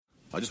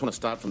I just want to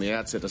start from the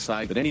outset to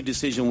say that any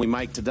decision we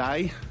make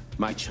today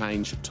may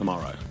change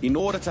tomorrow. In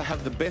order to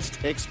have the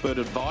best expert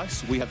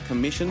advice, we have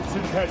commissioned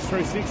Supercoach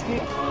 360.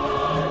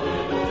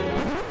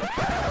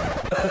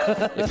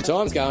 If the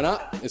time's going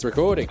up, it's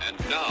recording.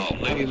 And now,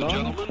 ladies and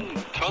gentlemen,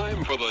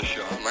 time for the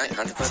show. Mate,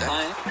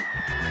 100%.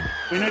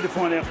 We need to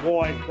find out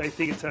why they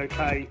think it's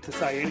okay to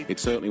say anything.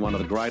 It's certainly one of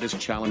the greatest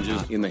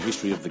challenges in the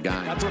history of the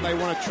game. That's what they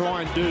want to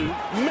try and do.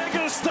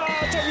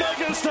 Megastar to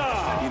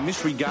megastar! In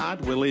this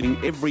regard, we're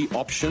leaving every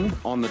option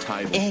on the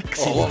table.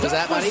 Excellent. What was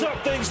that, buddy?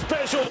 Something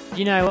special.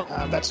 You know,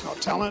 That's not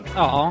talent.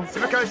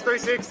 Supercoach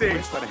 360. The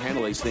best way to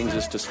handle these things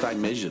is to stay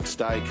measured,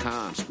 stay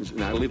calm,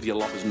 live your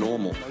life as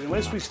normal.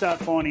 Unless we start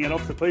finding it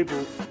off the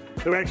people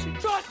who actually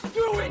just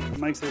do it, it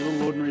makes their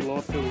little ordinary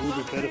life feel a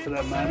little bit better for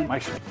that moment.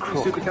 Makes it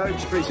cool. Supercoach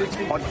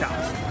 360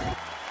 podcast.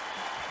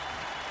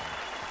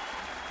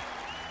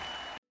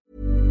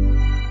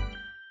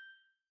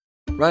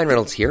 Ryan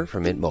Reynolds here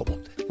from Mint Mobile.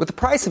 With the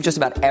price of just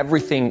about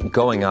everything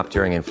going up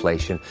during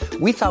inflation,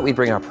 we thought we'd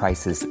bring our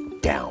prices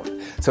down.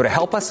 So to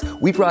help us,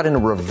 we brought in a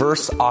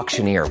reverse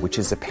auctioneer, which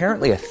is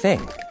apparently a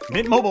thing.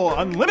 Mint Mobile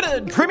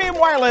Unlimited Premium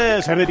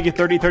Wireless. How to get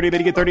 30, 30, bit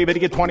to get 30, bit to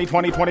get 20,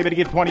 20, 20, bit to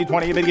get 20,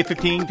 20, bit to get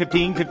 15,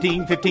 15,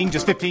 15, 15,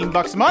 just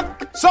 $15 a month?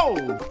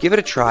 Sold! Give it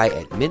a try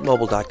at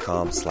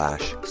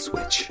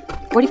mintmobile.com/switch.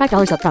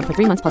 $45 up front for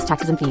 3 months plus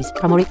taxes and fees.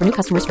 Promo rate for new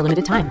customers for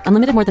limited time.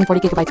 Unlimited more than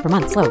 40 gigabytes per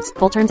month. Slows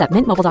full terms at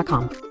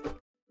mintmobile.com.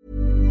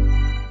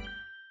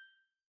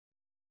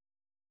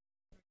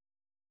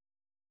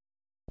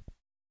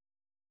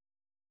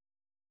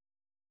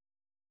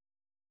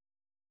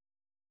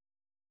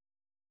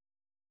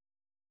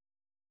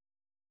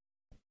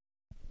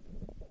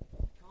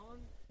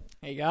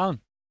 how you going?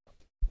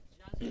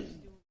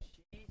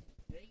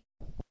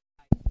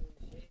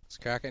 It's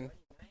cracking.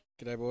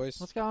 G'day, boys.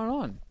 What's going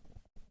on?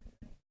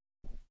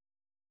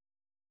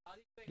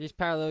 This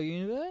parallel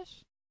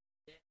universe?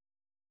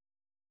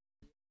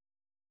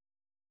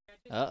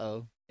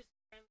 Uh-oh.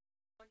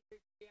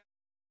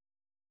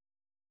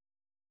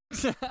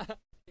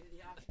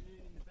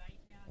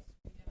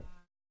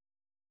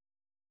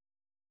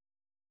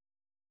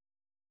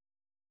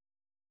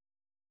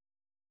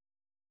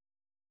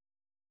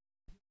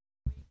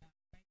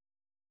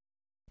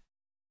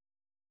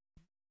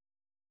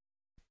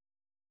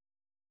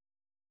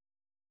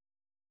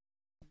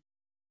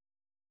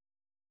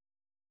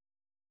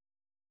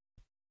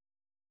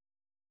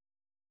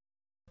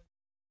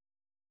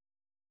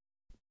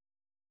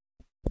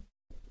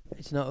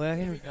 It's not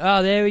working.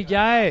 Oh, there we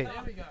go.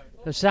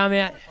 So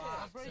somehow.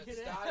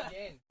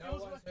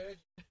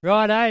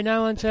 Righto,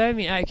 no one's heard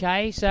me.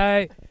 Okay,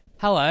 so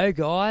hello,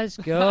 guys,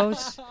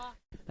 girls.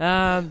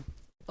 We're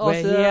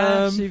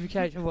here.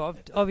 Supercoach. Well,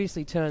 I've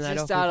obviously turned that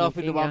off. Start off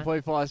with the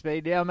 1.5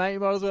 speed now, mate. You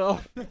might as well.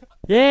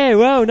 Yeah,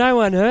 well, no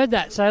one heard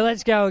that, so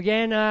let's go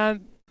again. How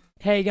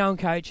you going,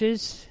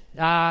 coaches?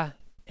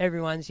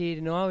 Everyone's here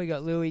tonight. We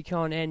got Louis,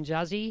 Con, and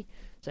Juzzy.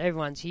 So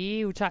everyone's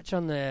here. We'll touch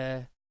on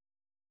the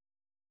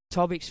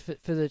topics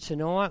for the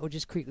tonight. We'll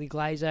just quickly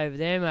glaze over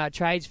them.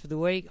 Trades for the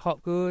week,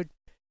 Hopgood.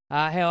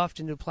 How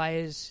often do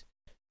players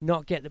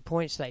not get the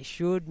points they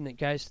should, and it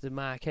goes to the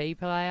marquee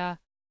player?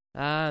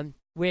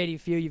 Where do you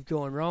feel you've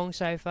gone wrong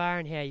so far,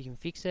 and how you can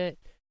fix it?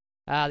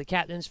 The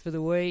captains for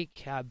the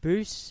week,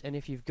 boosts, and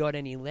if you've got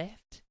any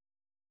left.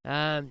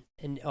 And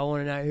I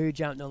want to know who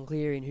jumped on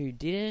Cleary and who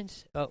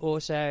didn't.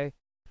 Also,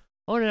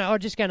 I'm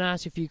just going to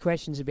ask a few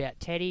questions about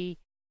Teddy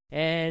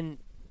and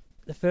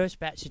the first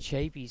batch of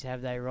cheapies.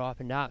 Have they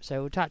ripened up? So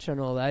we'll touch on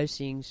all those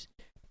things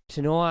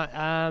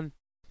tonight.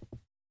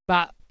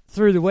 But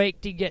through the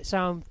week, did get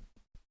some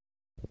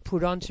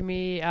put onto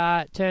me.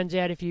 Turns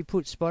out if you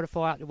put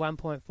Spotify up to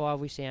 1.5,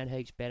 we sound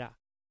heaps better.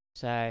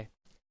 So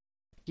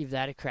give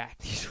that a crack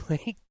this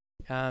week,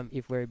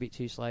 if we're a bit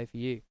too slow for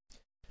you.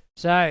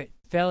 So,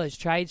 fellas,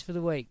 trades for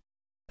the week.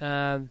 Who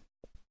are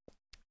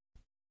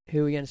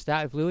we going to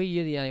start with? Louis,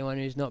 you're the only one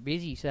who's not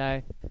busy.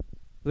 So,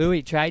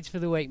 Louis, trades for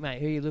the week, mate.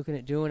 Who are you looking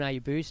at doing? Are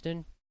you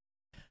boosting?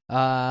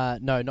 No,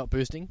 not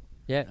boosting.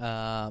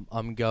 Yeah.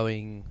 I'm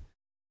going...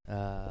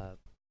 does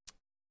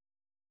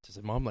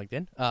it mind like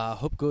then?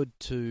 Hopgood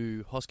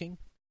to Hosking.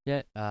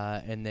 Yeah.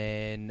 And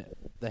then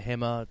the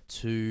Hammer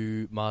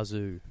to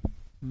Marzu.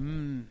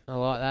 I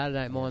like that. I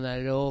don't mind that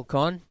at all.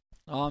 Con?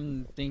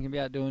 I'm thinking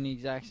about doing the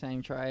exact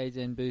same trades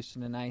and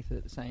boosting an eighth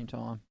at the same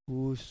time.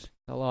 Oos.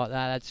 I like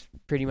that. That's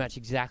pretty much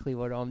exactly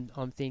what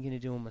I'm thinking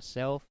of doing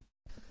myself.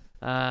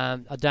 I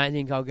don't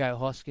think I'll go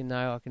Hoskin,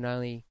 though. I can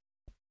only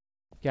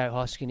go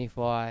Hoskin if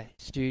I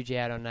stooge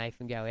out on Nathan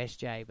and go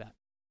SJ, but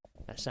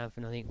that's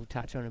something I think we'll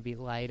touch on a bit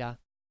later.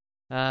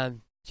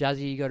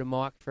 Juzzy, you got a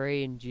mic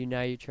free, and do you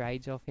know your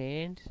trades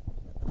offhand?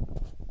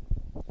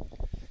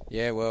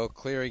 Yeah, well,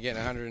 Cleary getting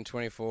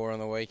 124 on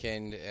the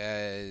weekend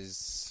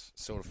has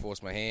sort of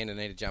forced my hand. I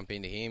need to jump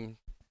into him.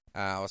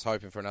 I was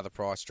hoping for another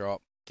price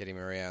drop, get him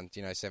around,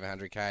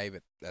 700k,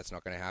 but that's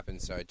not going to happen.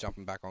 So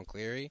jumping back on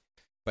Cleary.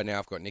 But now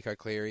I've got Nico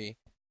Cleary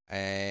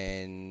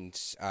and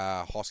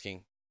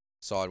Hosking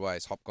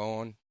sideways.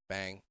 Hopgone,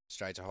 bang,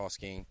 straight to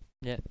Hosking.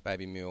 Yeah.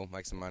 Baby mule,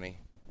 make some money.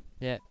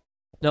 Yeah.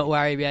 Not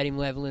worry about him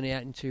levelling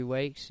out in 2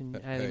 weeks and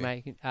only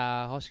making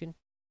Hoskin.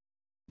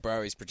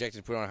 Bro, he's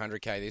projected to put on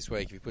 100k this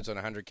week. If he puts on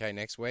 100k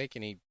next week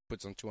and he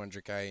puts on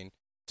 200k in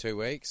 2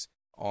 weeks,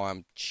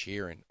 I'm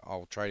cheering.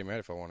 I'll trade him out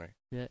if I want to.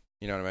 Yeah.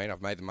 You know what I mean?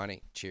 I've made the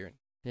money. Cheering.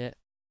 Yeah.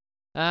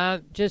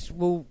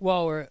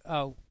 While we're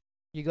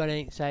you got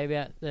anything to say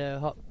about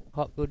the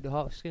Hopgood to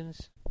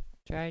Hoskins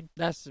trade?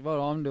 That's what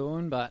I'm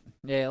doing, but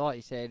yeah, like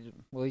you said,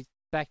 well, he's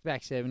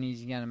back-to-back 70s.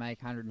 He's going to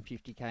make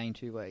 150k in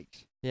 2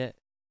 weeks. Yeah.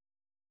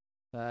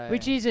 So,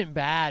 which isn't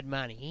bad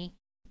money.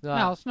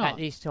 No, it's not. At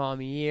this time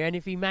of year. And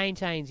if he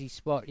maintains his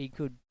spot, he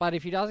could... But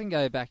if he doesn't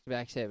go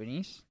back-to-back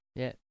 70s...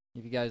 Yeah.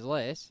 If he goes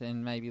less,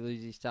 then maybe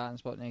lose his starting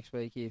spot next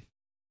week if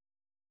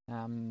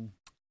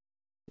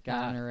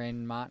Garner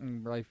and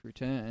Martin both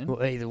return.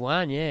 Well, either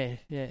one, yeah.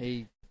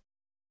 He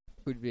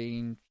could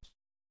be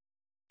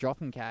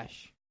dropping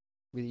cash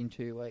within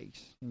 2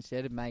 weeks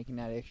instead of making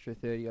that extra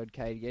 30-odd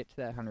K to get to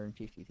that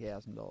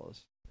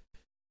 $150,000.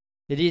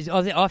 It is.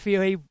 I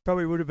feel he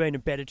probably would have been a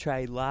better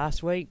trade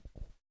last week.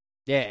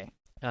 Yeah.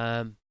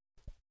 Don't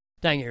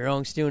get me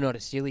wrong, still not a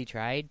silly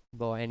trade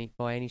by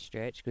any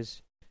stretch,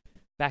 because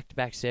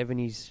back-to-back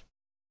 70s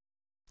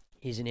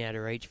isn't out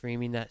of reach for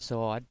him in that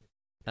side,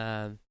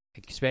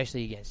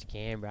 especially against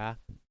Canberra.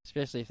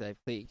 Especially if they've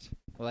clicked.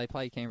 Well, they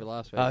played Canberra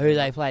last week. Oh, who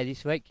they play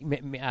this week?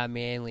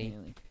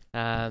 Manly.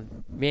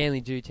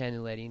 Manly do tend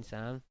to let in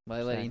some.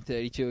 They let in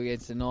 32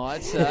 against the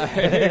Knights, so...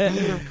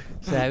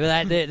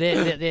 but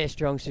their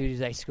strong suit is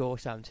they score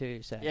some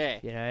too, so... Yeah.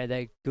 You know,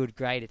 they're good,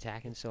 great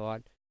attacking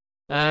side.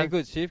 They're a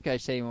good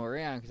Supercoach team all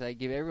around because they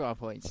give everyone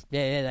points.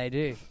 Yeah, they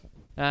do.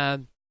 Well,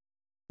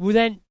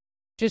 then,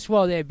 just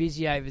while they're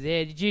busy over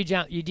there, did you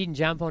jump? You didn't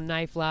jump on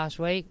Nath last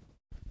week,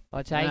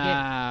 I take it?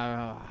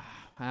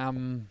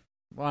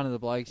 One of the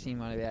blokes in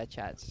one of our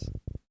chats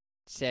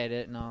said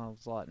it, and I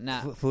was like,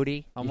 nah.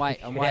 Footy? I'm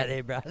waiting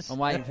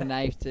for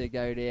Nath to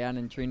go down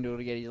and Trindle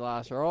to get his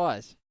last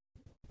rise.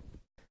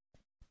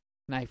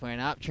 Nath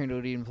went up,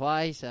 Trindle didn't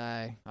play, so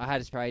I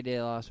had a spray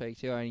there last week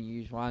too. I only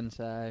used one,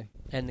 so...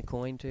 And the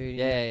coin too,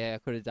 Yeah, I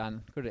could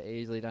have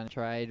easily done a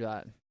trade,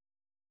 but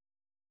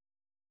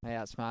I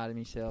outsmarted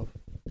myself.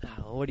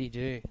 Oh, what do you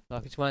do?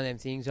 Like, it's one of them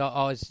things. I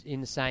was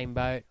in the same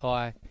boat.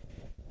 I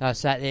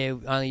sat there,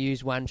 only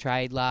used one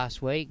trade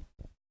last week,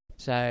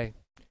 so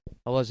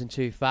I wasn't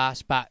too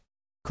fast, but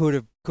could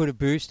have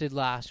boosted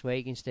last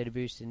week instead of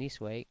boosting this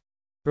week.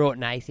 Brought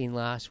Nathan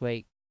last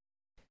week.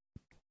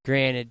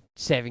 Granted,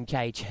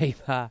 7k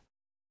cheaper,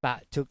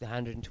 but took the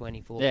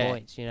 124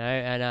 points, you know.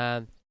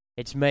 And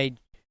it's made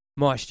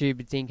my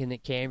stupid thinking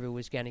that Canberra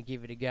was going to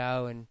give it a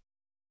go. And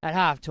at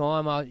half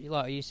time,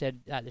 like you said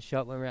at the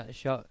shop, when we were at the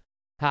shop,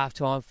 half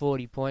time,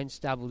 40 points,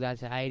 doubled that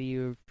to 80.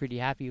 You were pretty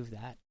happy with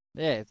that.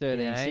 Yeah, 13-6.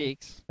 You know?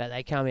 But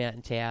they come out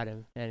and towed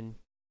them, and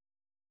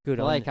good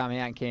on them. They come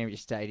out and Canberra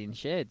just stayed in the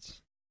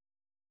sheds.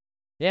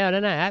 Yeah, I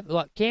don't know.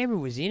 Like, Canberra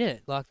was in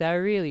it. Like, they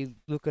were really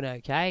looking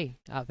okay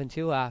up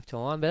until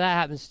half-time. But that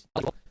happens,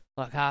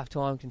 like,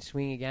 half-time can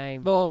swing a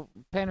game. Well,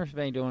 Penrith have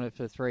been doing it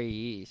for 3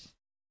 years.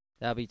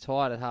 They'll be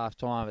tight at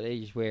half-time, but they're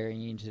just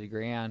wearing you into the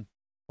ground,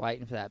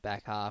 waiting for that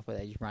back half where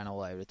they just run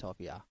all over the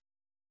top of you.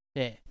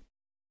 Yeah.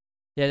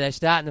 Yeah, they're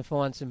starting to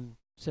find some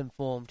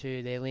form,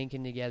 too. They're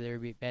linking together a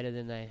bit better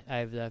than they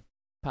over the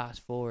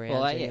past 4 rounds.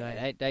 Well,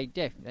 anyway. they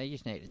definitely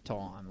just need a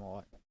time.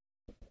 Like,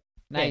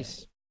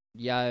 Nace,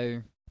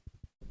 Yo...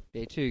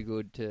 They're too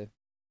good to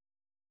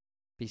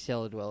be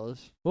cellar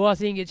dwellers. Well, I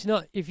think it's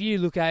not... If we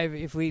look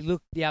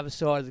the other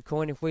side of the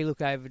coin, if we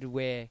look over to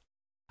where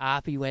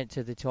Arpey went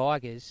to the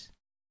Tigers,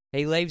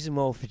 he leaves them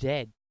all for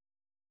dead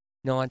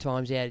 9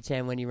 times out of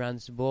 10 when he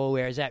runs the ball,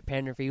 whereas at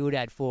Penrith he would have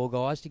had 4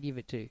 guys to give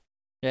it to.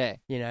 Yeah.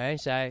 You know,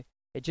 so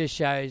it just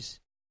shows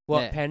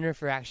what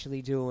Penrith are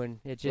actually doing.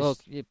 It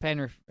just... Look,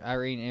 Penrith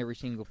are in every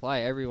single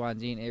play.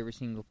 Everyone's in every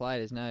single play.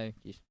 There's no...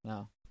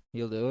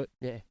 he'll do it.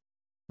 Yeah.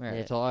 Where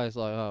the Tigers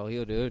like, oh,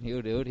 he'll do it.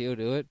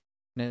 And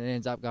then it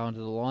ends up going to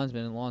the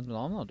linesman, and the linesman,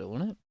 I'm not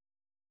doing it.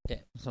 Yeah.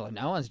 It's like,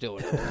 no one's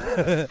doing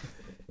it.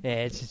 Yeah,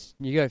 it's just,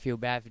 you got to feel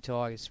bad for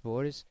Tigers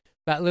supporters.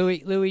 But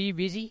Louis, you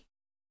busy?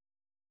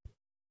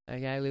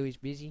 Okay, Louis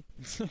busy.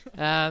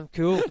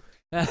 Cool.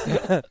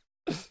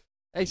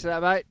 Thanks for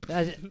that, mate.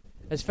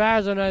 As far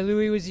as I know,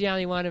 Louis was the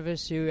only one of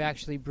us who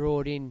actually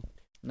brought in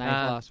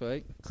last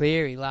week.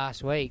 Cleary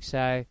last week,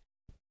 so...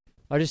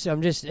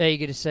 I'm just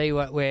eager to see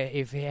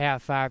how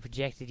far I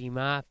projected him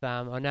up.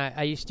 I know.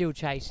 Are you still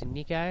chasing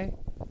Nico,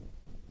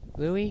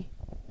 Louis?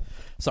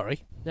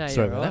 Sorry. No,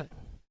 sorry you're about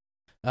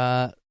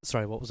that.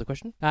 Sorry, what was the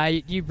question?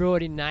 You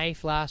brought in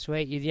Nath last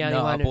week. You're the only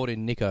one. No, I brought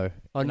in Nico.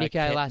 Oh,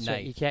 Nico last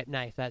week. You kept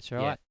Nath. That's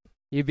right.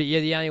 Yeah.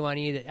 You're the only one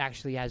here that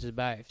actually has us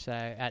both.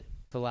 So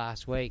for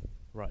last week,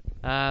 right?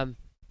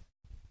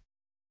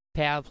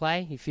 Power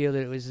play. You feel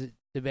that it was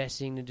the best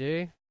thing to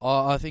do?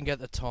 I think at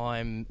the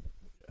time,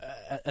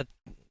 I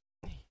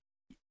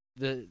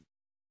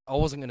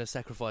wasn't going to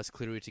sacrifice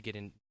Cleary to get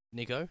in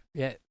Nico.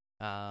 Yeah.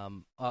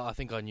 I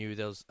think I knew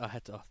I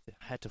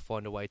had to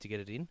find a way to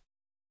get it in.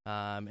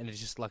 And it's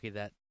just lucky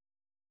that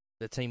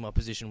the team my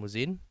position was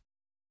in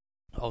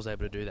I was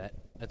able to do that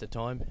at the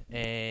time,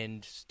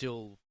 and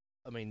still,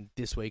 I mean,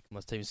 this week my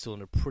team's still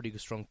in a pretty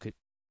strong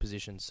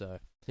position. So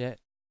yeah,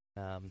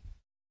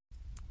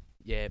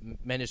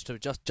 managed to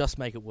just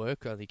make it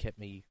work. Only kept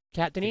me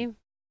captain him.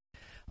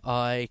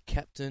 I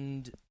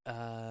captained.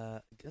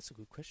 That's a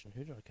good question.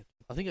 Who did I captain?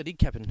 I think I did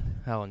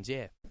captain Howans.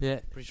 Yeah,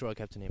 pretty sure I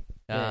captained him.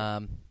 Yeah.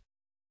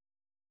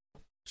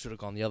 Should have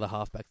gone the other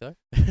halfback though.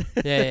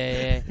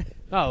 yeah.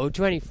 Oh, well,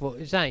 24. It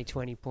was only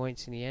 20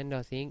 points in the end,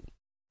 I think.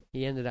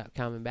 He ended up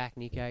coming back,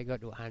 Nico.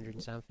 Got to 100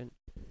 and something.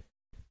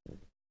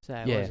 So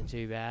it wasn't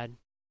too bad.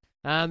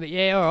 But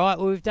yeah, all right.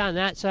 Well, we've done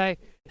that. So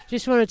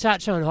just want to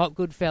touch on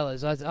Hopgood,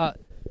 fellas.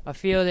 I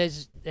feel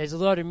there's a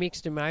lot of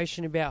mixed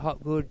emotion about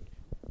Hopgood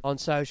on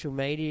social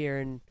media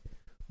and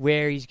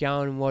where he's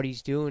going and what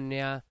he's doing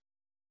now.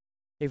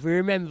 If we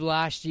remember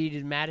last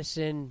year,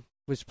 Madison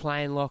was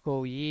playing lock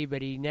all year,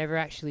 but he never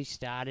actually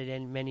started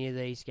in many of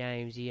these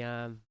games. He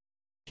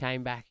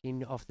came back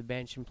in off the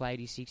bench and played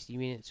his 60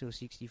 minutes or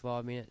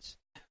 65 minutes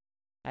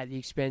at the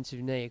expense of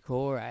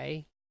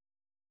Niokore.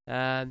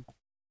 I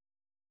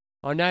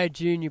know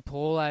Junior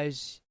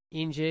Paulo's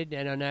injured,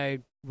 and I know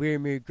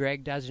Wiramu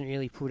Greg doesn't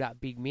really put up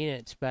big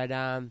minutes, but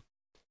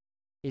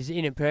is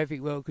in a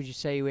perfect world, could you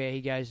see where he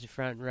goes to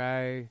front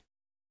row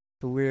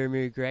for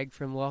Wiramu Greg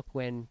from lock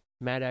when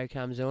Maddo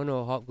comes on,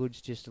 or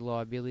Hopgood's just a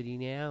liability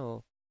now,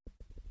 or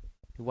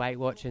wait,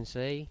 watch and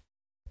see?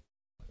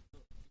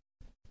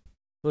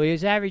 Well, he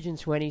was averaging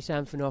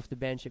 20-something off the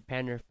bench at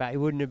Penrith, but he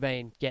wouldn't have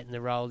been getting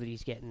the role that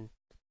he's getting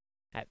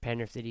at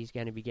Penrith that he's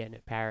going to be getting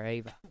at Para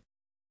either.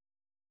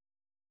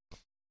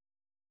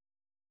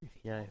 If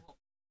you know.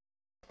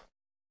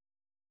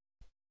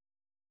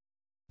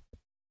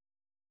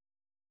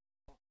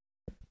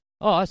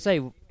 Oh, I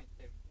see.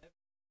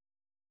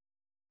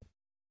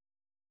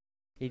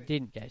 He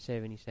didn't go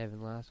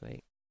 77 last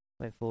week.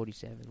 Went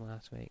 47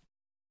 last week.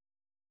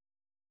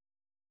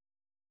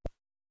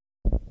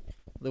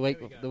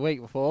 The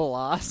week before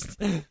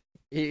last,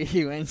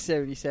 he went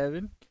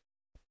 77.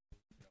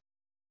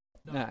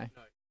 No.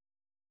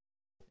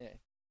 Yeah.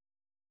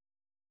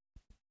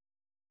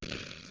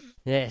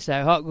 Yeah,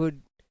 so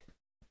Hopgood.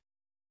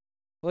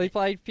 Well, he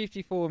played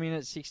 54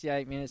 minutes,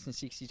 68 minutes, and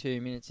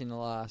 62 minutes in the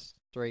last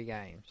 3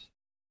 games.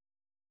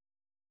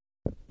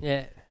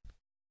 Yeah.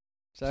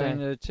 So in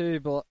the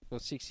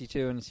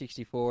 62 and the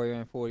 64, he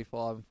went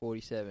 45 and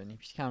 47.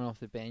 If he's coming off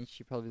the bench,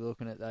 you're probably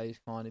looking at those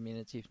kind of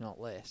minutes, if not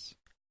less.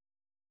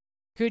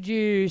 Could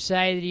you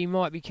say that he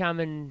might be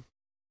coming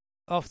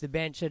off the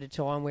bench at a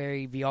time where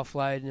he'd be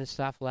offloading and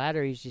stuff like that,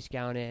 or he's just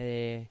going out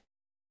there?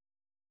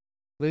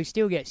 Will he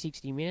still get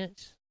 60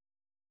 minutes?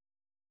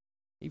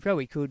 He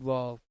probably could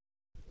while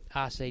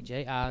not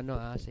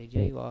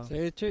RCG. While...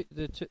 So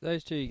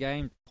those two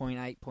games,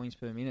 0.8 points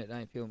per minute,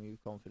 don't fill me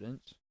with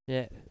confidence.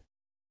 Yeah.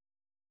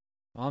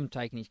 I'm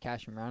taking his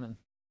cash and running,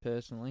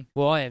 personally.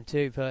 Well, I am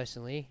too,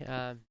 personally.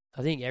 I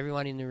think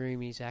everyone in the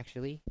room is,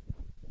 actually.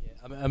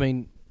 Yeah, I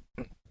mean,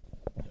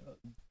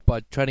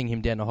 by trading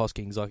him down to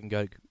Hoskins, I can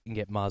go and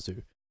get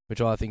Mazu,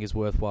 which I think is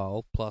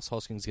worthwhile. Plus,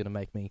 Hoskins is going to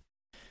make me,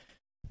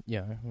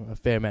 a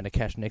fair amount of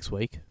cash next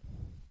week.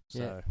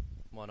 So,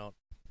 why not?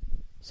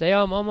 See,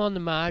 I'm on the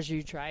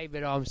Marju trade,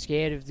 but I'm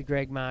scared of the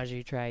Greg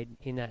Marju trade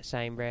in that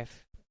same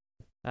breath.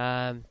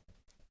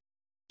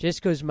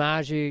 Just because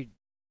Marju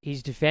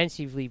is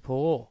defensively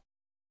poor.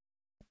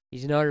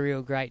 He's not a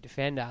real great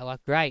defender.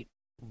 Like, great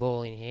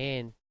ball in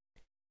hand,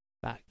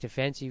 but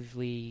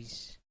defensively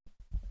he's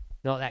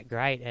not that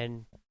great.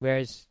 And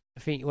whereas,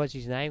 I think, what's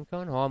his name,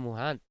 Con? Heimel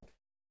Hunt.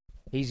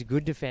 He's a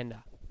good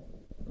defender.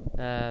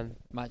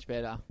 Much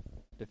better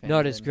defender.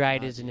 Not as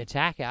great as an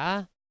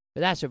attacker, but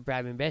that's what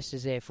Bradman Best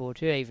is there for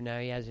too, even though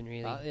he hasn't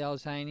really... the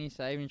old saying is,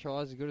 saving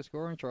tries as good as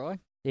scoring try.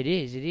 It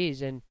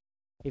is. And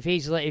if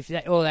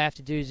all they have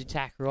to do is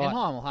attack right... And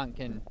Heimel Hunt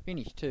can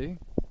finish too.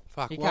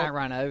 He can't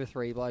run over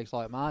 3 blokes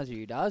like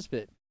Marzu does,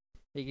 but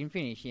he can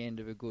finish the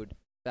end of a good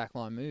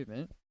backline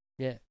movement.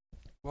 Yeah.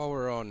 While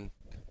we're on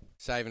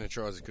saving a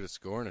try as good as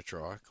scoring a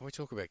try, can we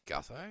talk about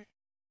Gutho?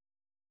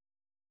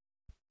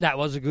 That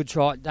was a good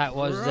try. That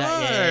was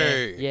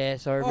that. Yeah.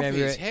 So I remember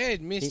off his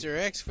head, Mr.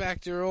 X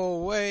Factor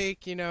all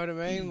week. You know what I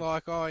mean?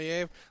 Like,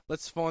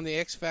 let's find the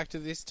X Factor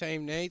this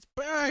team needs.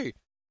 Bro,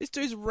 this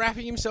dude's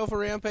wrapping himself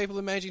around people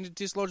and managing to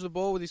dislodge the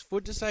ball with his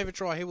foot to save a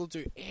try. He will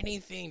do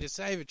anything to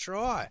save a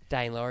try.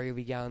 Dane Laurie will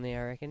be going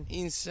there, I reckon.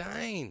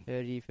 Insane.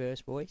 Heard of you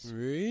first, boys?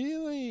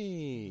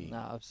 Really?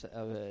 No, I've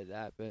heard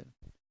that, but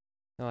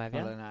I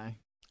don't know.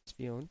 It's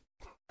feeling.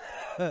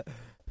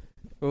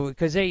 Well,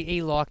 because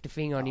he liked a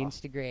thing on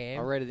Instagram.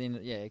 I read it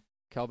in,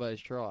 Calbo's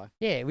try.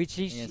 Yeah, which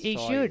he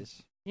should.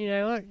 You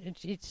know what?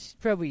 It's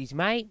probably his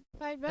mate.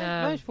 Mate,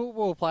 most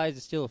football players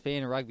are still a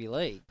fan of rugby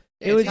league.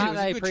 Can't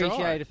they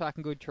appreciate a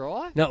fucking good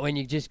try? Not when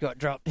you just got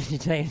dropped and your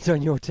team's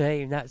on your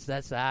team. That's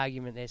the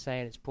argument. They're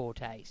saying it's poor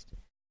taste.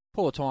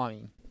 Poor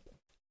timing.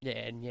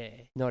 Yeah,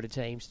 not a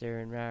teamster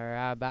and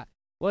rah-rah, but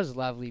it was a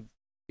lovely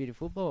bit of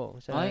football.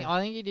 So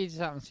I think he did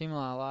something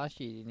similar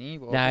last year, didn't he?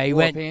 No, he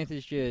went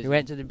Panthers jersey. He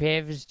went to the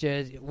Panthers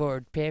jersey,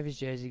 or Panthers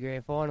jersey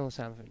grand final or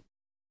something.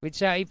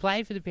 So he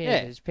played for the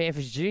Panthers,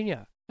 Panthers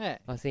Junior, I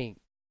think.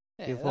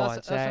 Yeah,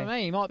 that's what I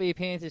mean. He might be a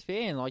Panthers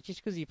fan. Like,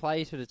 just because he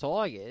plays for the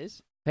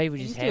Tigers, people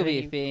he just can still be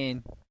a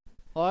fan.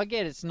 Well, I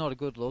get it's not a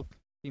good look,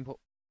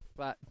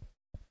 but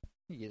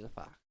who gives a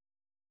fuck?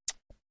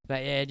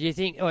 But yeah, do you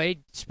think?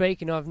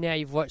 Speaking of, now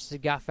you've watched the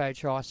Gutho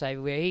try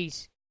saver where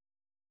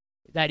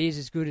that is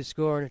as good as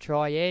scoring a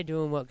try. Yeah,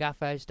 doing what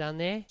Gutho's done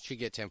there. Should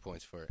get 10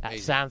 points for it.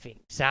 That's something.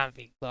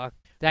 Like,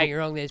 don't get me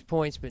wrong, there's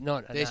points, but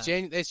not enough.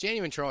 There's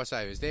genuine try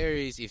savers. There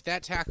is, if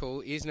that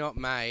tackle is not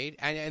made,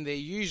 and they're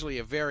usually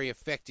a very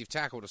effective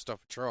tackle to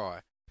stop a try,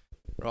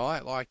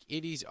 right? Like,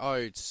 it is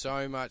owed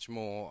so much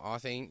more. I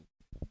think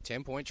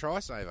 10-point try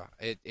saver.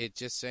 It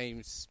just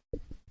seems.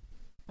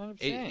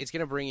 It's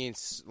going to bring in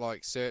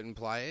like certain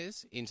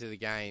players into the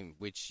game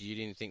which you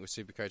didn't think was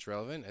Supercoach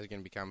relevant, are going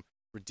to become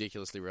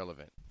ridiculously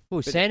relevant.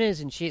 Well,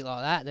 centres and shit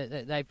like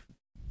that,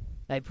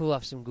 they pull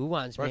off some good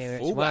ones, man.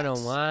 It's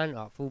one-on-one.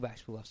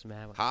 Fullbacks pull off some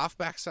mad ones.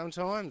 Halfbacks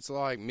sometimes,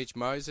 like Mitch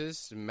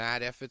Moses,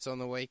 mad efforts on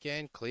the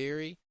weekend.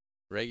 Cleary,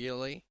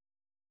 regularly,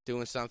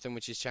 doing something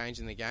which is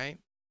changing the game.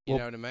 You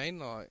know what I mean?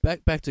 Like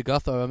back to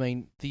Gutho, I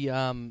mean,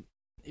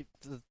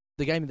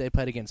 the game that they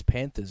played against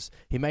Panthers,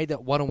 he made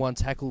that one-on-one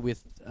tackle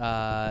with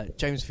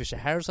James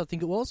Fisher-Harris, I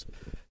think it was,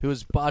 who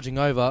was barging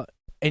over,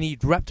 and he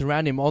wrapped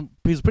around him.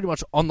 He was pretty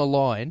much on the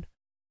line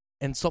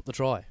and stopped the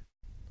try.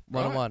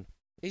 One-on-one.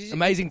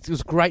 Amazing. It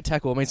was a great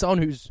tackle. I mean, someone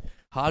who's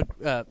not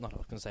I was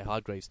going to say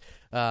Hardgreaves.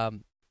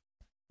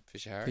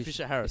 Fisher-Harris.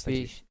 Fisher-Harris.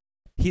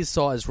 His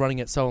size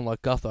running at someone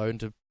like Gutho,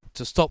 and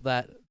to stop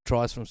that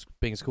tries from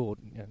being scored.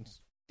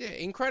 Yeah,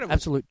 incredible.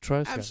 Absolute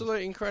try.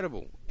 Absolute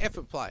incredible.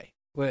 Effort play.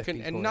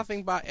 And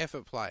nothing but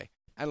effort play.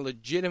 And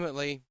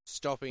legitimately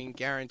stopping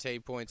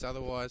guaranteed points.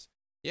 Otherwise,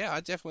 yeah, I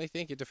definitely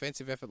think a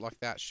defensive effort like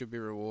that should be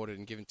rewarded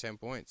and given 10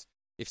 points.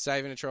 If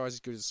saving a try is as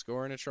good as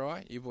scoring a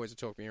try, you boys will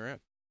talk me around.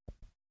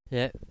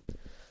 Yeah.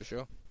 For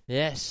sure.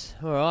 Yes.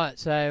 All right.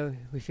 So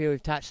we feel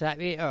we've touched that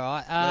bit. All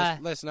right.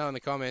 Let us know in the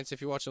comments. If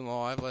you're watching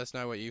live, let us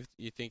know what you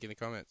think in the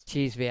comments.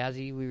 Cheers,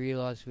 Vowsy. We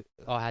realised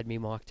I had my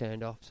mic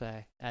turned off, so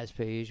as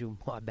per usual,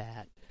 my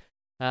bad.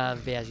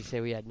 Vowsy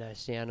said we had no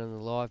sound on the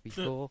live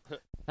before.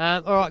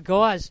 All right,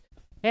 guys.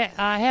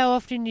 How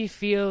often do you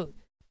feel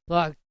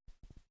like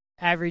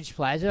average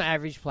players, not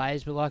average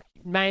players, but like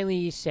mainly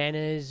your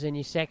centres and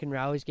your second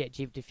rowers get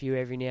gypped a few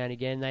every now and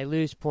again? They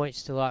lose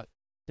points to like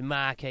the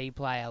marquee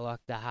player, like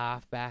the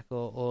halfback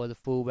or the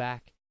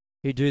fullback,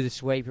 who do the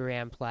sweep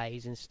around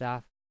plays and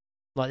stuff.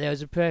 Like there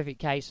was a perfect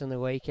case on the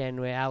weekend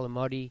where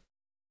Alamotti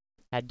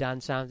had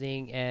done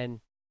something, and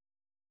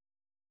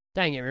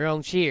don't get me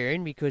wrong,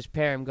 cheering because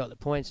Perham got the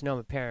points and I'm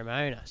a Perham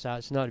owner, so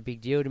it's not a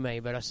big deal to me.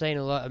 But I've seen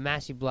a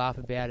massive blow up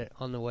about it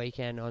on the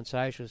weekend on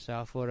social, so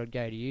I thought I'd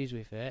go to use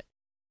with it.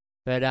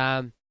 But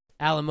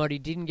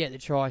Alamotti didn't get the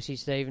try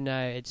assist, even though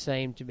it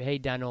seemed to be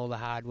he'd done all the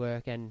hard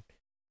work and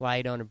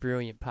laid on a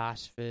brilliant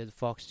pass for the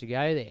Fox to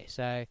go there.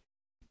 So,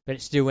 but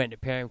it still went to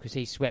Perham because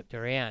he swept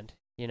around,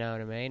 you know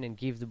what I mean, and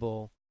give the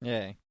ball.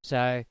 Yeah.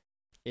 So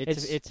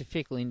it's a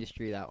fickle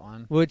industry, that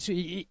one. Well,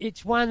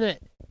 it's one that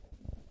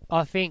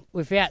I think,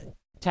 without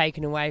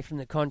taking away from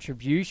the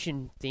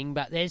contribution thing,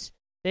 but there's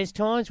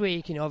times where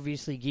you can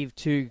obviously give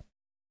two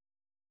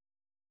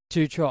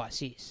try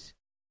assists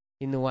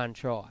in the one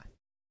try,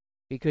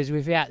 because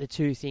without the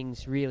two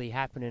things really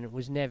happening, it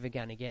was never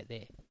going to get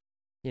there.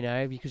 You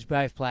know, because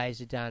both players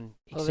have done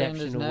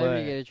exceptional work.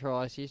 Nobody get a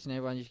try assist and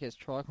everyone just gets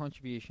try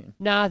contribution.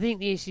 No, I think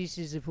the assist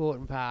is an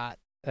important part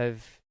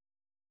of,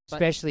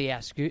 especially our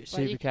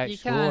Supercoach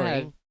scoring.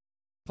 Have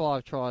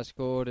 5 tries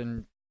scored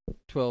and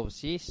 12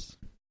 assists.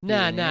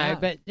 No,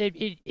 but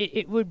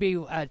it would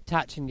be a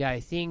touch and go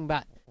thing.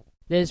 But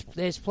there's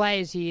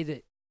players here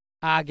that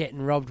are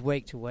getting robbed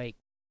week to week,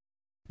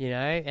 you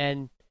know,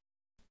 and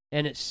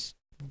it's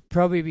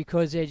probably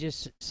because they're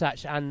just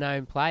such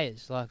unknown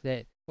players. Like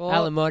that,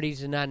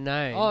 Alamotti's an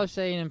unknown. I've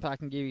seen them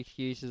fucking give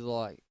excuses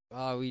like,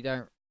 "Oh, we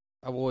don't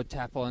award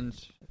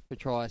tap-ons for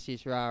try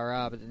assists,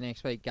 rah, but the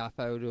next week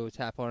Gutho will do a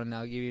tap-on and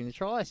they'll give him the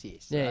try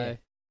assist." Yeah.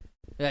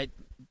 So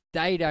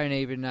they don't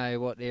even know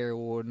what they're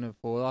awarding it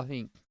for. I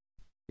think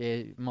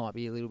there might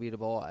be a little bit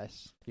of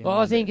bias. Well,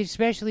 I think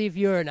especially if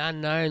you're an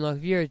unknown, like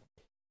if you're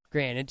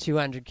granted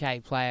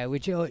 200k player,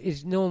 which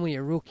is normally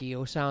a rookie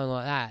or something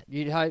like that.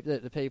 You'd hope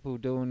that the people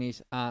doing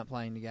this aren't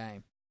playing the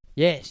game.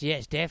 Yes,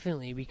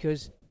 definitely,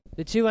 because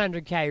the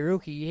 200k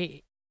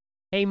rookie,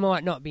 he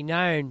might not be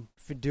known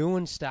for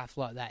doing stuff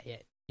like that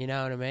yet. You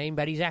know what I mean?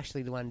 But he's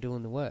actually the one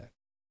doing the work.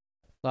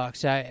 Like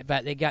so,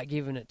 but they got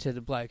giving it to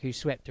the bloke who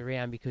swept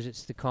around because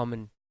it's the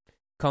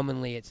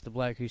commonly it's the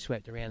bloke who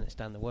swept around that's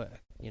done the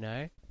work. You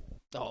know?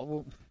 Oh,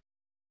 well,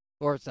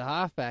 or it's the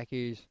halfback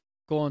who's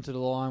gone to the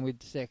line with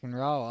the second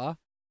rower,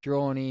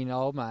 drawn in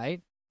old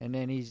mate, and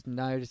then he's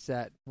noticed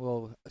that,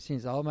 well,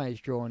 since old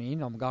mate's drawn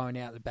in, I'm going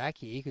out the back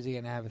here because he's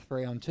going to have a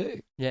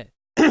 3-on-2. Yeah.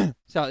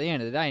 So at the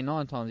end of the day,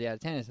 9 times out of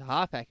 10, it's the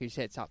halfback who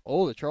sets up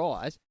all the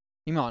tries.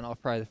 He might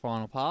not throw the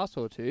final pass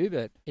or two,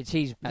 but it's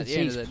his play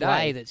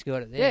day, that's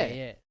got it there.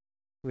 Yeah.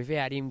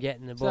 Without him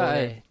getting the ball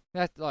there,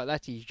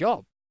 that's his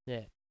job.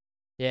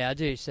 Yeah. I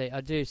do see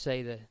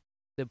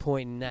the the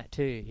point in that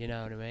too. You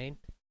know what I mean?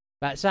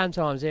 But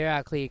sometimes there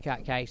are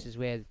clear-cut cases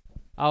where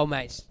old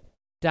mate's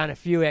done a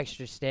few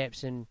extra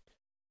steps and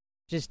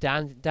just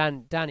done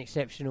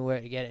exceptional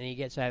work to get it, and he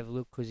gets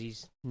overlooked because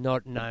he's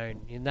not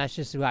known. And that's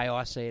just the way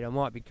I see it. I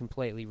might be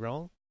completely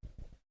wrong,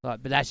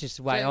 but that's just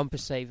the way I'm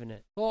perceiving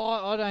it. Well,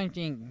 I don't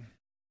think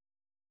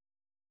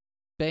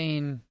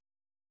being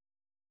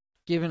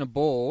given a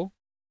ball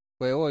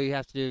where all you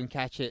have to do is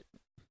catch it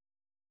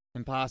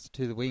and pass it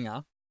to the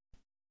winger,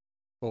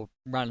 or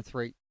run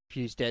a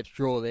few steps,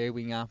 draw their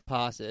winger,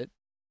 pass it,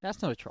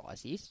 that's not a try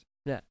assist.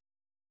 No.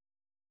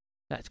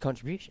 That's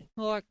contribution.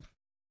 Like,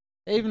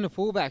 even the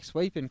fullback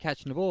sweeping,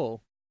 catching the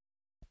ball,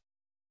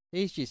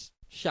 he's just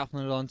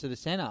shuffling it onto the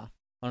centre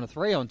on a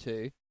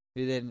 3-on-2,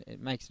 who then it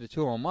makes it a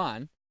 2-on-1,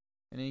 and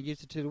then he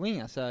gives it to the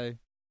winger. So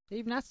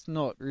even that's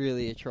not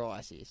really a try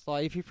assist.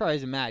 Like, if he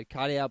throws a mad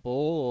cutout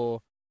ball or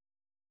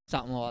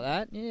something like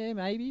that, yeah,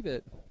 maybe,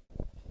 but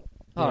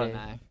I don't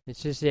know.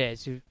 It's just,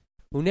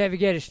 we'll never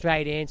get a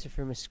straight answer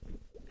from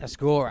a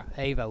scorer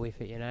either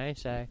with it, you know.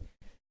 So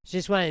it's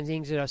just one of the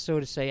things that I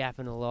sort of see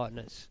happen a lot, and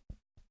it's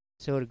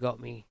sort of got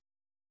me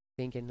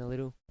thinking a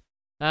little.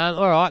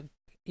 All right,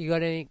 you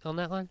got anything on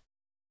that one?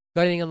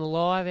 Got anything on the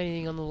live?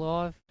 Anything on the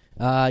live?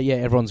 Yeah,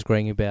 everyone's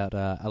agreeing about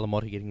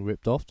Alamotti getting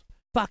ripped off.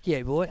 Fuck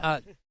yeah, boy.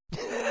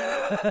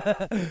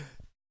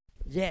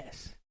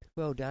 Yes.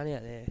 Well done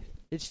out there.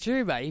 It's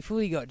true, mate. He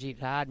fully got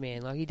gypped hard,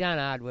 man. Like, he done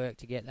hard work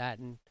to get that,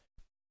 and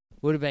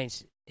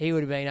he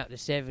would have been up to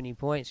 70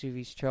 points with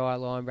his try,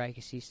 line break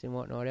assist and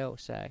whatnot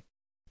else. So,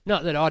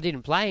 not that I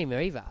didn't play him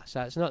either.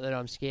 So it's not that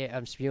I'm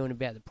spewing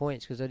about the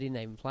points because I didn't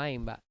even play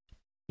him, but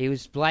he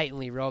was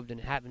blatantly robbed, and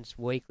it happens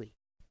weekly,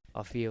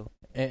 I feel.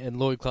 And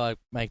Lloyd Clark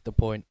make the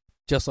point,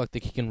 just like the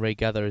kick and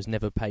regather is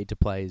never paid to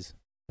players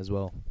as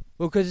well.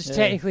 Well, because it's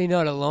technically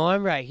not a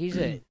line break, is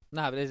it?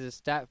 No, but there's a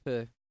stat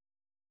for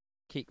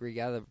kick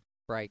regather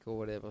break or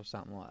whatever, or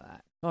something like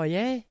that. Oh,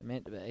 yeah? It's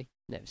meant to be.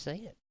 Never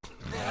seen it.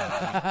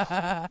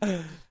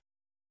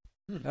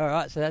 All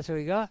right, so that's what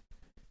we got.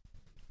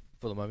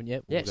 For the moment,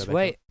 yep. Yeah,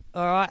 sweet.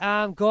 All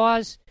right,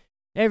 guys,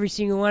 every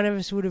single one of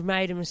us would have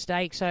made a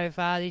mistake so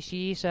far this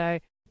year, so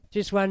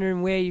just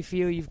wondering where you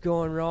feel you've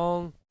gone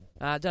wrong.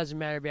 It doesn't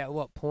matter about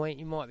what point.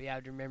 You might be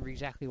able to remember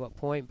exactly what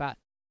point, but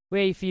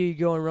where you feel you've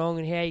gone wrong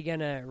and how you're going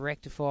to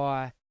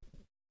rectify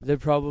the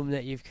problem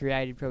that you've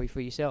created probably for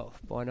yourself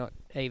by not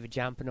either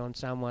jumping on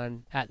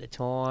someone at the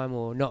time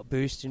or not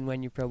boosting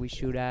when you probably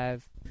should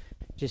have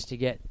just to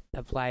get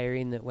a player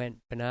in that went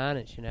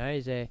bananas, you know.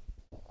 Is there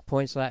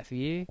points like that for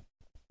you?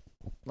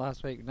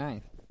 Last week with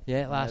Nath.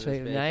 Yeah, last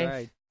week with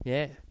Nath.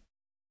 Yeah.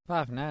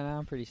 Apart from that,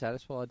 I'm pretty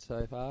satisfied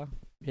so far.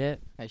 Yeah.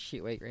 Had a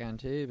shit week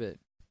round 2, but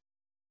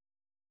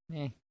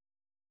yeah.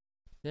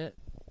 Yeah.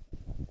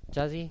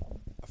 Juzzy?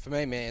 For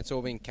me, man, it's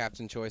all been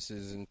captain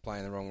choices and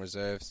playing the wrong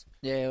reserves.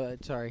 Yeah, well,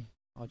 sorry.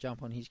 I'll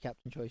jump on his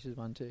captain choices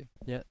one too.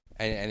 Yeah.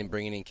 And in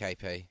bringing in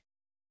KP.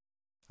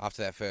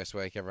 After that first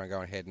week, everyone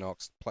going head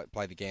knocks,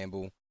 play the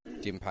gamble,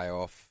 didn't pay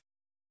off.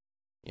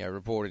 You know,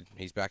 reported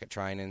he's back at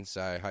training,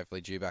 so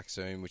hopefully due back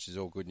soon, which is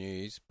all good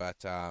news. But,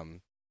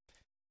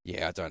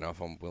 yeah, I don't know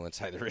if I'm willing to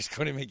take the risk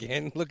on him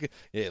again. Look at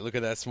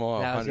that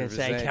smile. I was going to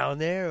say, going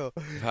there, or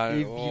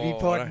you be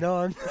potting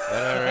on.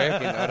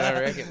 I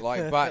don't reckon.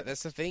 Like, but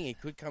that's the thing. He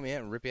could come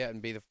out and rip out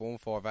and be the form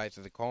 5'8"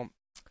 to the comp.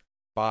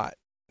 But,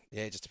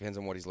 yeah, it just depends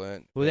on what he's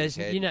learnt. Well, there's,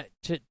 you know,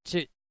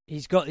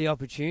 he's got the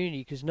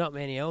opportunity because not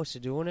many else are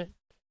doing it.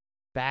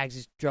 Bags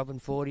is dropping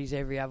 40s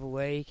every other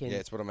week. And, yeah,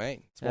 that's what I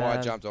mean. That's why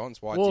I jumped on.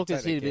 That's why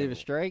Walker's hit a bit of a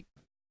streak.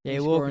 Yeah,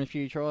 he's scoring a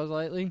few tries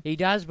lately. He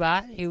does,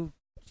 but he'll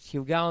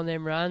go on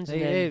them runs.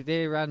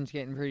 Their run's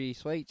getting pretty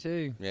sweet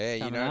too. Yeah,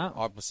 you know,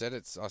 I said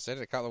it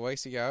a couple of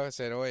weeks ago. I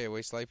said, "Oh, are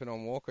we sleeping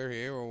on Walker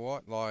here or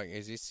what? Like,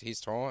 is this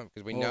his time?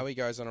 Because we know he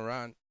goes on a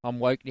run." I'm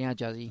woke now,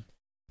 Juzzy.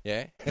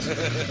 Yeah.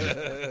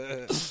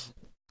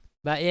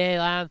 But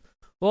yeah,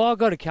 well, I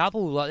got a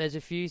couple. Like, there's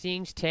a few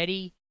things.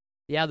 Teddy.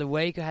 The other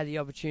week, I had the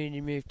opportunity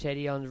to move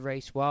Teddy on to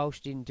Reece Walsh.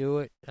 Didn't do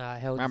it.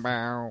 Held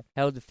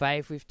the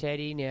faith with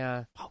Teddy.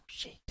 Now,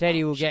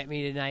 Teddy will get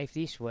me to Nath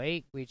this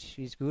week, which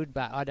is good,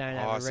 but I don't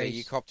have a Reece. So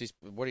you copped his...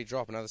 What did he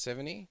drop, another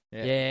 70?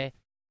 Yeah.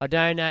 I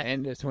don't know.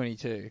 End of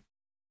 22.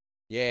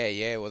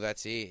 Yeah, well,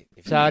 that's it.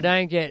 I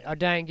don't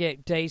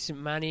get decent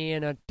money,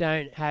 and I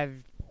don't have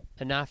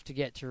enough to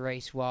get to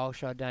Reece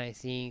Walsh, I don't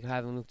think. I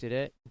haven't looked at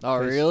it. Oh,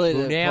 really?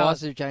 The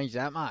price have changed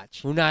that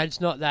much? Well, no, it's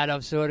not that.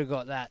 I've sort of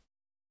got that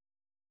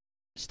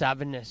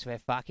stubbornness where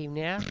fuck him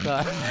now.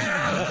 So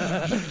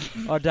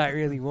I don't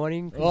really want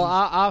him. Well,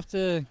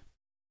 after,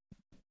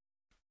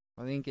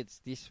 I think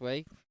it's this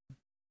week,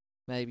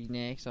 maybe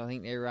next, I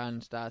think their run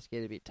starts to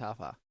get a bit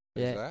tougher.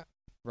 Who's that?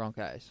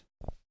 Broncos.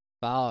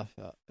 But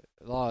like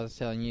I was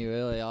telling you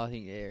earlier, I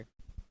think they're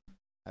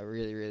a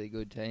really, really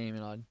good team,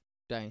 and I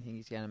don't think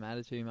it's going to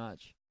matter too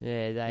much.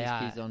 Yeah, they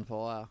are. This kid's on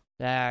fire.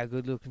 They are a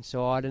good-looking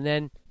side. And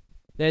then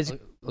there's... I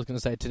was going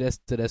to say,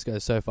 Tedesco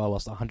so far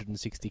lost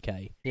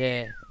 160k.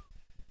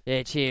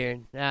 Yeah,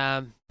 cheering.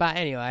 But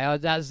anyway,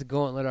 that was the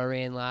gauntlet I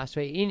ran last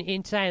week.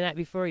 In saying that,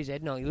 before his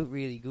head knock, he looked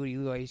really good. He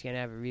looked like he was going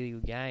to have a really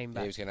good game.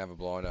 But he was going to have a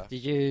blinder.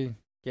 Did you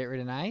Get rid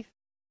of Nath?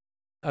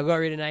 I got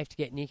rid of Nath to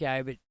get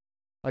Nico, but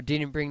I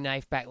didn't bring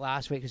Nath back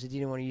last week because I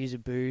didn't want to use a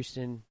boost.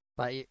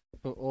 But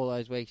all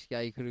those weeks ago,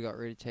 you could have got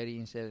rid of Teddy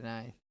instead of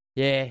Nath.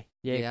 Yeah,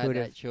 you could had have.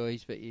 that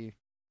choice, but you...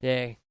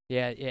 but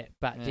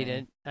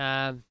didn't.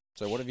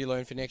 So what have you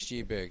learned for next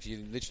year, Bergs?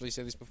 You literally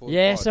said this before.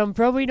 Yes, I'm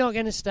probably not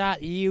going to start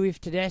the year with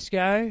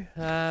Tedesco.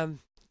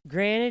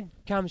 Granted,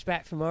 comes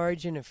back from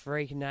Origin, a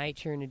freak of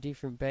nature and a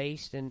different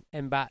beast,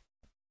 but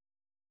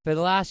for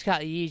the last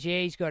couple of years,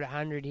 he's got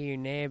 100 here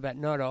and there, but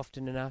not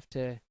often enough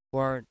to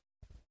warrant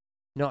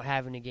not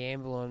having a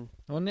gamble on.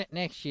 Well,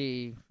 next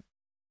year,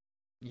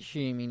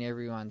 assuming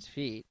everyone's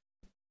fit,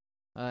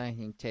 I don't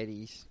think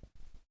Teddy's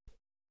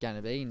going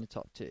to be in the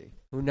top 2.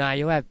 Well, no,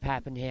 you'll have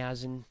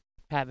Pappenhausen.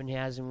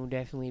 Pappenhausen will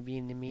definitely be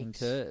in the mix. And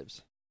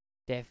Curbs.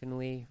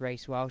 Definitely.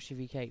 Reece Walsh, if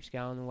he keeps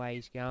going the way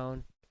he's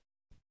going.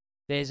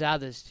 There's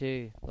others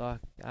too.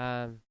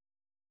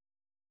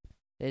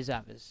 There's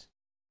others.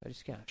 I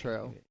just can't.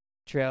 Trell.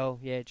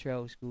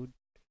 Trell's good.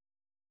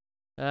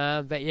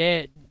 But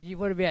yeah,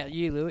 what about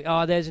you, Louis?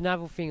 Oh, there's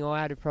another thing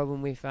I had a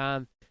problem with.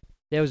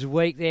 There was a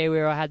week there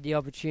where I had the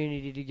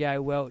opportunity to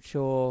go Welch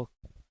or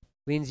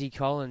Lindsay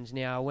Collins.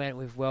 Now, I went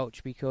with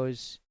Welch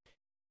because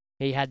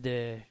he had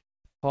the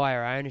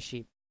higher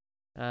ownership.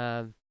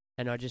 And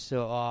I just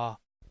thought,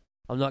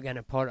 I'm not going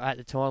to pod. At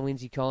the time,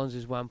 Lindsay Collins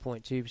was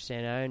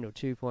 1.2% owned or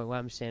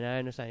 2.1%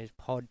 owned or something. It was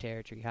pod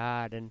territory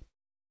hard. And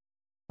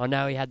I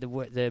know he had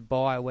the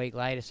buy a week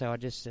later, so I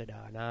just said,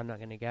 no, I'm not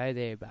going to go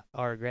there. But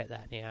I regret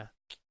that now.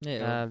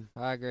 Yeah,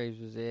 Hargreaves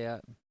was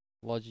out.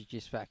 Lodge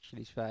just fractured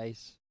his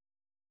face.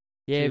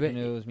 Yeah, but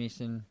was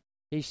missing.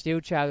 He's still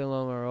chugging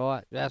along all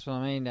right. That's what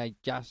I mean. They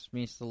just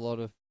missed a lot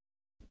of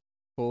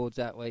forwards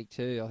that week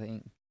too, I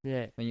think.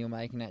 Yeah. When you're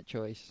making that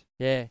choice.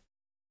 Yeah.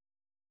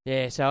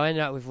 Yeah, so I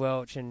ended up with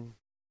Welch, and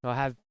I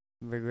have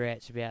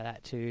regrets about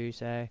that too,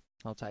 so...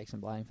 I'll take some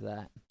blame for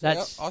that.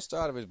 I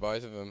started with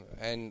both of them,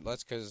 and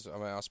that's because,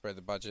 I spread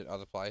the budget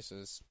other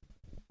places.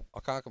 I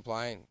can't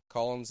complain.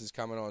 Collins is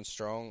coming on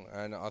strong,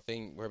 and I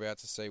think we're about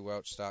to see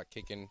Welch start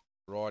kicking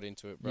right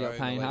into it, bro. You got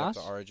Payne Haas?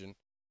 Up to Origin.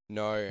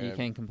 No. You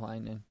can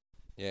complain then.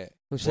 Yeah.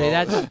 Well, see,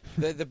 that's...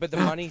 But the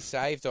money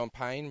saved on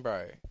Payne,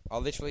 bro. I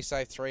literally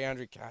saved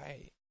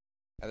 $300K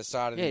at the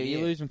start of the year. Yeah,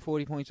 you're losing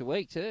 40 points a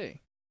week too.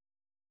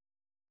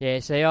 Yeah,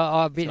 see,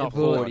 I bit the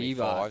bullet.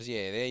 25s,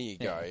 yeah, there you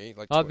go. Yeah.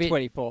 Like I bit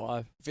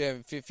 25.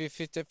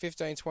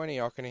 15,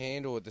 20 I can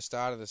handle at the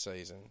start of the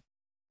season.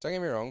 Don't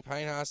get me wrong,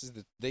 Payne Haas is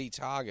the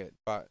target,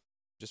 but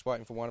just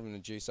waiting for one of them to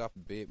juice up a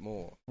bit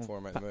more before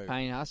I make the move.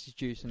 Payne Haas is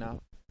juicing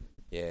up.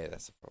 Yeah,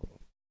 that's the problem.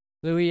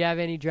 Louis, you have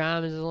any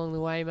dramas along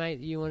the way, mate,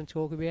 that you want to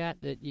talk about,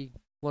 that you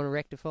want to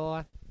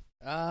rectify?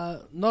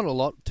 Not a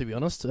lot, to be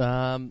honest.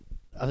 I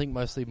think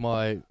mostly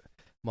my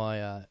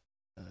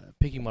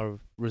picking my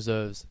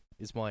reserves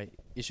is my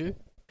issue.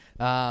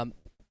 The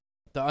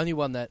only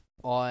one that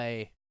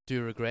I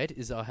do regret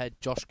is I had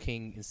Josh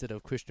King instead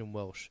of Christian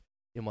Welsh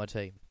in my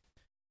team,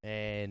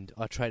 and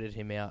I traded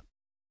him out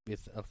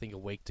with I think a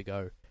week to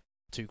go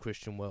to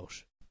Christian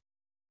Welsh.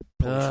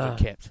 Probably should have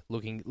kept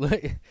looking.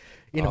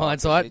 In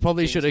hindsight,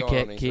 probably should have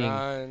kept King.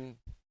 Own.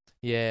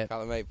 Yeah,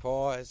 Couple of meat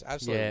pies,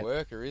 absolute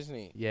worker, isn't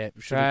he? Yeah,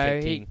 should have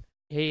kept King.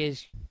 He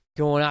is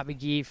going up a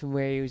gear from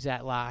where he was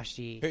at last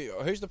year.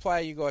 Who's the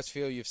player you guys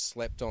feel you've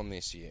slept on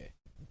this year?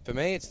 For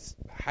me, it's,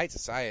 I hate to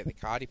say it, the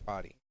Cardi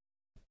party.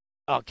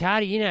 Oh,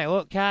 Cardi, you know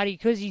what? Cardi,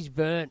 because he's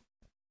burnt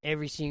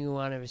every single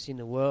one of us in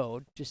the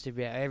world, just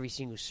about every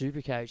single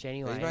super coach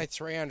anyway. He's made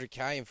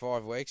 $300K in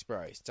 5 weeks,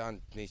 bro.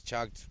 He's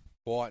chugged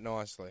quite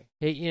nicely.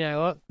 You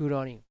know what? Good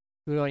on him.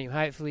 Good on him.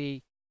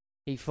 Hopefully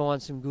he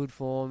finds some good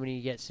form and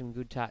he gets some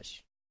good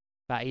touch.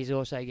 But he's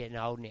also getting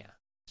old now,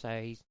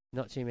 so he's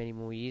not too many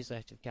more years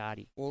left of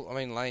Cardi. Well, I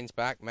mean, Lane's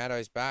back,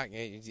 Maddo's back.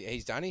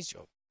 He's done his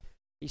job.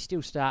 He's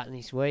still starting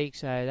this week,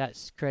 so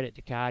that's credit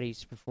to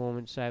Cardi's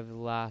performance over the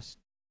last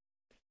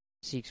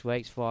 6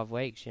 weeks, 5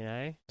 weeks, you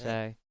know.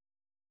 Yeah.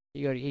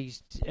 So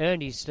he's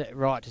earned his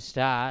right to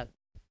start.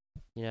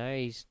 You know,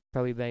 he's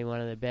probably been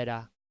one of the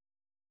better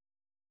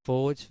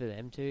forwards for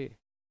them too.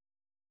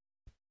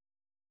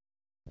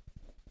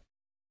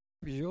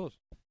 Who's yours?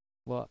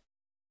 What?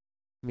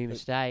 Me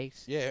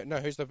mistakes? Yeah, no.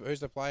 Who's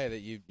the player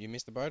that you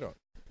missed the boat on?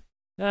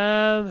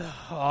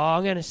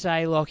 I'm going to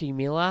say Lockie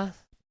Miller.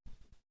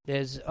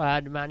 I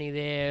had money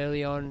there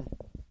early on,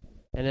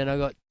 and then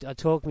I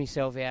talked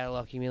myself out of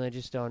Lockie Miller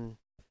just on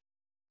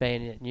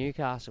being at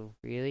Newcastle,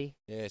 really.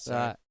 Yeah,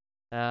 so.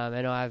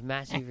 And I have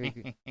massive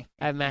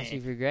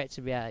regrets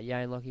about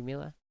Young Lockie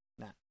Miller.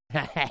 Nah.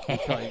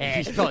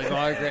 He's probably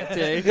my regret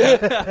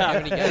too. How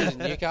many games in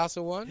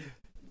Newcastle won?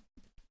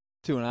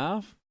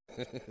 2.5.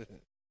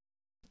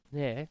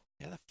 Yeah.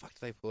 How the fuck do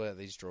they pull out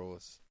these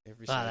draws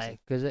every season?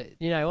 Because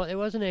you know what? There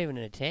wasn't even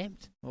an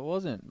attempt. It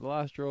wasn't. The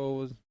last draw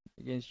was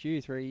against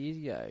you 3 years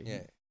ago.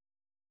 Yeah.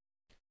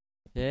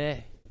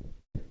 Yeah.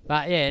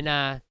 But yeah,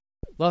 nah.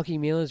 Lockie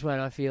Miller's one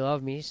I feel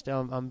I've missed.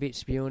 I'm a bit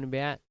spewing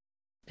about.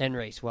 And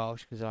Reece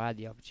Walsh, because I had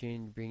the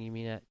opportunity to bring him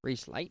in at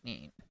Reece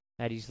Lightning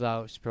at his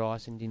lowest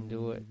price and didn't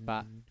do it.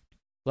 But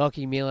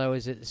Lockie Miller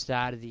was at the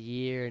start of the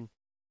year, and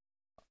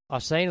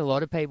I've seen a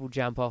lot of people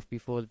jump off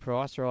before the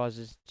price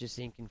rises, just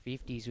thinking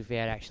 50s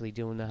without actually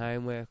doing the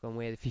homework on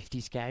where the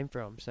 50s came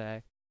from.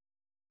 So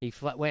he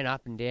went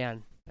up and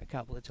down a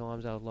couple of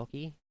times, old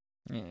Lockie.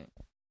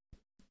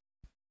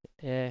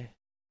 Yeah.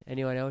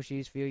 Anyone else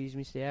feel you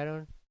missed out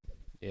on?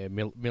 Yeah,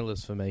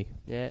 Miller's for me.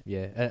 Yeah.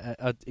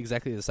 Yeah,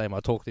 exactly the same. I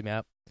talked him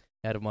out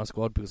of my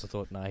squad because I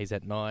thought, he's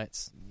at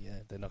Knights. Yeah,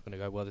 they're not going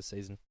to go well this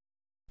season.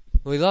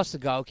 Well, he lost the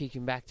goal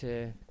kicking back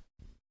to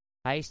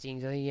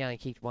Hastings. I think he only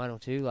kicked 1 or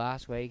 2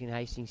 last week, and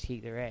Hastings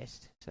kicked the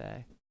rest. So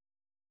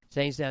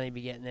seems to only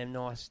be getting them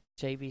nice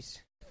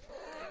cheapies.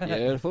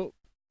 Beautiful.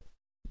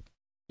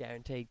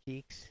 Guaranteed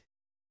kicks.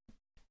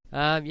 So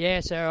all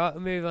right,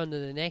 we'll move on to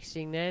the next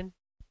thing then.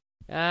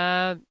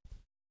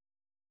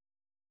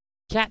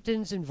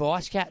 Captains and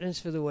vice captains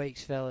for the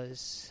weeks,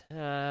 fellas.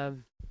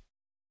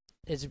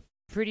 It's a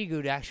pretty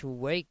good actual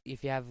week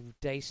if you have a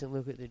decent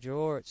look at the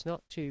draw. It's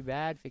not too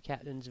bad for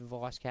captains and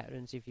vice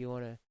captains if you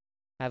want to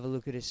have a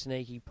look at a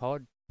sneaky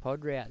pod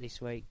route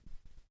this week.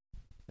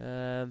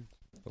 A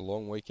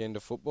long weekend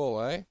of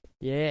football, eh?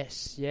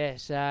 Yes.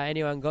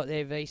 Anyone got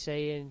their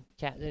VC and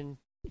captain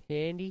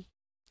handy?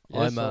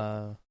 Yes,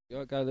 go,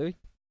 Louis.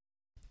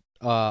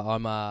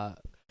 I'm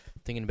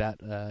thinking about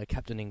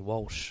captaining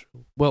Walsh.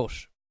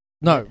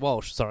 No,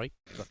 Walsh, sorry.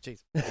 Oh,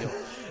 jeez.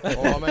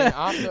 Well, I mean,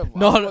 after the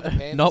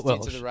Panthers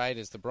did to the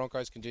Raiders, the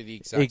Broncos can do the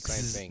exact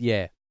same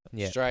thing.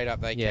 Yeah. Straight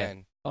up, they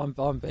can. I'm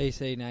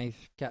BC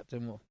Nath,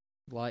 captain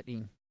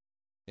Lightning.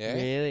 Yeah?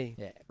 Really?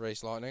 Yeah.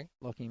 Reece Lightning?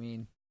 Lock him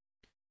in.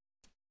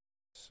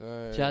 So,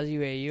 Jazzy,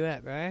 where you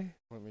at, bro?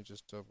 Let me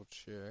just double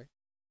check.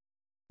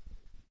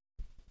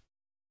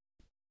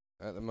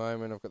 At the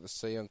moment, I've got the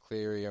C on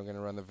Cleary. I'm going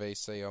to run the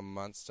VC on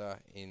Munster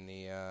in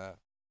the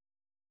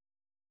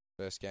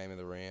first game of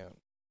the round.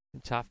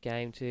 Tough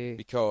game too.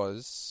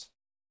 Because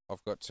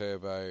I've got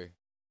Turbo,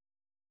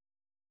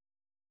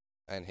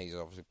 and he's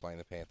obviously playing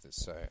the Panthers,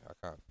 so I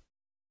can't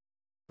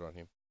put on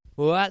him.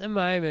 Well, at the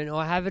moment,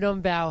 I have it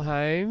on Val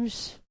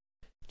Holmes,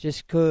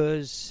 just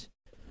because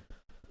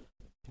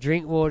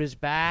Drinkwater's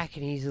back,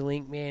 and he's the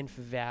link man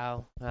for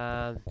Val.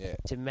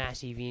 It's a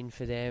massive in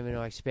for them, and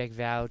I expect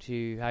Val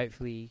to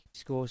hopefully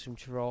score some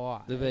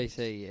tries. The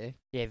VC, yeah?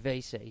 Yeah,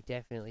 VC,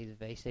 definitely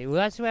the VC. Well,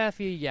 that's where I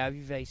feel you go,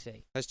 your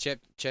VC. Has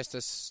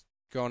Chester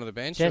gone to the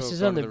bench?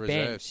 Chester's or on the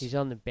reserves? bench. He's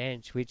on the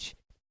bench, which,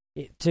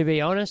 to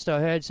be honest, I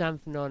heard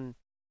something on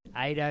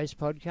Ado's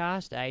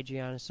podcast,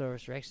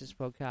 Adrianosaurus Rex's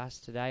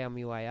podcast today on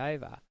my way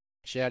over.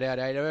 Shout out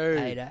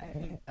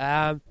Ado.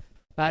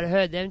 But I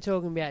heard them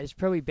talking about it's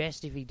probably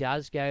best if he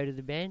does go to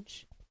the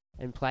bench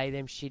and play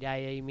them shit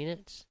AE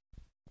minutes,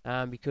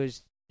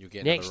 because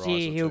next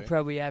year he'll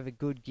probably have a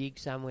good gig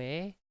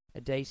somewhere,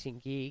 a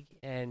decent gig,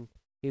 and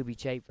he'll be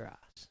cheap for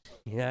us,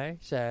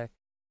 So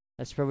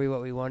that's probably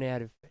what we want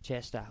out of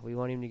Chester. We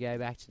want him to go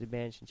back to the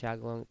bench and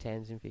chug along at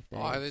 10s and 15s.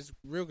 Oh, there's a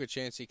real good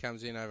chance he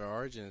comes in over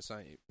Origin, and so,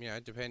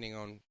 depending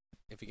on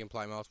if he can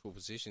play multiple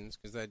positions,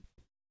 because they.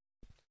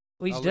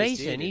 Well, he's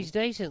decent. He's a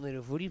decent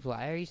little footy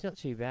player. He's not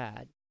too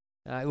bad.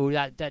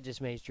 That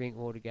just means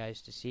Drinkwater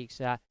goes to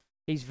 6.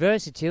 His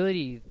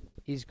versatility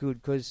is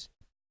good because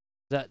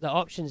the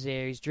options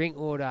there is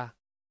Drinkwater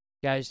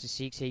goes to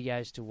 6, he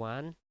goes to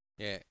 1.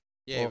 Yeah,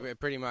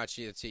 pretty much.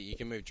 That's it. You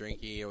can move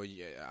Drinky or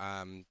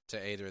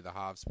to either of the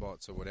half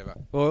spots or whatever.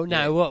 Well,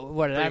 no, what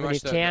would happen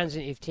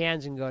if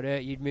Townsend got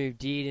hurt? You'd move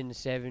Dearden to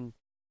 7,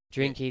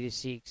 Drinky to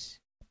 6,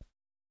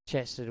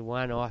 Chester to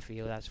 1. I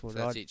feel that's what. So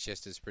that's it.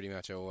 Chester's pretty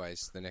much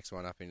always the next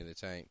one up into the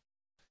team.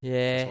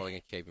 Yeah, that's why they're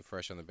going to keep him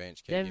fresh on the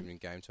bench, keep him in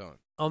game time.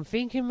 I'm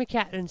thinking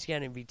McCatton's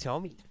going to be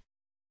Tommy.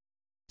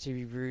 To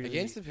be brutal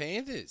against the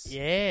Panthers.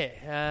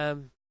 Yeah.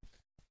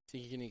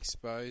 Think you can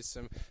expose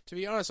some? To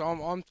be honest,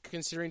 I'm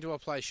considering do I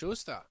play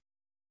Schuster?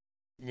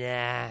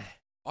 Nah.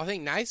 I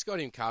think Nate's got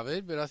him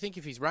covered, but I think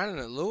if he's running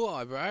at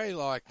Luai,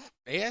 bro,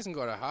 he hasn't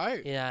got a hoe.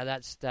 Yeah,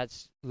 that's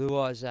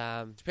Luai's.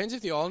 Depends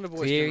if the Islander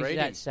boys can read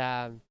him. That's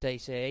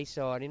DCE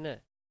side, isn't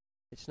it?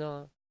 It's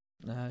not.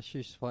 Nah,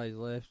 Schuster plays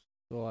left,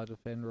 Luai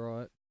defend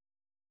right.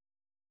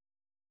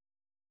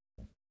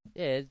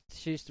 Yeah,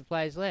 Schuster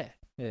plays left.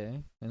 Yeah,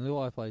 and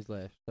Luai plays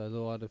left, so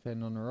Luai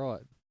defend on the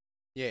right.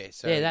 Yeah,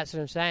 that's what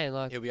I'm saying.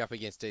 He'll be up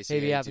against DCE.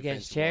 He'll be up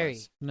against Cherry.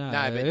 No,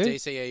 but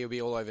DCE will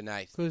be all over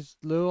Nate. Because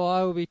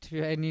Luai will be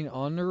defending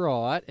on the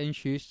right and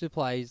Schuster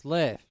plays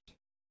left.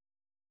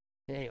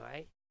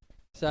 Anyway.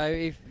 So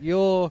if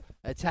you're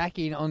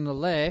attacking on the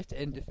left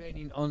and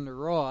defending on the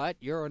right,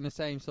 you're on the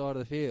same side of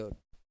the field.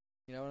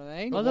 You know what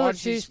I mean?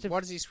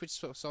 Why does he switch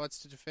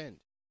sides to defend?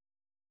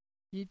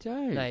 You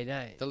don't. No, you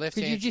don't. The left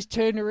Because hand. you just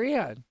turn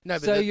around. No,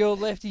 but so your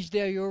left is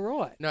now your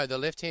right. No, the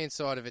left-hand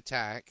side of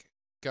attack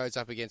goes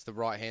up against the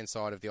right-hand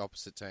side of the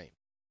opposite team.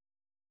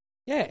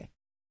 Yeah.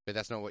 But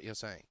that's not what you're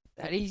saying.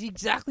 That is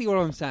exactly what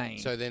I'm saying.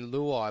 So then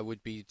Luai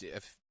would be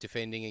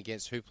defending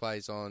against who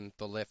plays on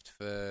the left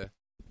for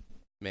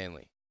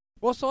Manly?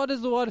 What side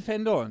does Luai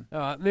defend on? All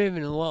right,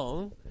 moving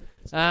along.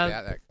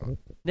 About that.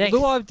 Next.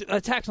 Luai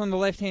attacks on the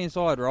left-hand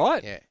side,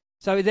 right? Yeah.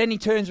 So then he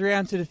turns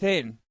around to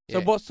defend. So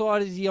Yeah. what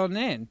side is he on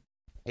then?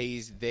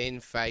 He's then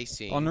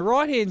facing on the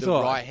right-hand side.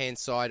 The right-hand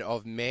side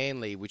of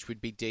Manly, which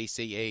would be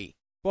DCE.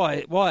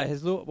 Why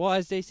has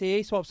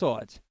DCE swapped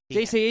sides?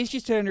 DCE's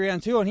just turned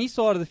around too on his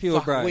side of the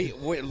field, bro.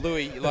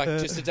 Louis,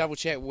 just to double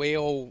check, we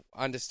all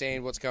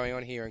understand what's going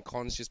on here, and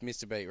Con's just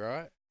missed a beat,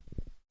 right?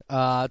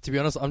 To be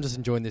honest, I'm just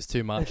enjoying this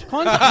too much.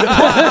 Con is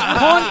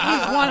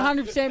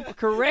 100%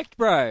 correct,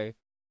 bro.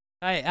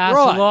 Hey, ask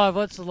the live.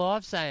 What's the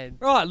live saying?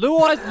 Right,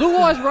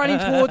 Luai's running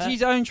towards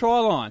his own try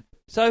line.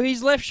 So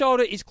his left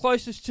shoulder is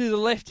closest to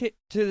the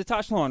to the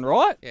touchline,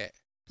 right? Yeah.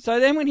 So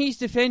then when he's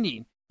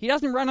defending, he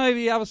doesn't run over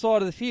the other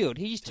side of the field.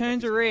 He just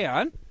turns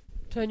around.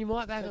 Turn your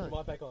mic back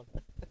on.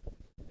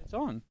 It's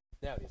on.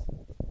 Now it is.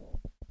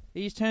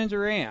 He just turns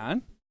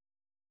around,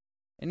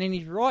 and then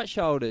his right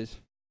shoulder's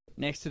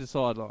next to the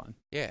sideline.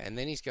 Yeah, and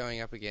then he's going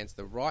up against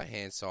the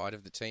right-hand side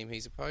of the team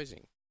he's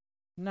opposing.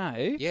 No.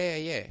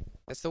 Yeah.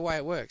 That's the way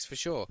it works, for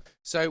sure.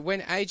 So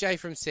when AJ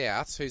from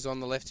South, who's on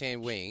the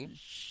left-hand wing...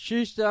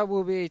 Schuster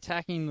will be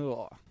attacking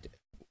Luai.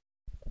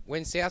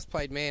 When South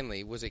played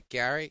Manly, was it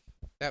Garrick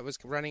that was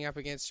running up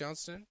against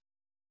Johnston?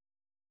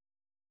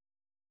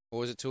 Or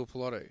was it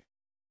Tuipulotu?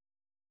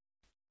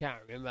 Can't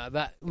remember,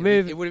 but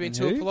it would have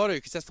been Tuipulotu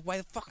because that's the way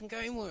the fucking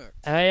game works.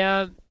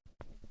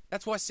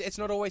 That's why it's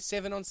not always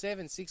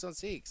 7-on-7,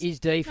 6-on-6. Is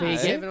defeat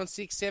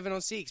 7-on-6,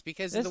 7-on-6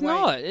 because it's of the way.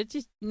 Not. It's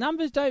just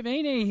numbers don't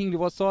mean anything to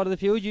what side of the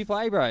field you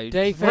play, bro.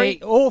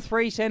 Defeat. All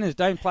three centres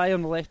don't play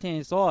on the left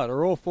hand side,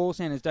 or all four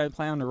centres don't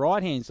play on the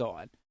right hand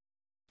side.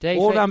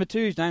 All number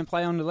twos don't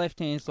play on the left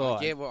hand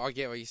side. I get what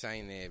you're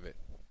saying there, but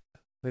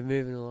we're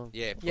moving along.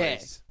 Yeah,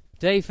 please.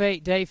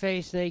 Defeat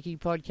sneaky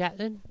pod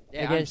captain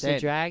against 100%. the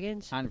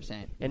Dragons.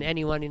 100%. And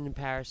anyone in the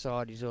Paris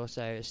side is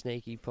also a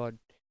sneaky pod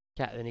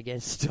captain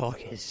against the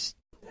Tigers.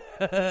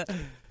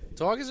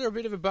 Tigers are a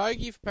bit of a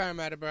bogey for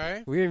Parramatta,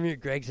 bro. We're in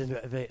Gregson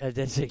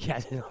that's a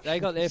captain. They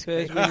got their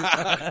first win.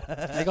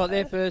 They got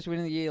their first win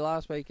of the year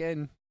last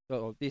weekend.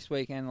 Well, this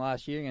weekend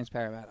last year against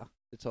Parramatta,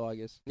 the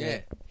Tigers. Yeah.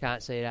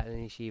 Can't see it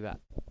happening this year, but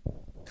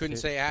couldn't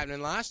see it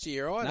happening last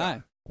year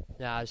either.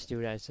 No, I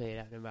still don't see it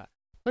happening. But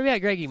what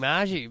about Greggy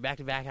Marju?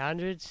 Back-to-back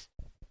hundreds.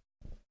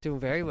 Doing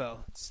very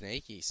well.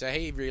 Sneaky. So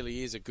he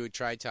really is a good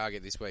trade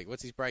target this week.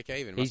 What's his break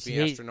even? Must be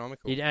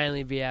astronomical. You'd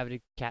only be able to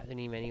captain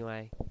him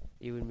anyway.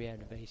 You wouldn't be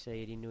able to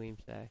VC it into him.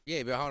 So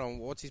yeah, but hold on.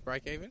 What's his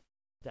break even?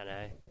 Don't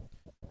know.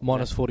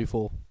 Minus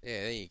 44. Yeah,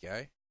 there you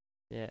go.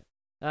 Yeah.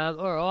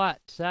 All right.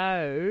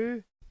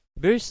 So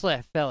boosts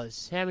left,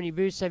 fellas. How many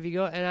boosts have you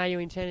got, and are you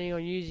intending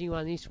on using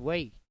one this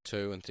week?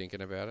 2 and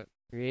thinking about it.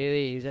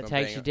 Really? That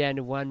takes you down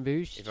to 1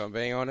 boost? If I'm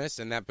being honest,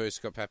 and that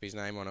boost got Pappy's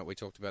name on it. We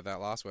talked about that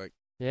last week.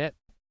 Yep.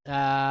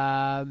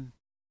 I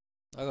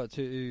got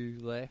 2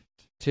 left.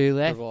 2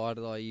 left?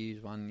 Provided I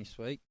use one this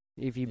week.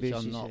 If you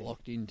boost, I'm not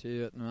locked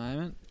into at the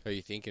moment. Who are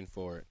you thinking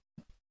for it?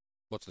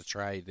 What's the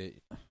trade that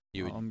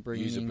you would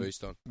use a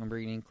boost on? I'm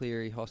bringing in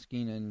Cleary,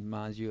 Hoskin, and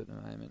Marzu at the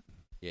moment.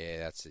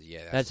 Yeah,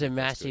 that's a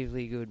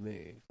massively good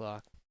move.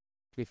 Like,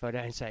 if I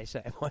don't say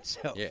so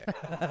myself.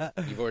 Yeah.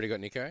 You've already got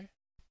Nico?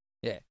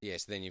 Yeah.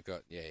 Yes, then you've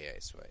got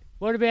sweet.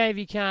 What about if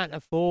you can't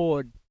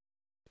afford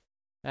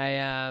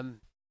a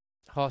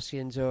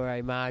Hoskins or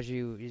a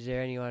Marju? Is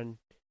there anyone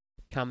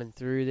coming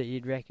through that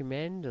you'd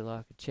recommend, or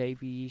like a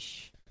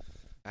cheapy-ish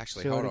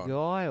sort of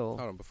guy? Or? Hold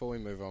on, before we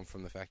move on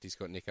from the fact he's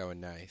got Nico and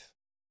Nath,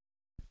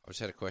 I just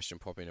had a question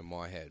pop into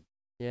my head.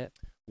 Yeah.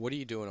 What do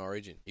you do in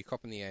Origin? You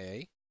copping the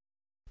AE?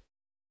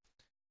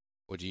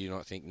 Or do you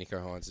not think Nico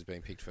Hines has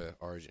been picked for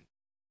Origin?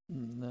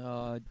 No,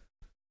 I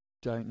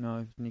don't know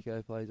if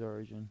Nico plays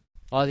Origin.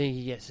 I think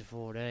he gets the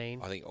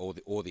 14. I think or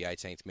the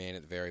 18th man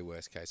at the very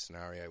worst case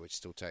scenario, which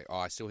still take.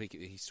 Oh,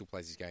 he still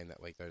plays his game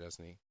that week though,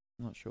 doesn't he?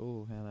 Not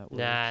sure how that works.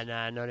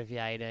 Nah, not if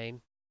you're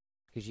 18,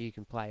 because you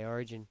can play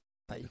Origin.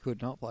 But you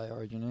could not play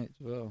Origin as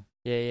well.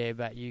 Yeah,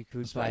 but you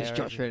could play Origin.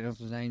 Josh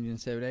Reynolds was named in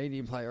 17. He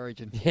didn't play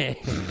Origin. Yeah,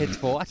 it's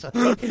twice. I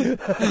think.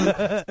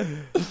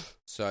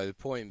 So the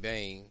point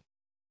being,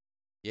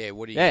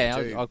 what do you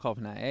do? I'll cop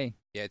an AE.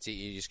 Yeah,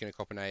 you're just going to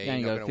cop an AE. You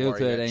ain't you're got not going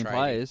to worry 13 about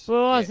players.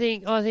 Well, I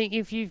think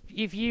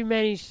if you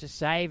manage to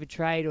save a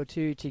trade or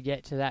two to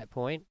get to that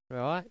point,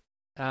 right?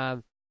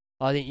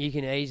 I think you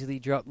can easily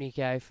drop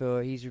Nico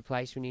for his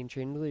replacement in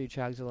Trindle, who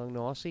chugs along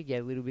nicely,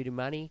 get a little bit of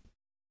money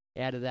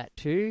out of that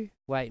too,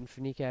 waiting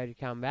for Nico to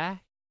come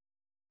back.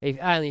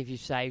 Only if you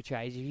save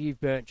trades, if you've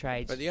burnt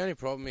trades. But the only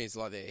problem is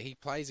like he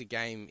plays a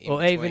game in or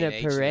between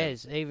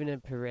even a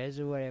Perez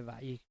or whatever.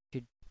 You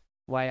could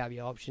weigh up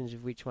your options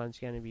of which one's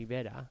going to be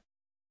better.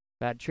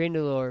 But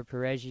Trindle or a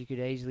Perez, you could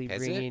easily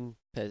bring in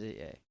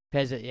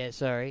Pezzett.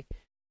 Sorry,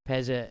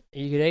 Pezzett.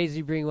 You could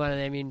easily bring one of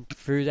them in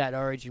through that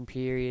Origin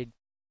period.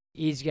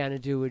 Is going to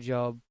do a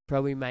job,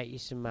 probably make you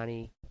some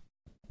money,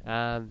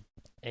 and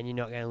you're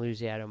not going to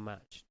lose out on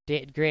much.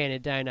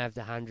 Granted, don't have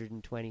the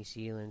 120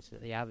 ceilings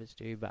that the others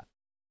do, but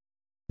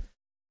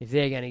if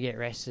they're going to get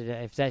rested,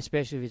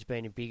 especially if it's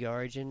been a big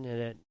Origin,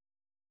 and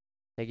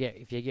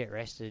if you get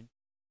rested.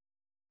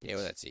 Yeah,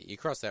 well, that's it. You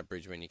cross that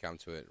bridge when you come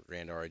to it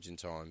around Origin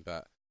time,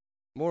 but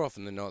more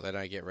often than not, they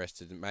don't get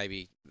rested.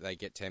 Maybe they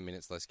get 10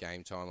 minutes less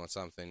game time or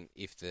something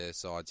if the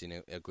side's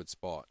in a good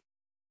spot.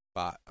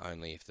 but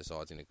only if the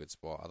side's in a good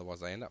spot. Otherwise,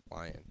 they end up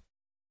playing.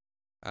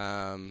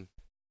 All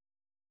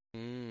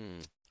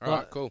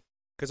right, cool.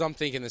 Because I'm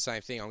thinking the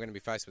same thing. I'm going to be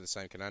faced with the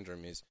same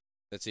conundrum.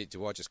 That's it.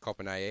 Do I just cop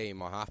an AE in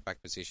my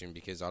halfback position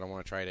because I don't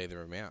want to trade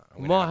either of them out?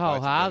 My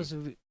whole halves,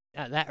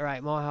 at that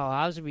rate, my whole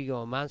halves will be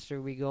gone. Munster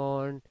will be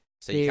gone.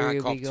 So you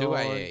can't cop two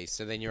AEs,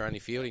 so then you're only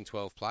fielding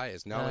 12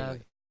 players,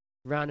 knowingly.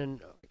 Running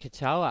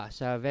Katoa,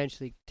 so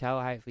eventually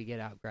Katoa hopefully get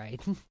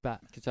upgraded. But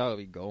Katoa will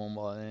be gone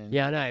by then.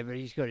 Yeah, I know, but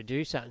he's got to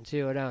do something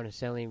too. I don't want to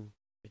sell him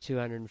for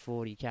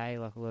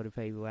 $240K like a lot of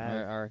people have.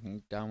 I reckon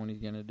he's done what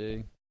he's going to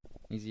do.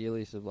 He's the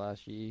Ilias of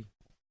last year.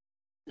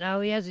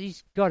 No, he has.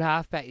 He's got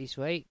halfback this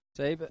week.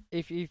 See, but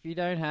if you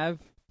don't have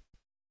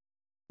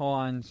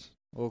Hines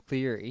or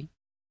Cleary,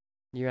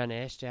 you run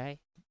SJ.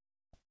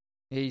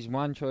 He's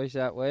one choice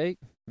that week,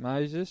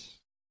 Moses,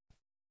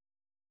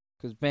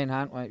 because Ben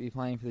Hunt won't be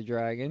playing for the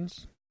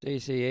Dragons.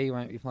 DCE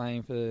won't be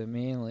playing for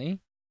Manly.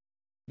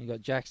 You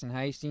got Jackson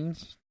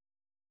Hastings,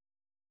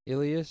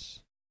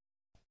 Ilias,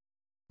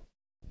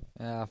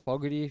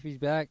 Fogarty if he's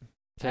back,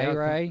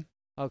 A-Ray.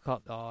 I'll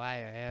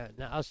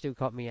still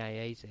cop me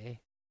AEs there.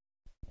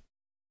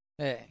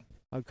 Yeah.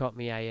 I'd cop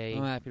me AE.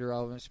 I'm happy to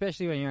roll them,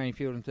 especially when you're only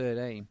fielding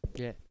 13.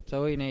 Yeah.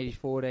 So all you need is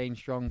 14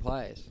 strong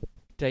players.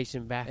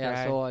 Decent back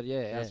row. Outside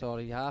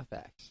of your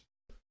halfbacks.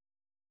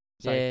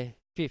 So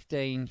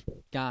 15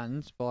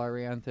 guns by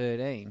round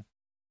 13.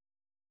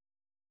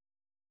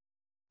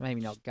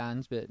 Maybe not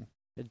guns, but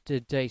a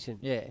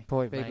decent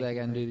point. People that are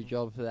going to do the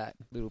job for that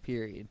little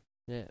period.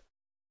 Yeah.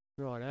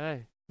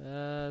 Righto.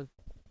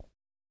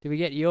 Did we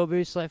get your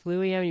boost left,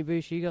 Louis? How many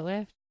boosts you got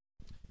left?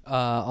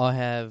 I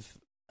have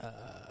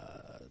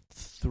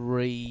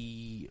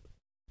 3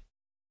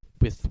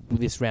 with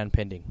this round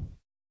pending.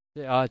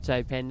 I'd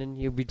say pending.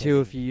 You'll be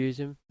 2 if you use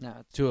them. No,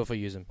 2 if I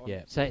use them.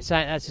 Yeah. So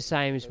that's the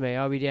same as me.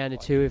 I'll be down to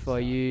 2 if I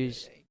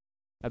use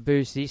a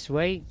boost this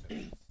week.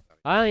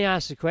 I only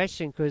asked the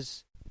question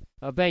because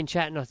I've been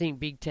chatting. I think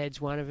Big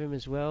Ted's one of them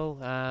as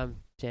well.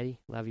 Teddy,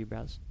 love you,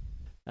 brothers.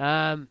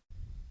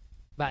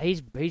 But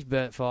he's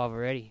burnt 5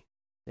 already.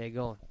 They're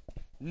gone.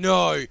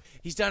 No,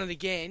 he's done it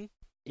again.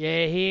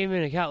 Yeah, him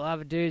and a couple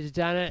other dudes have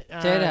done it.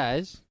 Ted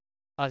has.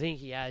 I think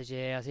he has,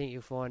 yeah. I think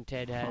you'll find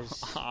Ted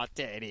has. Oh,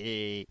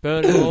 Teddy.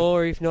 Burned them all,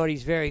 or if not,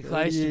 he's very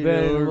close to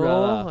burning them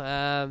all.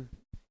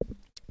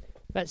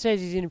 That says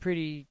he's in a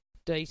pretty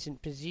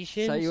decent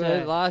position. So you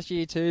were last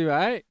year too,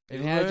 right?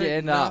 And how'd you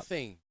end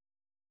nothing.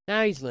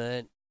 No, he's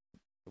learnt.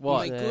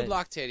 What? Good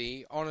luck,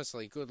 Teddy.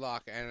 Honestly, good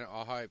luck, and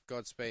I hope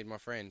Godspeed, my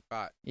friend.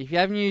 But if you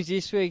haven't used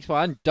this week's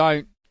one,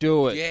 don't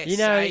do it. Yeah,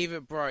 save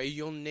it, bro.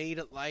 You'll need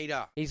it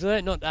later. He's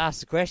learnt not to ask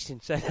the question,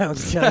 so no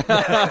one's going.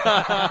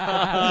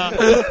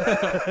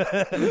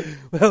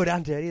 Well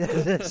done, Teddy.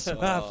 That's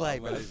smart play,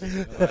 bro.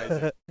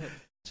 That's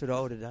what I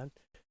would have done.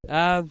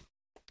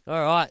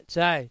 All right,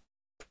 so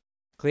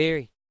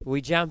Cleary. Are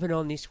we jumping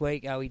on this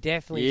week? Are we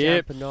definitely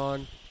jumping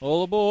on?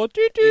 All aboard.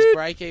 His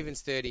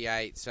break-even's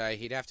 38, so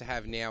he'd have to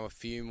have now a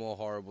few more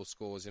horrible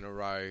scores in a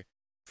row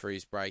for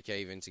his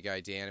break-even to go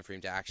down and for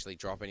him to actually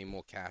drop any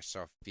more cash.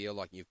 So I feel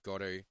like you've got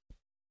to.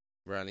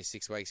 We're only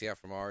 6 weeks out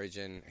from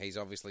Origin. He's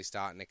obviously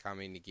starting to come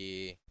into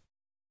gear.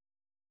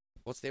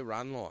 What's their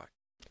run like?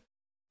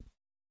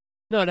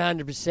 Not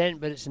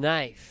 100%, but it's an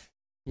eighth.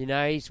 You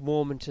know, he's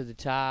warming to the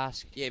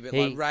task. Yeah, but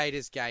like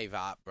Raiders gave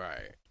up, bro.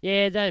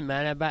 Yeah, it don't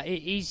matter, but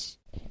he's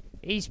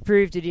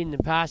proved it in the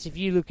past. If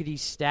you look at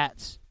his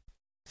stats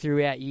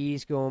throughout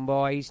years gone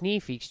by, he's near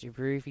fixture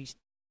proof.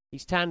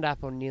 He's turned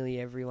up on nearly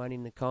everyone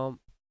in the comp.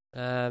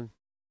 The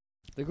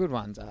good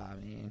ones are,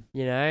 man.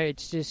 You know,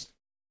 it's just...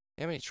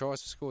 How many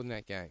tries were scored in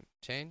that game?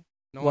 10?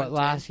 9, what, 10?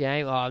 last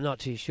game? Oh, I'm not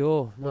too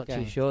sure.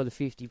 Too sure. The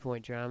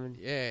 50-point Drummond.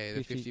 Yeah,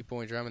 the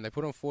 50-point Drummond. They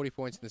put on 40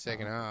 points in the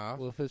second half.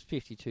 Well, if it's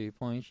 52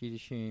 points, you'd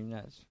assume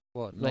that's,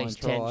 what, at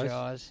least 10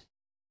 tries.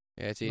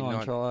 Yeah, it's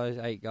 9 tries,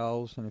 8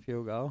 goals and a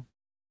field goal.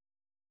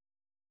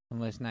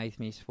 Unless Nath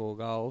missed 4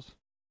 goals.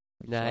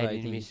 No, he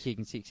didn't miss. He's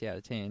kicking 6 out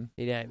of 10.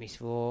 He don't miss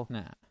 4.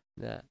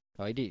 Nah.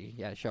 Oh, he did.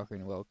 He had a shocker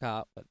in the World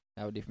Cup, but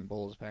they were different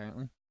balls,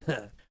 apparently.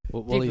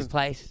 Different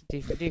place,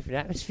 different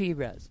atmosphere,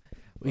 bros.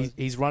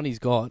 His run he's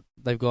got,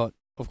 they've got,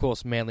 of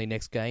course, Manly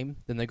next game.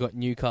 Then they've got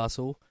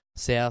Newcastle,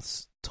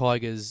 Souths,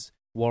 Tigers,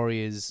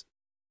 Warriors,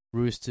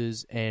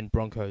 Roosters, and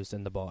Broncos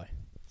in the bye.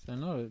 So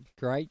not a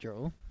great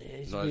draw.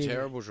 Yeah, not a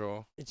terrible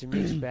draw. It's a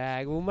mixed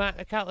bag. Well,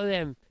 a couple of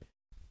them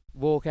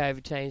walkover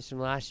teams from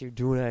last year are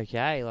doing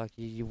okay, like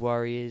your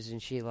Warriors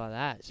and shit like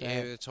that. So.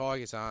 Yeah, the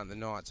Tigers aren't. The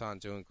Knights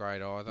aren't doing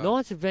great either.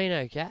 Knights have been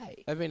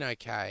okay. They've been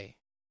okay.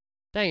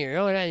 Don't get me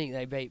wrong, I don't think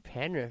they beat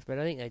Penrith, but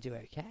I think they do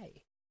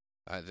okay.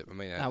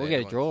 We'll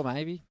get a draw,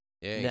 maybe.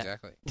 Yeah,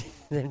 exactly.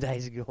 Them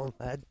days are gone,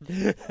 lad.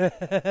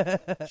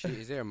 Shit,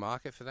 is there a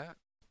market for that?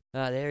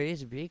 There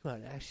is a big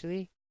one,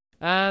 actually.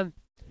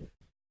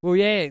 Well,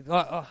 yeah,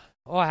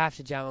 I have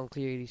to jump on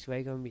Cleary this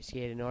week. I'm a bit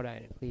scared of not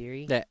owning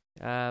Cleary. Yeah.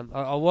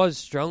 I was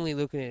strongly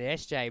looking at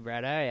SJ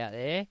Braddo out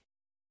there.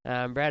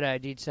 Braddo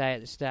did say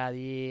at the start of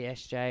the year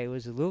SJ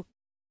was a look.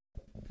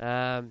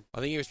 I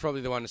think he was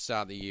probably the one to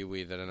start the year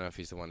with. I don't know if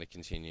he's the one to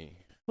continue.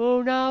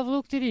 Well, no, I've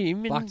looked at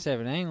him.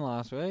 $1.17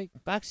 last week.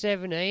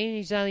 $1.17.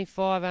 He's only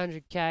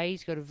 500k.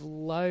 He's got a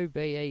low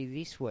BE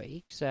this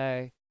week, so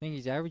I think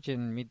he's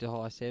averaging mid to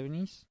high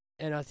 70s.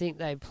 And I think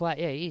they play.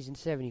 Yeah, he's in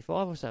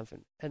 75 or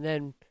something. And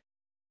then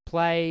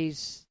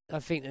plays, I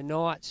think, the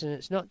Knights, and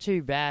it's not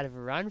too bad of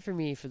a run from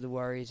here for the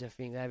Warriors. I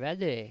think they've had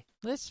there.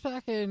 Let's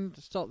fucking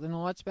stop the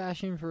Knights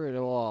bashing for it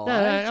a while. No,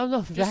 I'm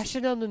not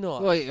bashing on the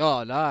Knights. Well,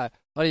 oh no,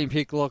 I didn't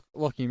pick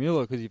Lockie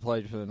Miller because he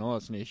played for the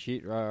Knights and he's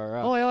shit.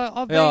 Right. Oh,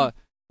 I've been...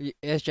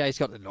 SJ's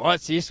got the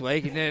Knights this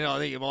week, and then I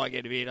think it might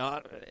get a bit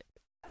hard.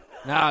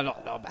 No,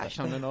 not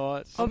bashing on the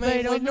Knights.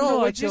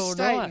 We're just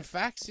stating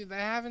facts. They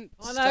haven't.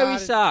 I know we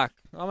suck.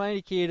 I'm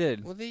only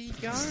kidding. Well, there you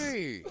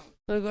go.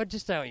 Look, I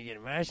just don't want you to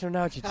get emotional. I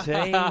know what you're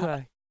saying.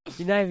 Like,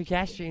 you Navy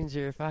Castrians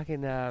are a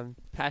fucking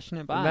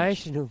passionate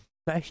bunch.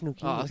 Emotional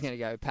kids. Oh, I was going to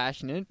go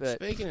passionate, but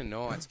speaking of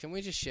Knights, can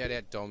we just shout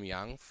out Dom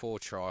Young,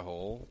 4-try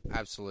haul,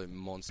 absolute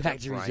monster. Back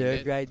to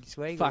reserve grade this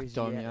week. Fuck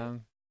Dom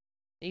Young.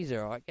 He's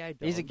all right. Go Dom.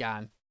 He's a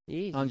gun.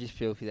 He is. I'm just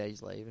filthy that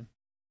he's leaving.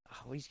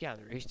 Oh, he's going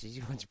to the Roosters.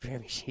 He wants a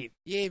premiership.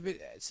 Yeah, but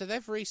so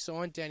they've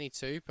re-signed Danny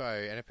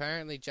Tupou, and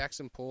apparently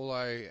Jackson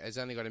Paulo has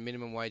only got a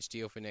minimum wage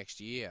deal for next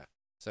year,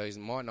 so he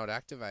might not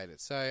activate it.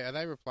 So are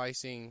they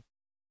replacing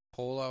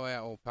Paulo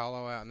out or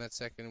Paulo out in that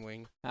second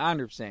wing?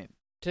 100%.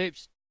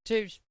 Tup's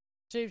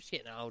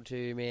getting old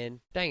too, man.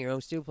 Don't get me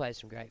wrong, still plays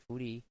some great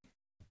footy,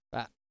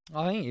 but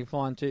I think you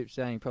find Tup's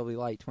saying probably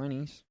late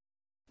 20s.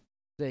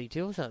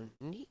 32 or something,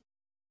 isn't he?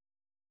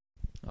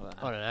 I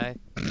don't know. I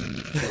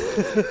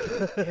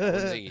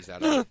don't think he's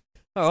that old.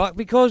 All right,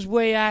 because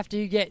we have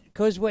to get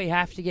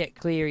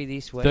Cleary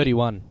this week.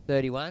 31.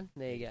 31.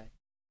 There you go.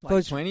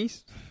 Late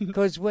 20s.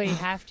 Because we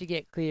have to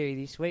get Cleary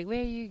this week. Where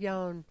are you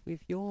going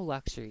with your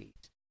luxuries?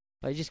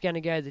 Are you just going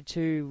to go the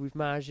two with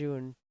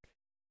Marju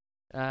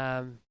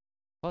and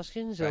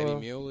Hoskins? Baby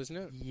Mule, isn't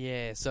it?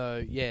 Yeah.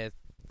 So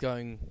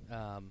going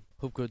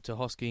Hopgood to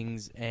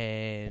Hoskins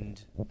and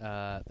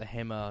the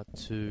Hammer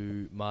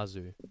to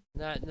Marzu.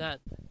 No.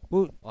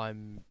 Well,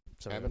 I'm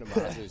sorry. Hammer to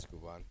Marzu's a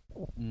good one.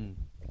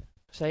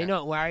 So you're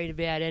not worried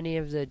about any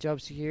of the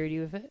job security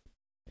with it?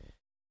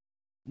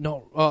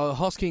 No,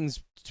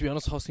 Hoskins. To be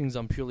honest, Hoskins,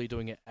 I'm purely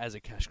doing it as a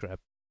cash grab.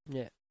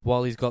 Yeah.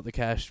 While he's got the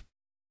cash,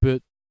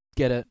 but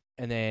get it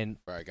and then.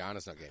 Bro,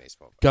 Garner's not getting his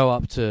spot. Go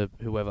up to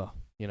whoever,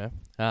 you know.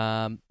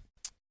 I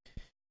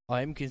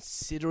am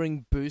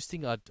considering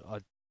boosting.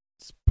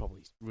 It's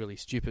probably really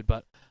stupid,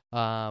 but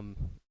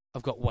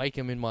I've got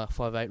Wakeham in my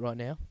 5'8" right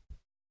now.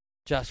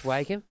 Just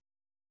Wakeham?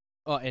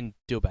 Oh, and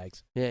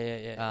Dillbags.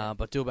 Yeah.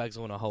 But Dillbags I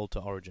want to hold to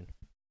Origin.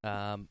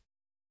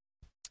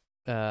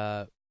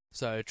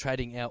 So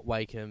trading out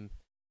Wakeham,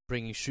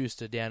 bringing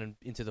Schuster down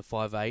into the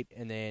 5'8",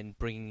 and then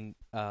bringing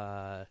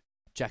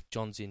Jack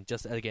Johns in,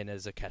 just again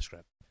as a cash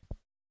grab.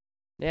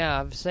 Now,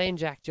 I've seen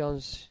Jack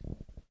Johns'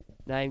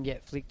 name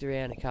get flicked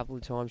around a couple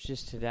of times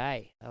just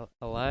today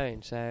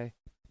alone, so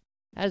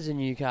as a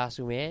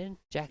Newcastle man,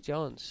 Jack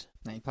Johns.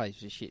 No, he plays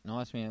for shit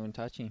nice, man. I wouldn't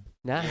touch him.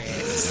 No.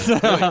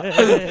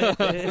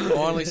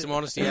 Finally, some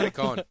honesty out of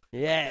Con.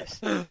 Yes.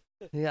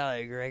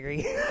 Hello,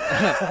 Gregory.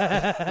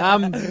 I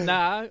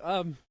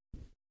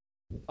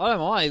don't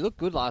mind. He looked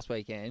good last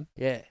weekend.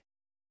 Yeah.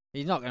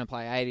 He's not going to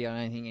play 80,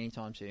 I don't think,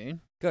 anytime soon.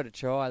 Got a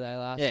try, though,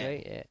 last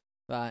week. Yeah.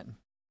 But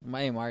I'm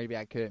ain't worried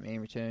about Kurt Mann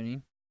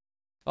returning.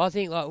 I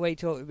think, like we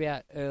talked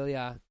about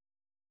earlier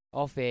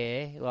off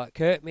air, like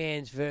Kurt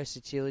Mann's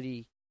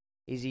versatility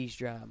is his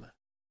drama.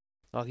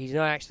 Like, he's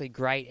not actually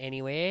great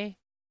anywhere,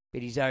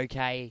 but he's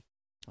okay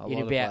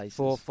in about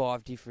 4 or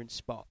 5 different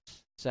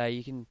spots. So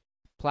you can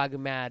plug a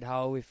mad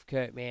hole with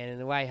Kurt Mann, and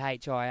the way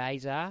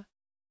HIAs are,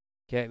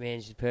 Kurt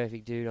Mann's the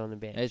perfect dude on the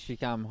bench. It's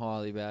become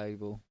highly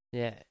valuable.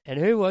 Yeah. And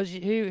who's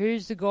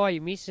the guy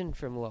you're missing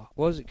from Lock?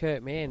 Was it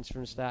Kurt Mann's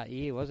from the start of the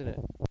year, wasn't it?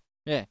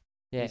 Yeah.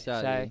 Yeah.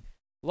 So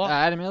Lock.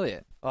 Adam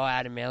Elliott. Oh,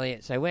 Adam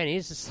Elliott. So when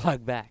is the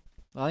slug back?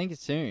 I think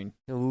it's soon.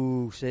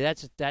 Ooh, so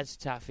that's a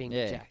tough thing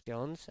for Jack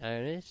Johns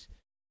owners.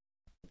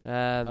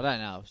 I don't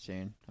know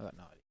soon. I got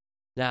no idea.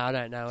 No, I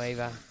don't know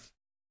either.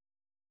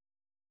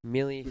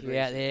 Millie, if you're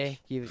out there,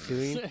 give it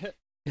to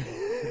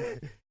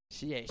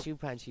him. She'll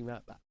punch him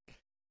up, but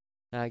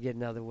get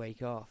another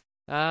week off.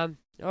 All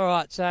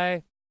right,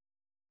 so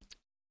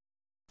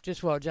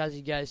just while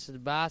Juzzy goes to the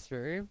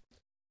bathroom,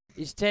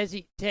 is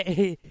Teddy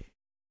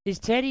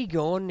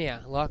gone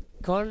now? Like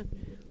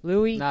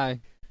Louis? No.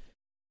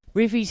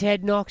 With his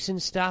head knocks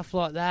and stuff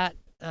like that,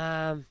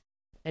 and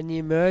the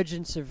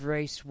emergence of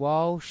Reece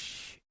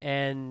Walsh,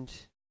 and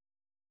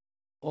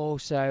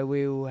also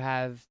we will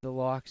have the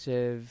likes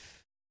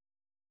of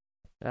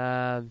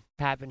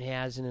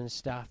Pappenhausen and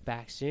stuff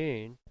back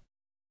soon.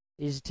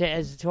 Has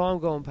the time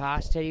gone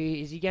past,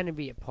 Teddy? Is he going to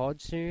be a pod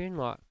soon?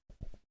 Like,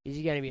 is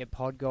he going to be a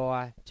pod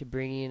guy to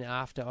bring in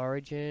after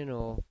Origin,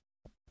 or?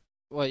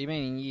 What, you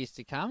mean in years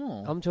to come,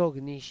 or? I'm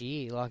talking this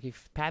year. Like,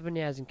 if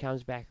Pappenhausen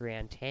comes back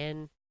around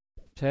 10,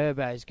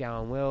 Turbo's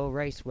going well,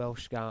 Reece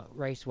Walsh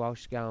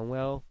going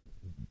well.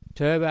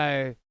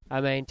 Turbo,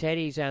 I mean,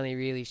 Teddy's only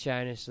really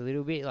shown us a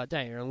little bit. Like,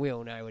 don't get me wrong, we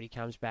all know what he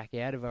comes back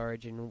out of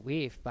Origin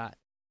with, but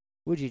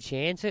would you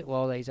chance it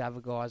while these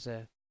other guys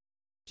are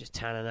just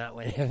turning up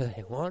whenever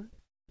they want?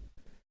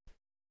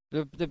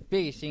 The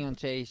biggest thing on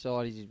Teddy's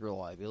side is his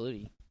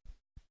reliability.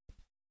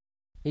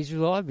 His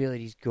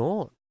reliability's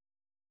gone.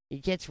 He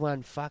gets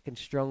one fucking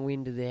strong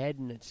wind to the head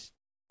and it's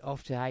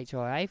off to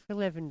HIA for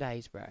 11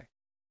 days, bro.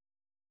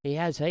 He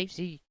has heaps.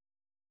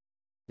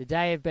 The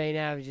day of being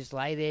able to just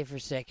lay there for a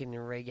second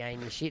and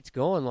regain your shit's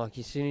gone. Like,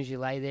 as soon as you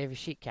lay there for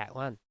shit, cat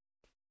one.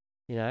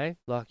 You know?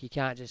 Like, you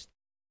can't just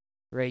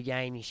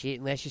regain your shit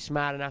unless you're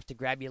smart enough to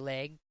grab your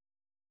leg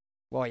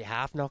while you're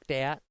half knocked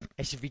out.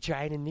 I should be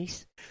training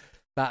this.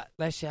 But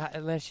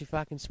unless you're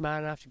fucking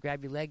smart enough to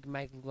grab your leg and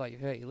make it look like you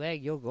hurt your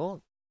leg, you're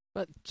gone.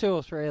 But 2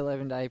 or 3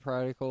 11-day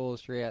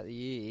protocols throughout the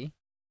year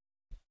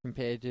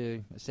compared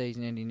to a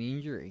season-ending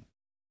injury,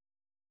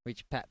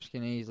 which Paps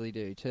can easily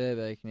do,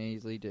 Turbo can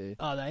easily do.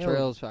 Oh, they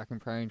Trell's fucking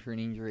prone for an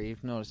injury,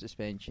 if not a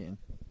suspension.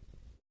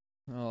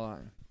 Oh,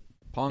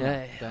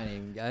 Ponder, don't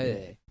even go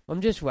there.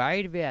 I'm just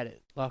worried about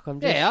it. Like, I'm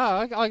just... Yeah,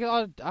 I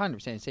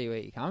 100% see where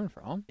you're coming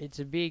from. It's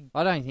a big...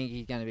 I don't think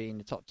he's going to be in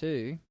the top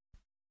 2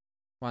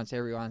 once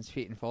everyone's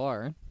fit and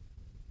firing,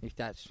 if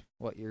that's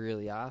what you're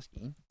really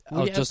asking.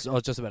 I was just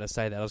about to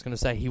say that. I was going to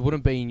say he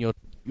wouldn't be in your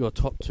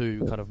top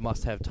 2 kind of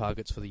must-have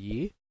targets for the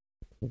year,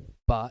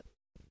 but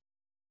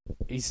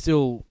he's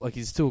still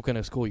going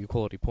to score you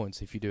quality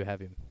points if you do have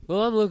him.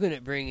 Well, I'm looking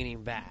at bringing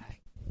him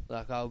back.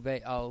 Like, I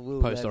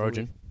will post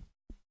Origin.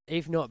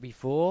 If not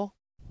before,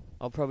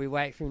 I'll probably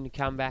wait for him to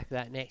come back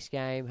that next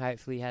game.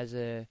 Hopefully,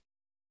 if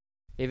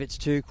it's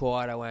too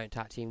quiet, I won't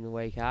touch him the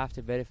week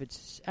after. But if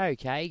it's an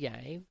okay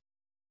game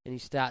and he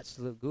starts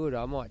to look good,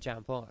 I might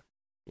jump on.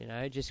 You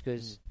know, just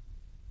because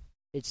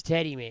it's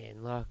Teddy,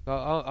 man. Like,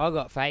 I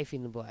got faith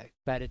in the bloke,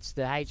 but it's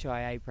the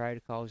HIA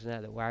protocols and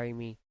that worry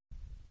me,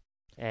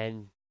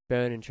 and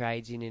burning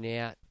trades in and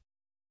out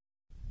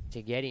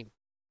to get him.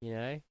 You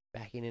know,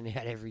 back in and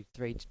out every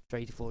three to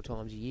 4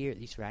 times a year at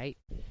this rate.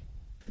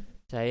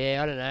 So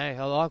yeah, I don't know.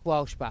 I like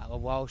Walsh Butler.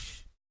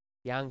 Walsh,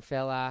 young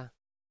fella.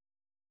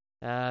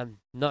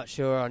 Not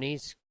sure on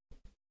his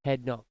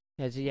head knock.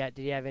 Did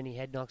he have any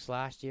head knocks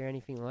last year or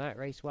anything like that,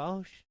 Reece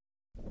Walsh?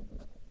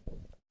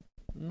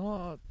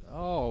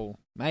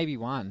 Maybe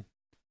one.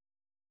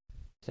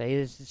 So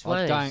it's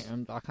one.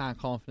 I can't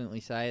confidently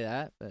say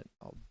that, but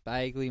I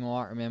vaguely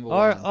might remember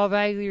one. one. I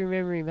vaguely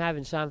remember him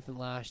having something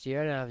last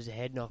year. I don't know if it was a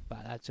head knock,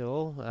 but that's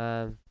all.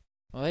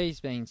 Well, he's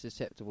been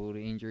susceptible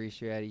to injuries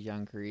throughout his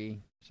young career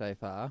so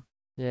far.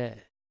 Yeah,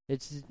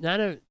 it's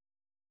none of.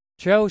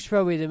 Trell's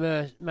probably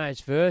the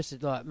most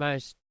versatile, like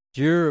most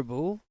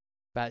durable,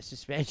 but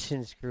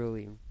suspensions screw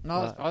him.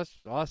 No,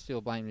 I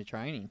still blame the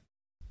training.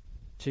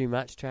 Too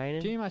much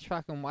training? Too much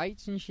fucking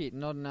weights and shit,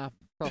 not enough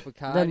proper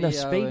cardio. Not enough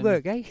speed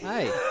work, eh?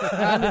 Hey,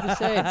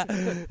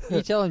 100%.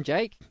 You tell him,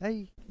 Jake.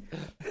 Hey.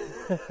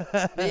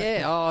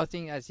 Yeah, I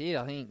think that's it.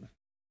 I think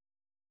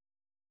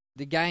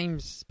the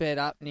game's sped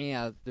up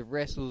now. The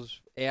wrestle's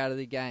out of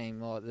the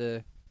game. Like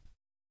the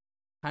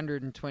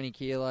 120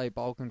 kilo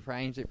bulk and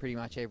frames that pretty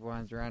much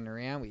everyone's running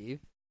around with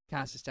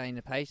can't sustain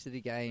the pace of the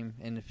game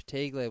and the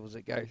fatigue levels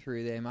that go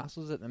through their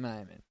muscles at the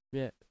moment.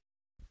 Yeah.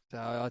 So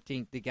I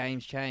think the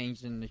game's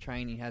changed and the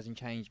training hasn't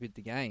changed with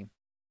the game.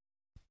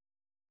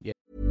 Yeah.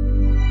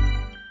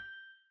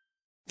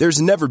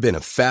 There's never been a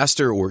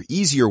faster or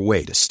easier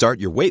way to start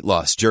your weight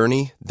loss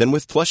journey than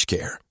with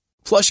PlushCare.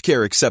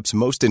 PlushCare accepts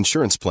most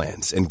insurance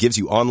plans and gives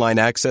you online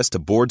access to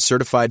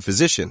board-certified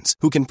physicians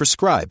who can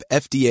prescribe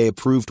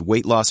FDA-approved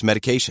weight loss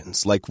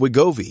medications like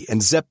Wegovy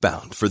and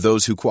Zepbound for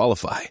those who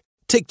qualify.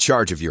 Take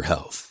charge of your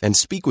health and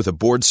speak with a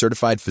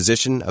board-certified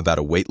physician about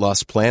a weight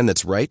loss plan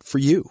that's right for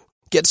you.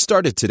 Get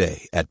started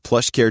today at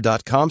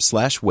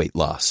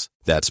plushcare.com/weightloss.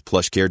 That's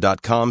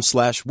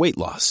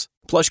plushcare.com/weightloss.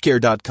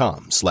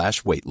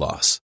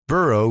 plushcare.com/weightloss.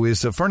 Burrow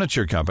is a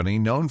furniture company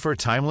known for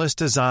timeless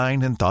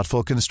design and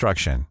thoughtful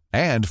construction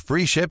and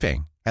free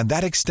shipping, and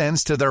that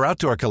extends to their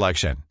outdoor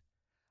collection.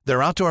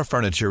 Their outdoor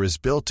furniture is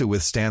built to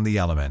withstand the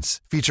elements,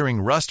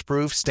 featuring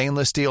rust-proof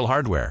stainless steel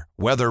hardware,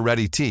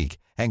 weather-ready teak,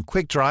 and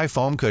quick-dry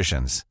foam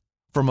cushions.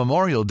 For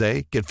Memorial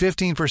Day, get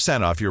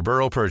 15% off your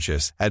Burrow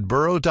purchase at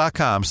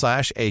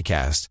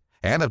burrow.com/ACAST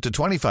and up to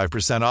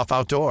 25% off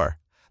outdoor.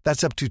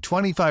 That's up to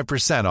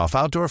 25% off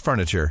outdoor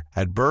furniture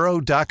at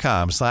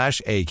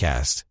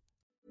burrow.com/ACAST.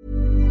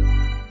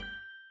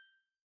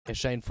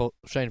 Shane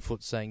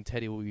Foote saying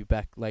Teddy will be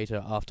back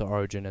later after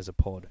Origin as a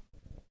pod.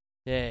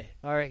 Yeah,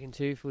 I reckon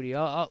too, Footy.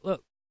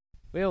 Look,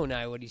 we all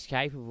know what he's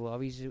capable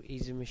of.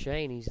 He's a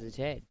machine. He's the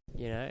Ted,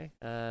 you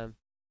know.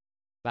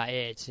 But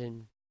yeah, it's a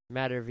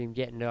matter of him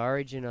getting to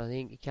Origin. I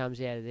think he comes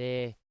out of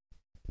there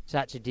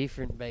such a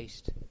different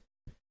beast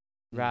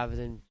rather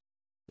than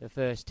the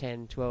first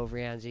 10, 12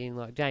 rounds in.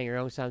 Like, don't get me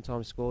wrong,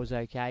 sometimes scores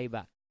okay,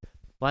 but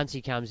once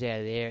he comes out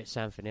of there, it's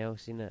something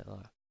else, isn't it?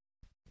 Like,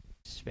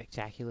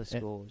 spectacular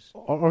scores.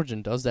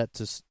 Origin does that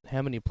to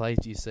how many plays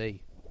do you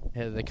see?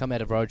 They come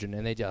out of Origin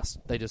and they just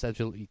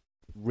absolutely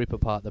rip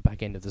apart the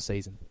back end of the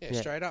season. Yeah,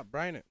 straight up,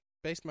 brain it.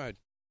 Beast mode.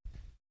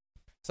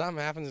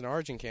 Something happens in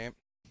Origin camp.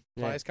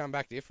 Players come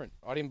back different.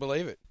 I didn't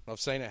believe it. I've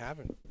seen it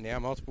happen now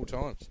multiple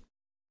times.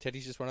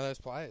 Teddy's just one of those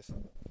players.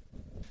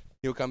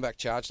 He'll come back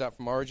charged up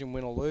from Origin,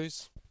 win or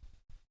lose.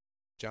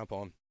 Jump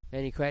on.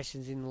 Any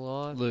questions in the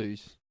live?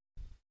 Lose.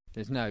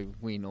 There's no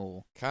win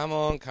or. Come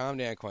on, calm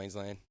down,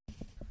 Queensland.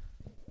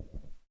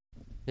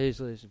 Who's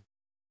losing?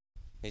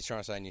 He's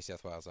trying to say New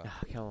South Wales, though.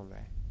 Oh, come on, bro.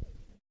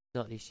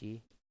 Not this year.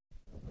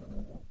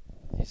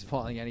 He's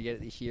finally going to get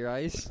it this year,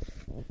 Ace.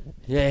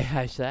 Yeah, I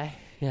hope so.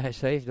 Yeah,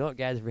 so if not,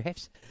 go to the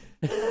refs.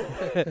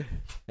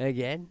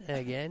 Again.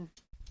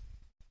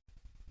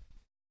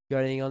 Got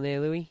anything on there,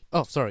 Louis?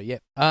 Oh, sorry, yeah.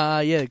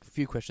 A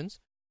few questions.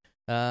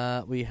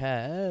 We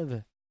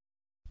have...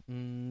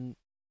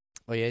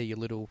 your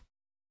little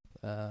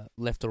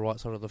left or right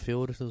side of the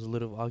field. If there's a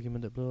little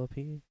argument that blew up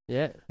here.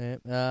 Yeah.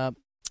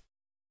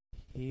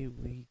 Here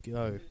we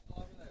go.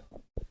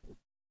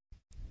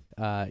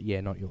 Not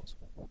yours.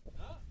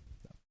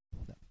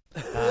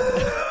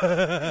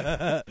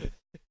 No.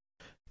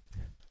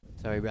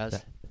 Sorry,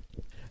 Braz.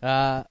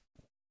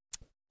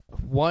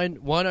 Why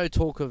no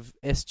talk of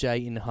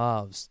SJ in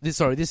halves?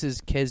 This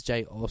is Kez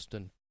J.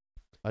 Austin.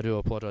 I do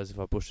apologise if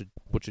I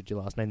butchered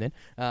your last name then.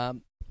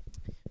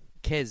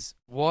 Kez,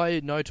 why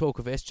no talk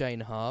of SJ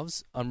in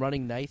halves? I'm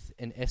running Nath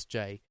and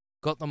SJ.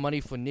 Got the money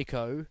for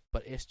Nico,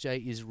 but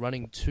SJ is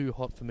running too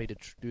hot for me to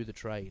do the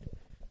trade.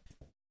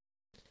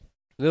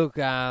 Look,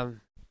 Nico,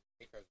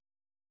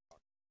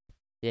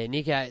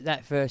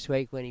 that first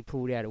week when he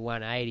pulled out a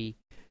 180,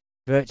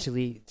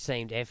 virtually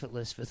seemed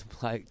effortless for the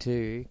bloke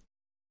too.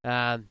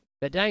 But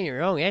don't get me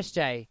wrong,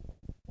 SJ,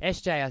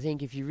 I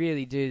think if you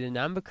really do the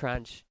number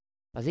crunch,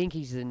 I think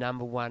he's the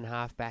number one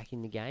halfback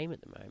in the game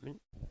at the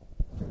moment,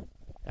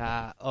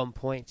 on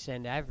points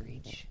and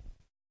average.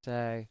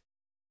 So,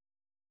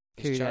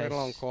 he's chugging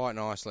along quite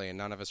nicely, and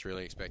none of us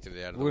really expected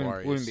it out of the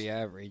Warriors. Wouldn't be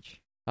average.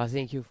 I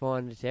think you'll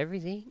find it's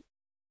everything.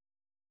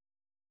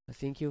 I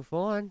think you'll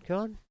find,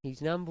 Con,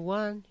 he's number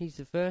one. He's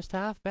the first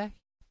halfback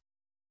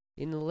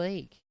in the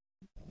league.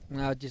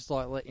 No, just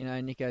like let you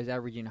know, Nico's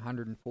averaging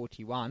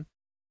 141.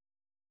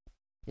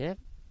 Yep.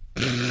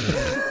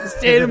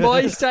 Standing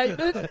by his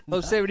statement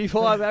of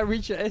 75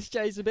 average.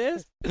 SJ's the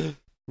best.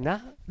 Nah.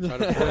 Try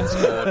to point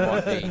score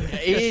might be.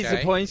 He is the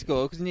point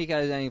score because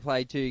Nico's only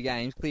played 2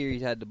 games.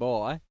 Cleary's had to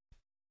buy.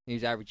 He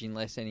was averaging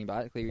less than him,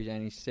 but Cleary's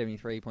only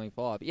 73.5.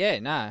 But yeah,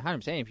 no,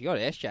 100%. If you got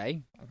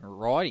SJ,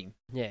 ride him.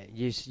 Yeah,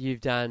 you've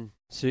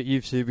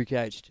super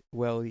coached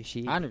well this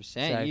year. 100%.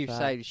 So you've far.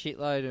 saved a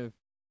shitload of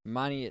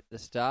money at the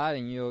start,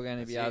 and you're going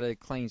to be able to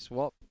clean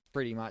swap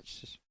pretty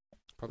much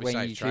Probably when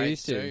save you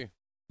trades choose to. too.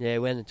 Yeah,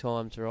 when the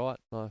time's right.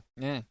 Like.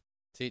 Yeah.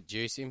 See it,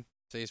 juice him.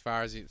 See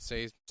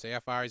how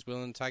far he's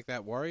willing to take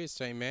that Warriors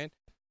team, man.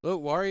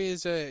 Look,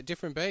 Warriors are a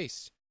different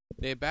beast.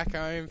 They're back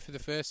home for the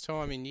first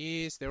time in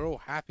years. They're all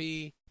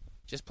happy,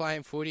 just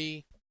playing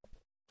footy.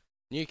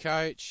 New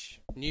coach,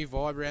 new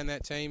vibe around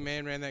that team,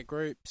 man, around that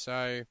group.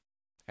 So,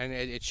 and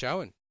it's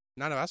showing.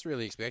 None of us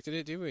really expected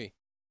it, did we?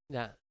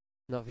 Nah,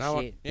 not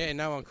for shit.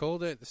 No one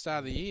called it at the start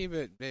of the year,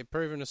 but they're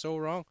proving us all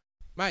wrong.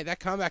 Mate, that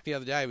comeback the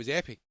other day was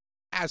epic.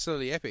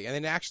 Absolutely epic. And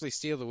then actually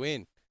steal the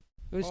win.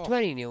 It was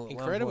 20-0 at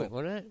incredible. one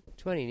point, wasn't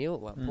it? 20-0 at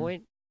one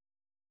point.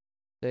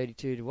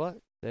 32 to what?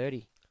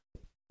 30.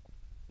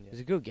 Yeah. It was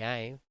a good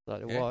game,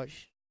 like to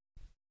watch.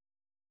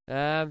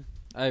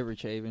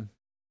 Overachieving.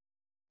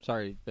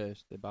 Sorry to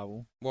burst the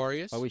bubble.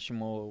 Warriors? I wish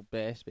them all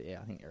best, but yeah,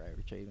 I think they're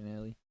overachieving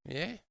early.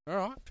 Yeah, all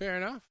right, fair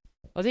enough.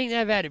 I think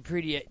they've had a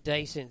pretty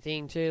decent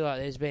thing too. Like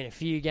there's been a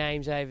few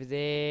games over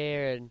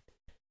there, and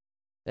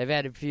they've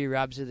had a few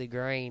rubs of the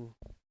green.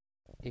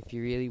 If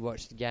you really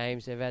watch the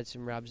games, they've had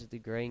some rubs of the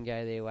green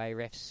go their way.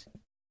 Refs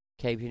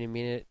keeping them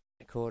in it,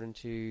 according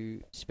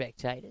to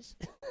spectators.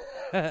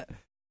 But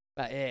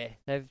yeah,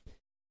 they've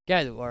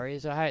go the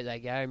Warriors. I hope they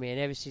go, man.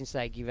 Ever since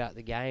they give up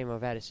the game,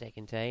 I've had a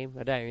second team.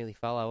 I don't really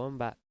follow them,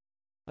 but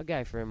I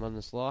go for them on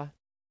the sly.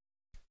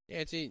 Yeah,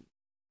 it's it.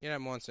 You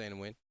don't mind seeing them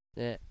win.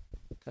 Yeah,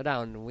 I don't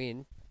want to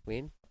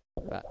win,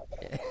 but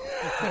yeah.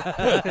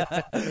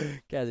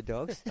 Go the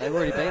Dogs. They've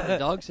already beat the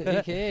Dogs, so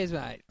who cares,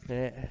 mate?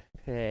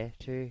 Yeah,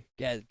 true.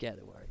 Go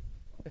the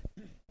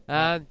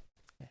Warriors.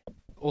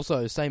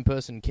 Also, same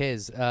person,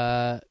 Kez.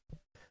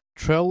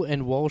 Trell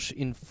and Walsh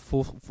in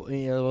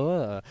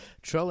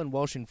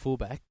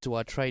fullback. Do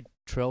I trade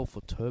Trell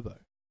for Turbo?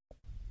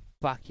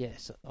 Fuck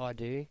yes, I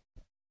do.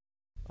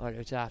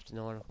 It's after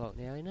 9 o'clock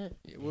now, isn't it?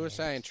 Yeah, we were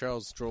saying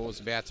Trell's draw's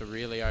about to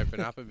really open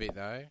up a bit,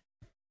 though.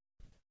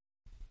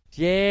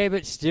 Yeah,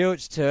 but still,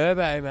 it's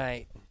Turbo,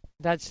 mate.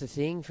 That's the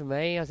thing for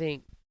me. I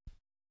think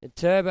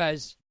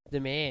Turbo's the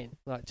man.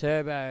 Like,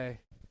 Turbo,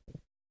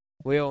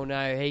 we all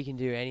know he can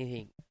do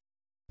anything.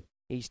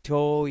 He's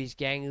tall, he's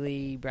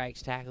gangly, he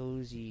breaks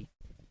tackles. He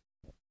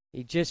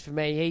just, for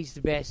me, he's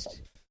the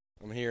best.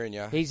 I'm hearing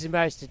you. He's the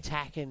most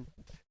attacking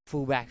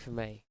fullback for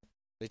me.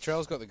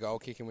 Trell's got the goal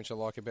kicking, which I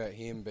like about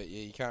him, but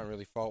yeah, you can't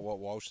really fault what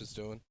Walsh is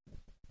doing.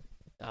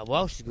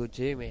 Walsh is good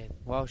too, man.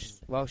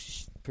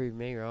 Walsh proved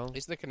me wrong.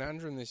 It's the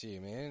conundrum this year,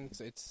 man.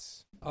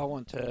 It's I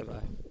want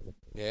Turbo.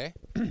 Yeah?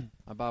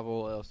 Above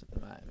all else at the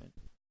moment.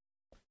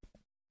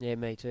 Yeah,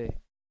 me too.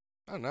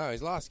 I don't know.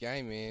 His last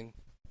game, man.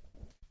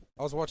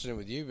 I was watching it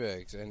with you,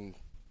 Bergs, and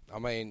I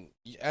mean,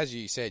 as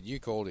you said, you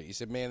called it. You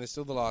said, man, there's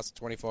still the last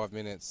 25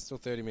 minutes, still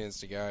 30 minutes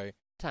to go.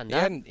 He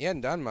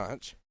hadn't done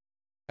much.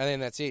 And then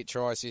that's it.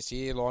 Try assist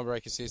here, line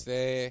break assist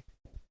there.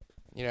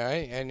 You know,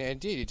 and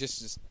did. He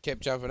just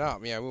kept jumping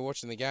up. You know, we were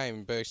watching the game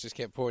and Burks just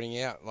kept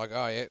pointing out, like,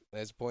 oh, yeah,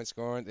 there's a point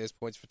scoring, there's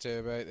points for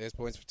Turbo, there's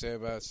points for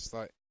Turbo. It's just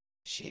like,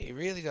 shit, he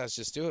really does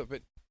just do it.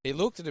 But he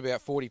looked at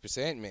about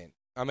 40%, man.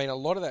 I mean, a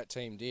lot of that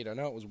team did. I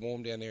know it was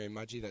warm down there in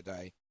Mudgee that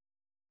day.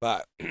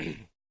 But,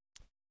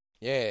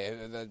 yeah,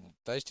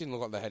 they just didn't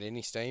look like they had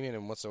any steam in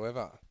them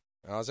whatsoever.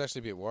 And I was actually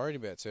a bit worried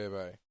about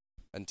Turbo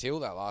until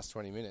that last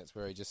 20 minutes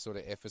where he just sort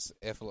of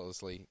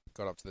effortlessly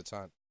got up to the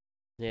ton.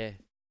 Yeah.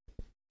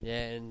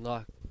 Yeah, and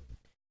like...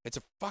 It's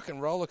a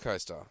fucking roller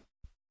coaster.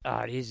 Oh,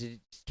 it is.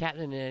 It's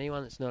captaining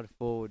anyone that's not a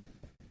forward.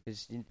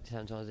 Because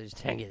sometimes they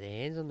just don't get their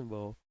hands on the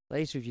ball. At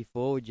least if you're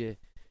forward,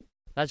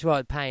 that's why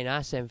it's paying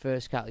us them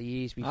first couple of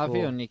years before. I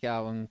feel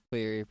Nico and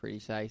Cleary are pretty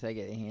safe. They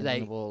get their hands on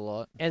the ball a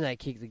lot. And they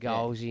kick the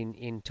goals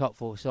in top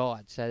four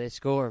sides. So they're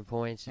scoring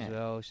points as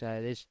well.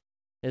 So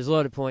there's a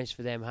lot of points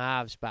for them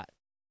halves. But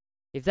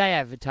if they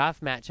have a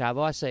tough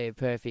matchup, I see a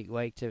perfect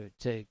week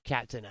to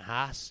captain a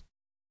Haas.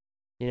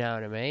 You know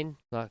what I mean?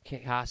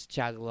 Like, Haas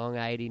chug along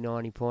 80,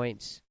 90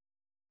 points.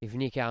 If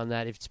Nico on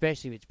that,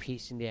 especially if it's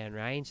pissing down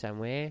rain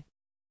somewhere,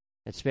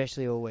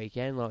 especially all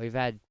weekend. Like, we've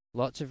had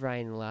lots of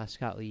rain in the last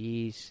couple of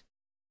years,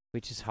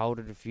 which has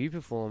halted a few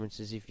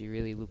performances if you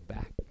really look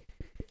back.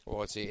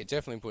 Well, it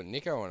definitely put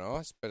Nico on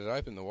ice, but it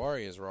opened the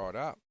Warriors right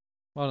up.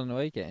 What, on the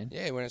weekend?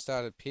 Yeah, when it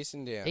started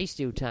pissing down. He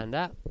still turned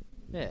up.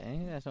 Yeah,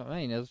 that's what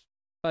I mean.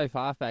 Both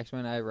halfbacks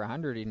went over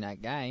 100 in that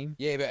game.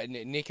 Yeah, but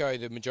Nico,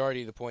 the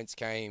majority of the points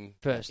came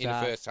in the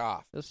first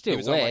half. It was still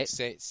wet. On like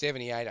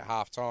 78 at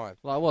half time.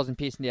 Well, it wasn't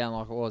pissing down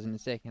like it was in the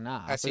second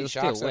half. That's it.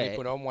 Sharks only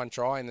put on one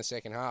try in the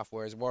second half,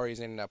 whereas Warriors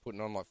ended up putting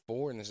on like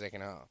 4 in the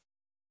second half.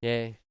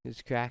 Yeah, it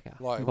was a cracker.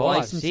 Like,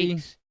 complacency.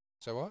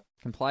 So what?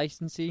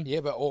 Complacency.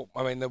 Yeah, but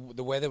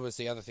the weather was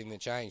the other thing that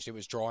changed. It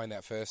was dry in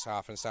that first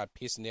half and started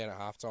pissing down at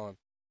half time.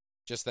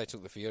 Just they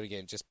took the field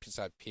again, just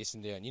started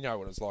pissing down. You know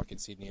what it was like in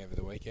Sydney over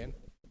the weekend.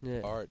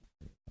 Yeah. All right.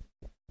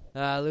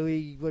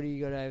 Louis, what do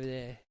you got over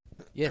there?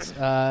 Yes,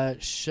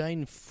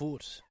 Shane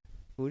Foote.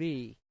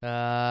 Footy.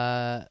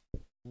 Why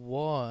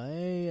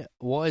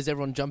is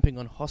everyone jumping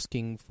on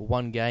Hosking for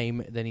one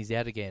game, then he's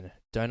out again?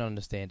 Don't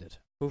understand it.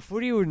 Well,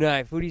 Footy will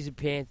know. Footy's a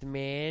Panther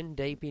man,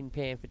 deep in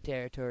Panther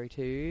territory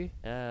too.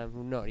 Well,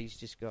 not. He's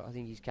just got, I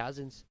think, his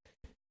cousin's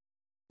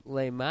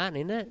Liam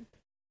Martin, isn't it?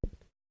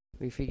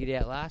 We figured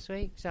out last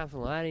week, something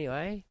like that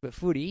anyway. But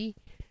Footy...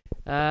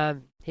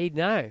 he'd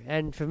know.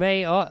 And for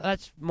me,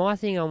 that's my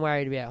thing I'm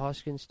worried about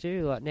Hoskins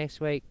too. Like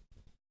next week,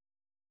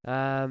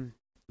 Mardo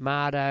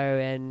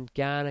and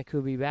Garner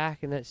could be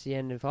back, and that's the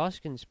end of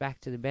Hoskins,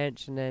 back to the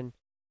bench, and then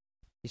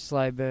you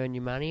slow burn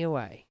your money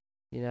away,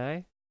 you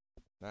know?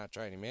 Nah,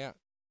 trade him out.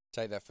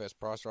 Take that first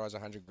price rise,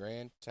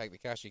 $100,000. Take the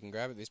cash you can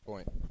grab at this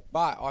point.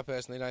 But I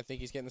personally don't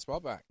think he's getting the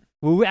spot back.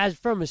 Well, as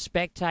from a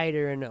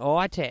spectator and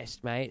eye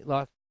test, mate,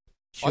 like,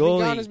 surely... I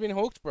think Garner's been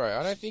hooked, bro.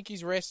 I don't think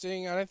he's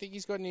resting. I don't think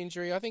he's got an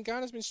injury. I think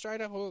Garner's been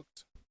straight up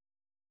hooked.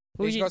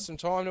 Well, he's got some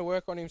time to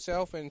work on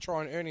himself and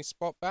try and earn his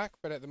spot back,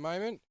 but at the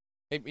moment,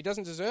 he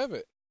doesn't deserve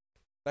it.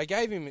 He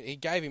gave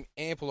him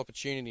ample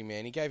opportunity,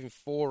 man. He gave him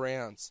 4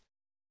 rounds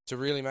to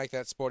really make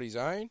that spot his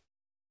own,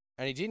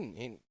 and he didn't.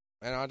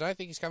 And I don't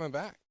think he's coming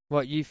back.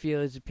 What, you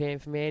feel as a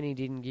Panther man, he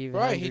didn't give 110?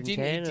 Right, he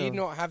did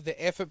not have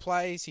the effort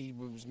plays. He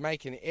was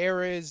making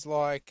errors,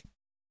 like...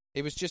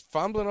 It was just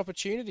fumbling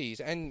opportunities,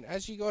 and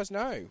as you guys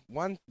know,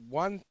 one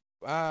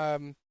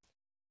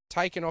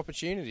taken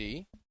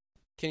opportunity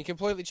can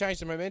completely change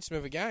the momentum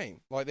of a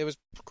game. Like, there was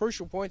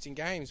crucial points in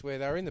games where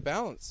they were in the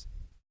balance,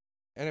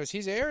 and it was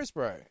his errors,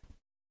 bro.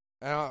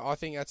 And I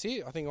think that's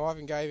it. I think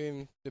Ivan gave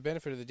him the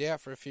benefit of the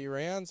doubt for a few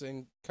rounds,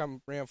 and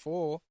come round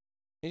 4,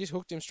 he just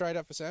hooked him straight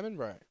up for salmon,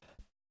 bro.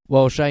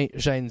 Well,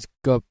 Shane's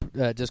got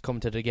just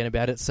commented again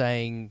about it,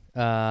 saying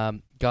Garner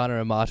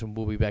and Martin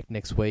will be back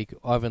next week.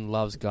 Ivan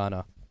loves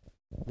Garner.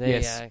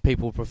 Yes,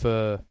 people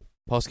prefer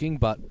Hosking,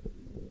 but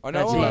I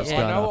know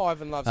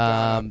Ivan loves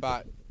Garner,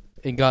 but...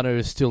 And Garner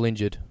is still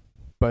injured.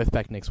 Both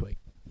back next week.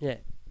 Yeah.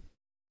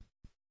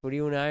 What do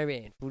you know,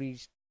 man?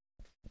 Footy's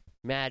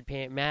mad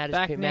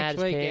back as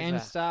next week Panther.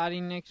 And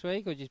starting next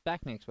week, or just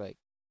back next week?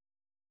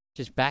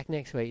 Just back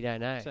next week, you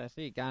don't know. So I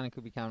see Garner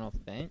could be coming off the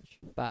bench.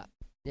 But,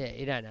 yeah,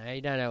 you don't know.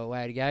 You don't know what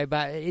way to go.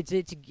 But it's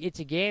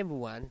a gamble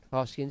one,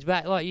 Hoskins.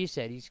 But like you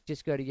said, he's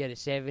just got to get a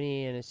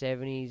 70, and a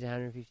 70 is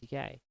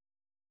 $150K.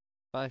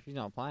 But if he's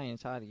not playing,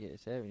 it's hard to get a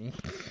 70.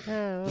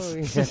 Oh,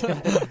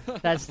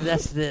 yeah.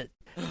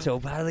 It's all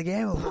part of the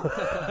gamble.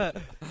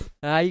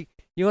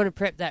 You want to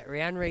prep that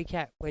round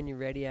recap when you're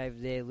ready over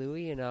there,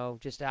 Louis, and I'll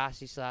just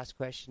ask this last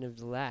question of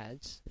the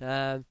lads,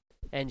 and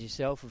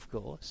yourself, of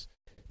course.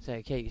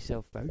 So keep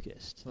yourself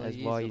focused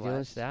while you're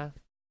doing stuff.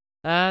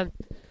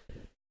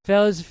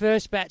 Fellas, the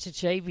first batch of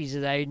cheapies, are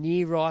they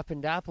near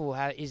ripened up, or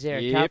is there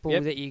a couple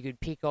that you could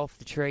pick off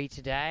the tree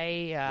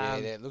today?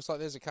 It looks like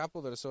there's a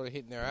couple that are sort of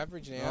hitting their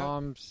average now.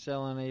 I'm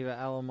selling either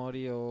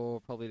Alamotti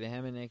or probably the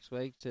Hammer next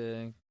week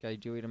to go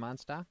Dewey to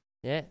Munster.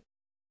 Yeah.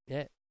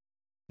 Yeah.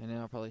 And then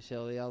I'll probably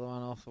sell the other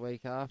one off the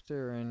week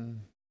after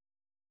and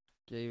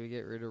either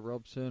get rid of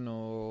Robson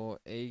or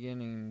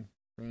Egan and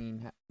bring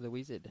in the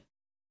Wizard.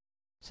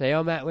 So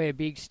I'm at where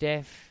Big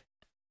Steph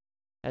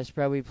has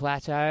probably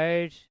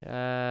plateaued.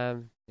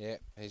 Yeah,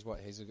 he's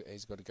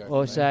got to go.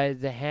 Also,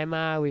 the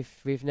hammer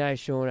with no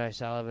Sean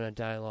O'Sullivan, I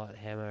don't like the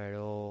hammer at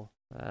all.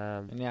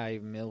 And now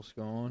even Mill's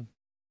gone.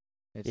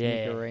 It's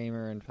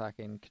Nicarima and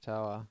fucking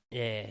Katoa.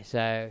 Yeah,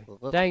 so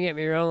don't get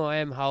me wrong, I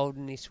am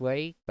holding this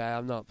week, but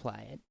I'm not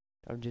playing.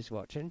 I'm just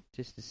watching,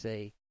 just to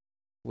see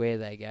where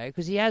they go.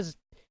 Because he has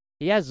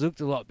looked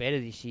a lot better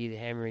this year, the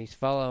hammer. He's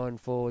following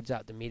forwards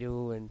up the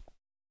middle and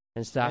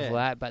stuff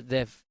like that,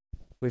 but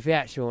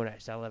without Sean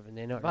O'Sullivan,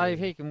 they're not. But if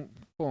he can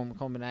form a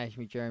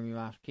combination with Jeremy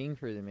Marshall King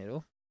through the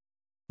middle,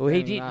 well, Jeremy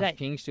he did. Marshall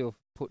King still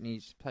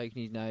poking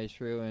his nose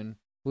through and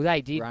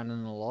they did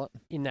running a lot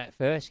in that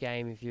first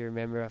game. If you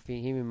remember, I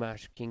think him and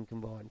Marshall King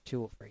combined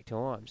 2 or 3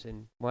 times,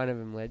 and one of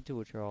them led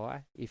to a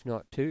try, if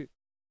not 2.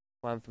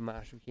 One for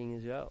Marshall King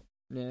as well.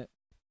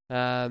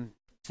 Yeah.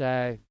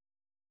 So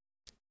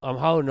I'm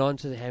holding on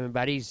to the hammer,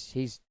 but he's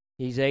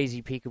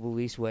easy pickable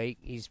this week.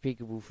 He's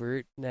pickable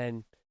fruit. And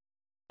then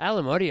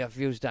Alamotti, I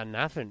feel, has done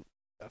nothing.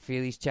 I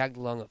feel he's chugged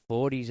along at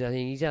 40s. I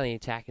think he's only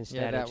attacking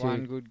stat. Yeah, that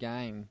one good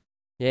game.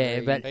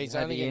 Yeah, but he's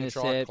only going to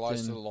try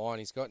close to the line.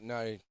 He's got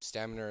no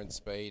stamina and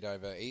speed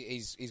over.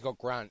 He's got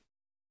grunt.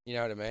 You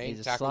know what I mean?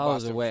 He's as slow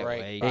as a wet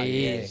weed.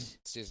 He is.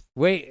 It's just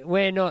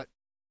we're not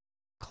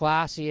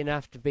classy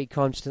enough to be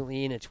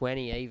constantly in a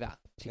 20 either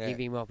to give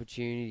him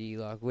opportunity.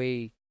 Like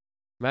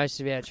most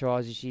of our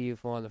tries this year, you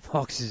find the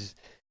Foxes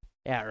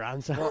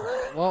outrun someone.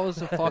 What was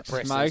the Fox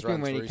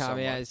smoking when he came out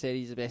and said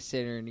he's the best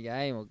centre in the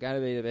game or going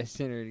to be the best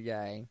centre in the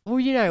game? Well,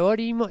 you know what?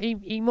 He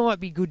might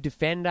be a good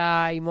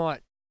defender. He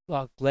might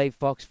leave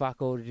Fox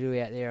fuck all to do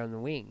out there on the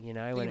wing. You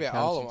know, when it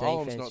comes to defence,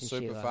 Olam's not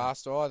super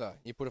fast either.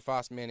 You put a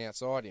fast man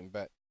outside him,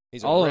 but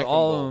he's a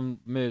Olam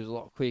moves a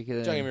lot quicker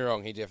than. Don't get me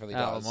wrong, he definitely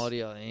does.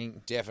 Alamotti, I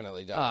think.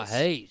 Definitely does. Oh,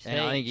 heaps.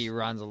 I think he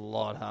runs a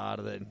lot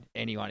harder than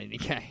anyone in the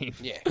game.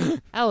 Yeah.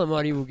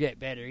 Alamotti will get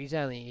better. He's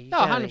only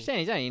 100%.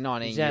 He's only a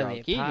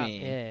 19-year-old kid, man.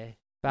 Yeah.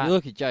 But you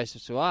look at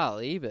Joseph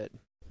Suwali, but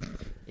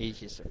he's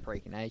just a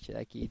freak of nature,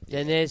 that kid.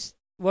 Then there's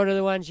what are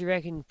the ones you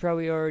reckon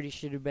probably already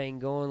should have been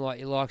gone, like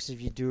your likes of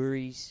your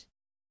Duries.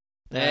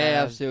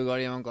 Yeah, I've still got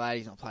him. I'm glad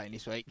he's not playing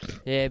this week.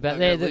 Yeah, but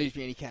lose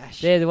me any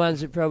cash. They're the ones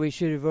that probably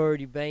should have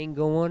already been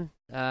gone.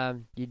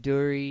 Your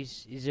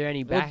Duries. Is there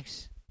any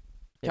backs?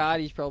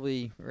 Cardi's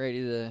probably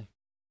ready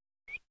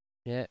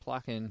to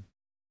pluck and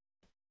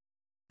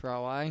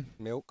throw away.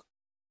 Milk.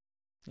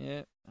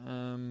 Yeah.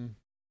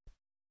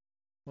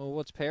 Well,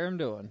 what's Perham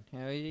doing?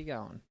 How is he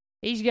going?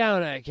 He's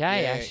going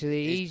okay,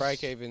 actually. His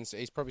break-evens,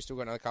 he's probably still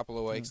got another couple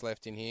of weeks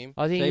left in him.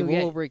 I think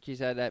Warbrick has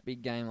had that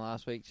big game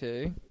last week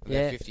too.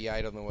 Yeah,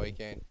 58 on the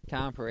weekend.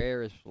 Cam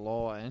Pereira's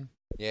flying.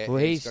 Yeah, well,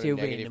 he's still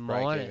being in the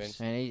minus.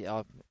 And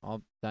I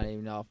don't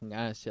even know if I'm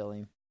going to sell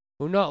him.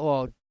 Well, not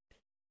while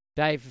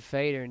Dave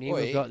Fafita and him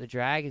have got the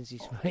Dragons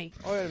this week.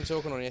 I heard him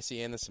talking on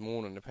SEN this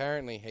morning.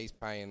 Apparently, he's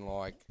paying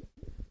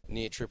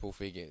near triple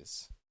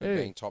figures for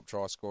being top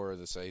try scorer of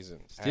the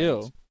season.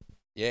 Still? And,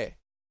 yeah.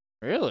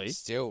 Really?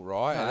 Still,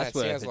 right? Oh, that's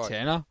worth a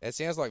tenner. That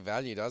sounds like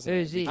value, doesn't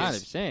Who's it?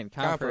 100%.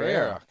 Cam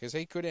Pereira, because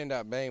he could end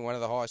up being one of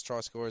the highest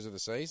try scorers of the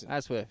season.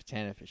 That's worth a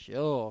tenner for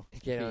sure.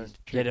 Get on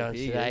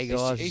today,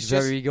 guys. He's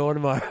very good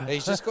tomorrow.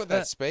 He's just got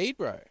that speed,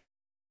 bro.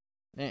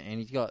 Yeah, and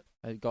he's got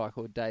a guy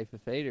called Dave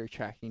Fafita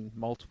tracking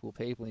multiple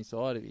people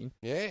inside of him.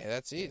 Yeah,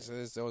 that's it. So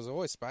there was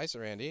always space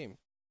around him.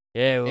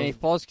 Yeah, well, and if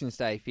Foz can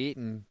stay fit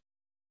and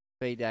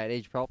feed that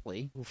edge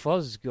properly. Well, Foz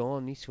is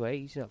gone this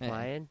week. He's not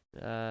playing.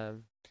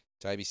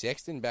 Toby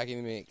Sexton back in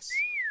the mix.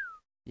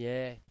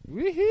 Yeah.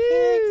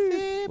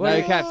 Woohoo!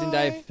 No Captain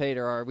Dave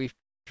Fafita. I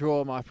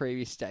withdraw my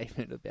previous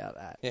statement about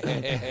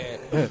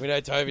that. We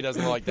know Toby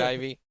doesn't like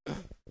Davey.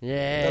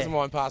 Yeah. He doesn't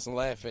mind passing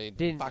left. He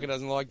fucker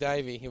doesn't like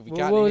Davey. He'll be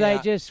cutting will him they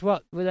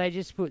out. Will they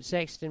just put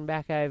Sexton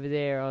back over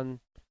there on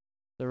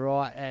the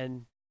right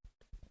and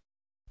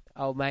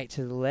old mate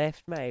to the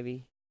left,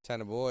 maybe?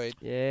 Tanner Boyd.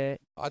 Yeah.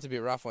 Oh, it's a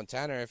bit rough on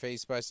Tanner if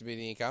he's supposed to be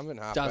the incumbent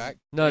halfback.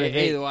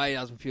 Either way, he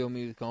doesn't fill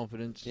me with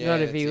confidence. Yeah,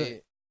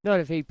 not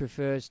if he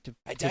prefers to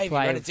Davey,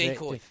 play run with a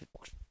decoy.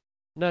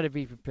 Not if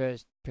he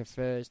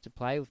prefers to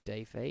play with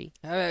DP.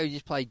 How about we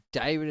just play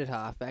David at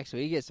halfback so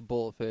he gets the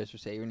ball at first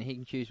receiver and he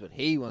can choose what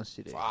he wants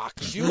to do? Fuck,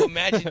 could you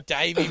imagine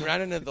Davey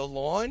running at the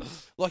line?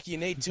 Like you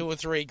need 2 or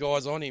 3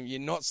 guys on him. You're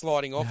not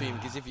sliding off him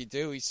because if you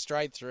do, he's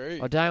straight through.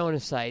 I don't want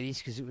to say this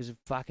because it was a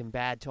fucking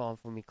bad time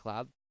for my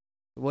club.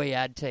 We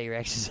had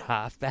T-Rex as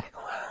halfback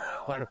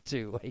 1 or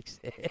 2 weeks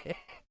there.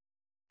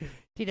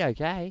 Did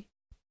okay.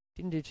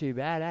 Didn't do too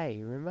bad, eh?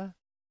 You remember?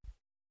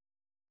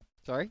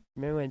 Sorry?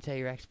 Remember when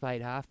T-Rex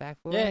played halfback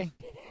for us?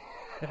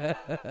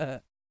 Yeah.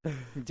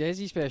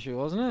 Desi special,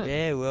 wasn't it?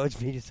 Yeah, world's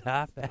biggest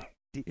halfback.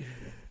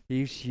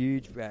 He was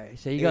huge, bro.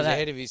 So he was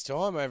ahead of his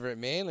time over at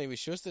Manly with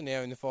Schuster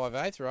now in the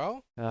 5'8"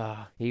 role.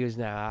 Oh, he was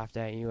no half,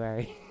 don't you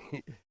worry.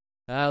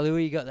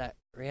 Louis, you got that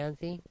round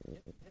thing?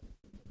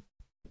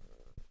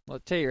 Well,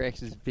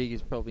 T-Rex is big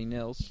as probably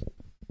Nels.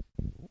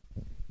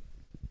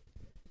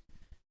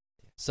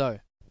 So,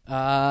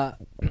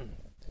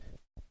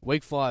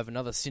 week 5,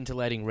 another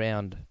scintillating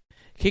round.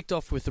 Kicked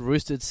off with the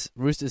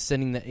Roosters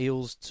sending the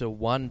Eels to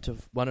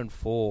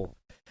 1-4.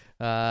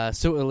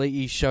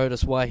 Su'ali'i showed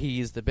us why he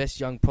is the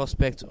best young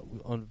prospect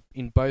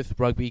in both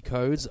rugby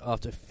codes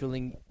after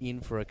filling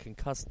in for a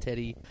concussed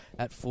Teddy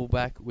at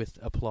fullback with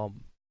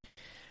aplomb.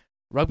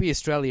 Rugby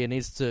Australia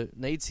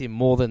needs him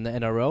more than the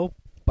NRL,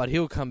 but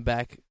he'll come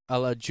back a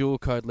la dual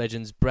code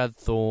legends Brad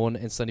Thorne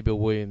and Sonny Bill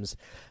Williams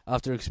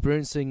after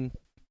experiencing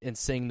and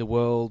seeing the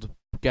world,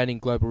 gaining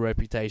global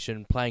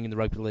reputation, playing in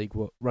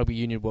the Rugby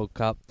Union World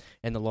Cup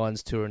and the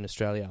Lions Tour in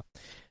Australia.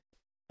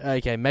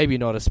 Okay, maybe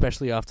not,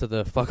 especially after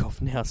the fuck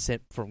off now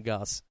sent from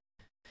Gus.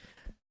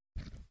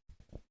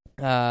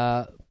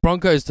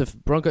 Broncos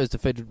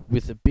undefeated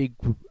with a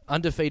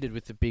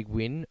big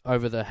win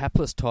over the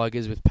hapless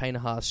Tigers, with Payne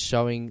Haas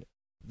showing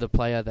the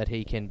player that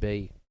he can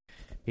be.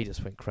 He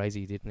just went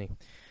crazy, didn't he?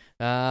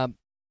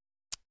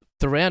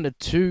 The round of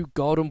 2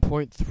 Golden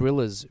Point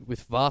thrillers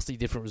with vastly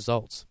different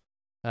results.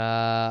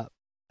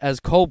 As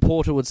Cole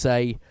Porter would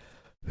say,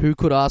 who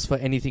could ask for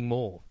anything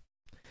more?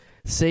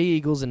 Sea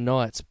Eagles and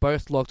Knights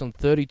both locked on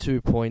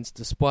 32 points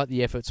despite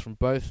the efforts from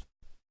both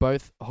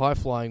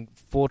high-flying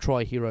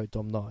 4-try hero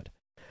Dom Knight.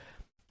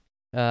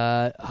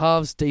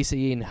 Halves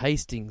DCE and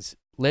Hastings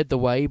led the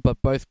way,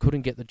 but both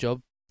couldn't get the job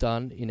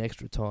done in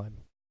extra time.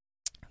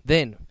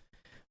 Then,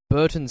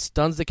 Burton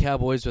stuns the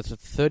Cowboys with a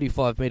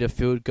 35-metre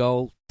field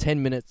goal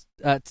 10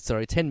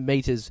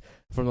 metres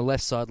from the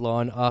left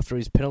sideline after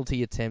his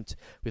penalty attempt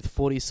with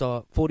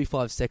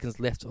 45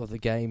 seconds left of the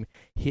game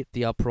hit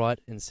the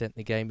upright and sent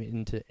the game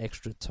into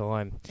extra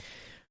time.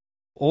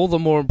 All the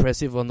more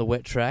impressive on the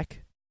wet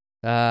track.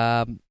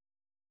 The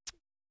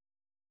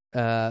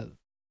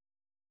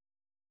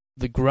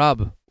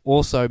Grub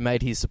also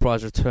made his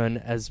surprise return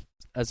as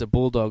a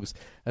Bulldogs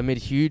amid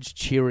huge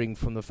cheering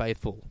from the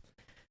faithful.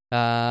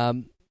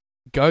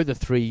 Go the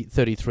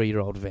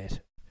 33-year-old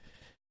vet.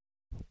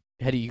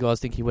 How do you guys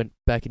think he went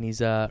back in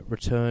his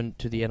return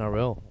to the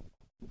NRL?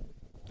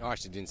 I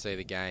actually didn't see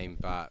the game,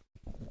 but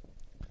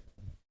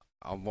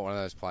I'm one of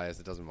those players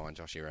that doesn't mind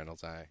Joshy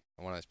Reynolds. I'm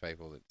one of those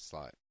people that's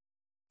like,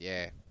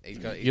 yeah, he's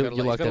got a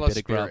lot of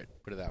spirit,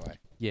 put it that way.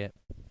 Yeah.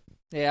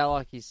 Yeah, I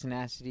like his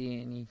tenacity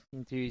and his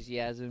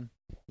enthusiasm.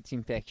 It's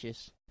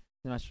infectious.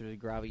 Not much of a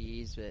grub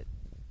he is, but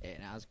yeah,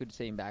 no, it's good to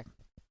see him back.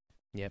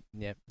 Yep.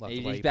 Like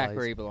He's back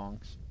where he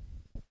belongs.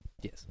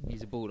 Yes.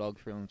 He's a Bulldog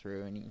through and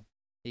through, and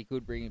he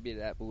could bring a bit of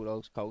that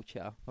Bulldogs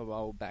culture of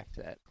old back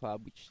to that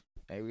club, which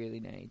they really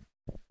need.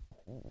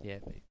 Yeah,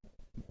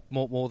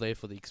 more there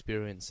for the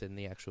experience and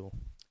the actual...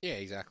 Yeah,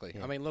 exactly.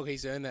 Yeah. I mean, look,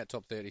 he's earned that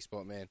top 30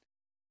 spot, man.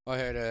 I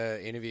heard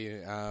an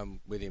interview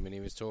with him, and he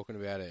was talking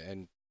about it,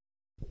 and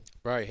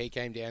bro, he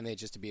came down there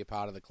just to be a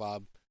part of the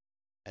club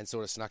and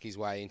sort of snuck his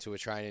way into a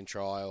training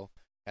trial,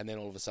 and then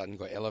all of a sudden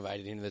got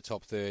elevated into the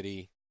top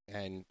 30,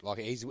 and like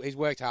he's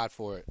worked hard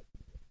for it.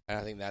 And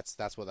I think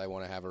that's what they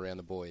want to have around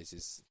the boys,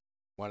 is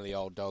one of the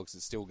old dogs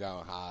that's still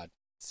going hard,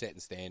 setting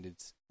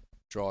standards,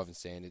 driving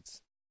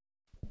standards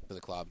for the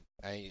club.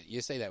 And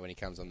you see that when he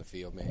comes on the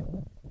field,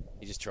 man.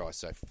 He just tries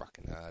so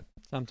fucking hard.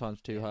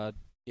 Sometimes too hard.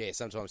 Yeah,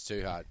 sometimes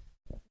too hard.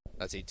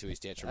 That's it to his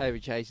detriment. Over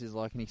chases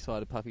like an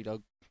excited puppy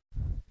dog.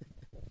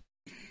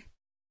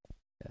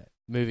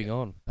 Moving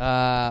on.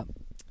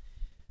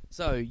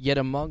 So, yet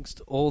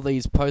amongst all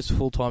these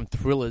post-full-time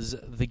thrillers,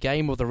 the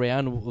game of the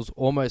round was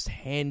almost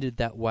handed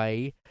that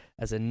way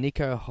as a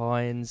Nico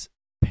Hines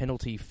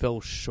penalty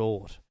fell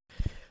short.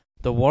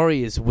 The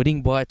Warriors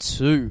winning by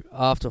 2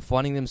 after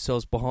finding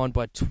themselves behind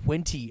by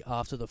 20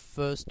 after the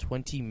first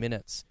 20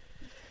 minutes.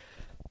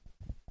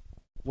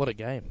 What a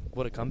game.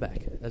 What a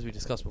comeback, as we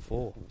discussed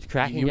before. It's a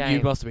cracking game.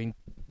 You must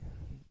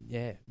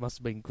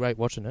have been great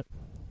watching it.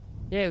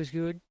 Yeah, it was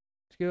good.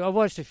 I've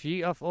watched a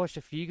few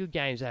good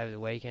games over the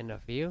weekend, I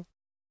feel.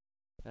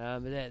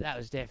 But that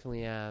was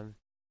definitely a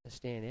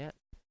standout.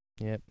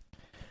 Yep.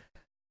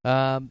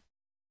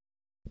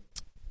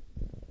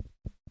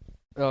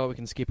 We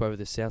can skip over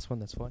the South one,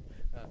 that's fine.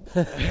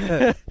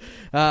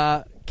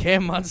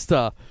 Cam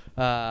Munster,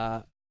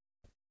 in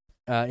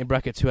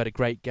brackets, who had a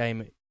great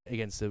game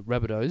against the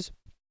Rabbitohs,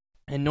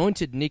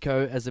 anointed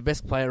Nico as the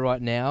best player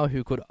right now,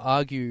 who could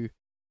argue,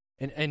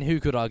 and who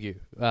could argue,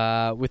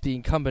 with the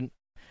incumbent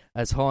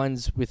as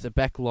Hines with the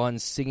back line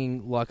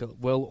singing like a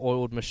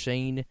well-oiled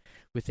machine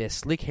with their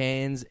slick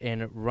hands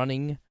and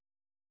running.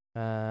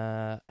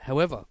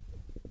 However,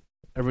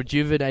 a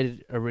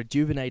rejuvenated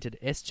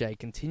SJ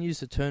continues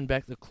to turn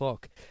back the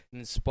clock and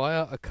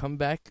inspire a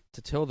comeback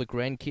to tell the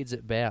grandkids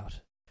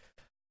about.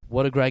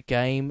 What a great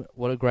game.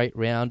 What a great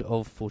round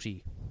of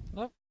footy.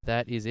 Oh.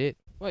 That is it.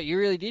 Well, you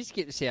really did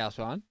skip the South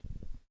one.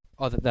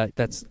 Oh,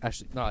 that's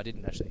actually... No, I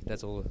didn't actually.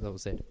 That's all that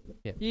was said.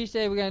 Yeah. You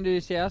said we're going to do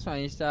the South one.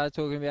 You started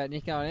talking about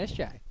Nico and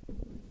SJ.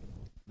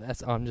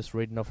 I'm just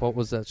reading off what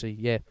was actually...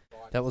 Yeah,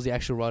 that was the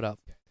actual write-up.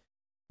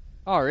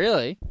 Oh,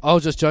 really? I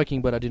was just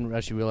joking, but I didn't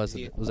actually realise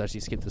that it was actually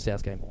skipped the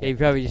South game. Yeah, you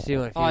probably just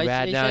doing a few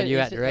bad knowing you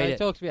had to read it. He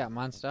talked about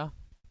Munster.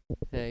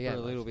 There you go.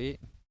 For a little bit.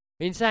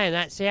 In saying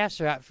that,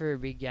 Souths are up for a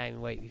big game the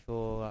week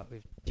before,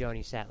 with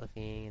Johnny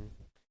Satlafing and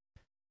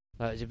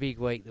Like, it was a big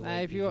week the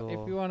week before.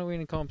 If you want to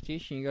win a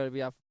competition, you got to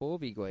be up for 4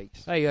 big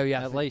weeks. Oh, you got to be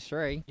up at least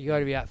 3. You got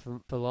to be up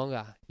for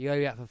longer. You got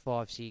to be up for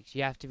 5, 6.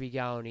 You have to be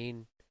going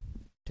in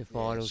to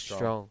finals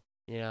strong.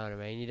 You know what I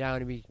mean? You don't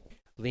want to be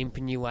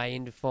limping your way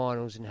into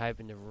finals and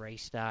hoping to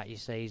restart your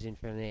season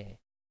from there.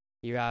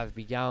 You rather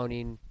be going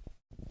in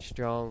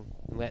strong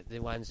and let the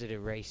ones that are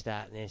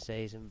restarting their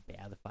season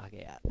bow the fuck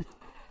out.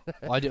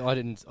 I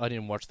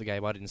didn't watch the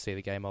game. I didn't see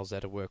the game. I was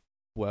at a work.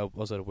 Well, I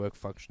was at a work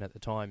function at the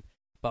time.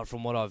 But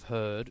from what I've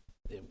heard,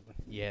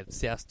 the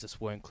South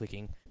just weren't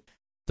clicking.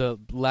 The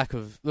lack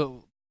of the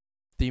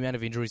amount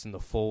of injuries in the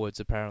forwards,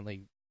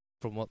 apparently,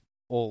 from what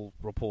all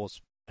reports,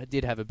 it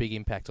did have a big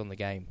impact on the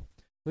game.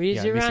 Well,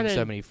 missing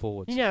so many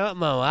forwards. You know what,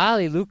 Mo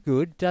Ali looked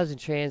good. Doesn't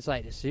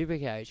translate to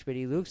Supercoach, but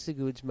he looks the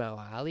goods, Mo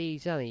Ali.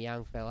 He's only a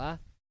young fella.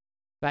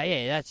 But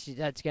yeah,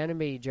 that's going to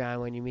be a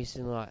drama when you're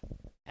missing like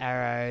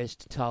Arrows,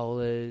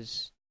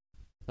 Totolas.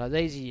 Like,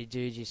 these are your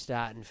dudes you're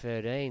starting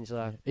 13s.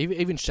 Like,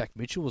 even Shaq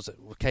Mitchell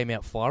came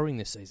out firing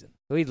this season.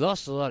 Well, he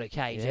lost a lot of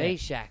kg,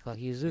 Shaq. Like,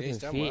 he was looking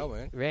fit,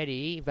 well,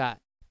 ready. But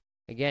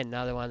again,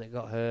 another one that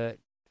got hurt,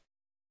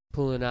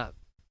 pulling up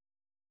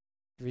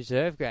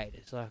reserve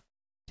graders. Like,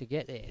 to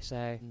get there.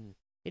 So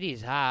it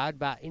is hard,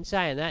 but in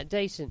saying that,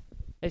 decent.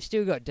 They've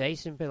still got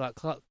decent people like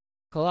Kololo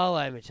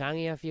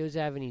Matangi, I feel, is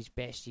having his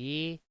best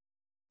year.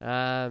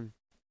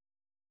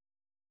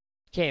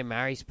 Cam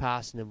Murray's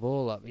passing the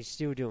ball up. He's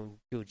still doing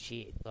good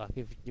shit. Like,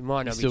 if it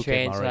might not be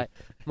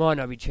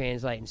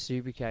translating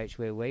Supercoach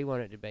where we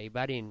want it to be,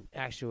 but in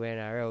actual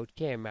NRL,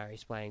 Cam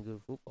Murray's playing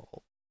good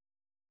football.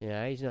 You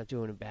know, he's not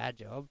doing a bad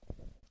job.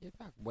 Yeah,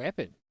 fuck,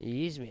 weapon.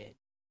 He is, man.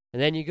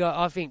 And then you got,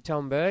 I think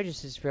Tom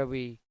Burgess is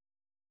probably,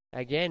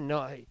 again,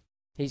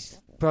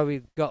 he's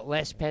probably got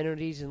less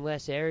penalties and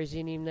less errors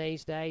in him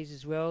these days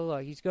as well.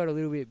 Like, he's got a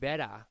little bit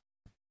better.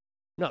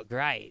 Not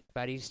great,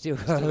 but he's still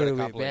got a little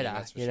bit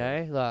better, you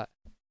know? Like,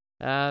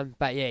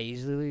 but yeah,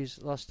 he's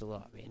lost a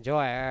lot, man.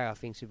 Jai Arrow, I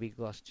think, is a big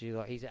loss too.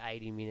 Like, he's an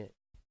 80-minute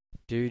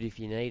dude if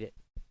you need it.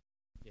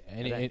 Yeah,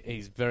 and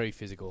he's very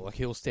physical. Like,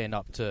 he'll stand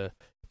up to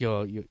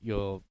your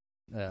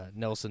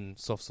Nelson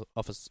soft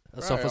office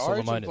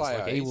opponents.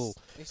 Like, he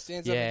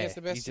stands up against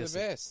the best of the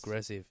best.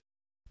 Aggressive.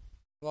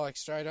 Like,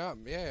 straight up,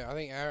 yeah. I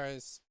think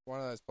Arrow's one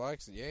of those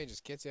blokes that, he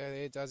just gets out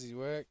there, does his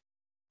work.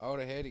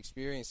 Older head,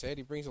 experienced head.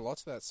 He brings a lot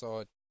to that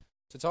side.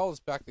 Totola's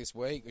back this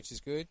week, which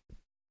is good.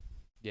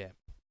 Yeah.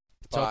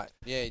 But,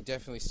 yeah,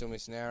 definitely still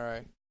missing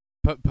Arrow.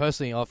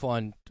 Personally, I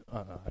find,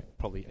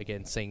 probably,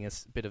 again, seeing a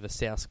bit of a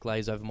South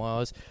glaze over my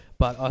eyes,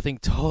 but I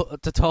think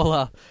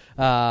Totola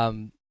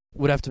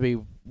would have to be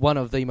one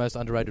of the most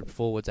underrated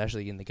forwards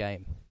actually in the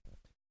game.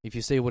 If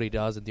you see what he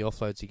does and the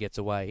offloads he gets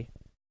away,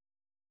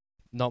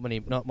 not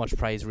much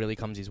praise really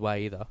comes his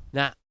way either.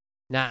 Nah.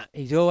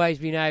 He's always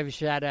been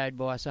overshadowed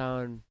by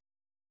someone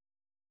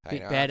a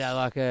bit better,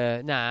 like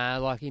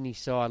in his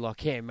side, like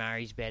Cam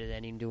Murray's better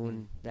than him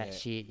doing that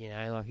shit, you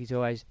know. Like, he's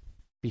always,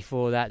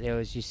 before that, there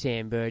was just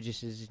Sam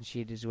Burgess's and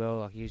shit as well.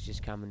 Like, he was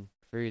just coming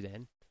through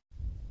then.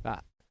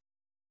 But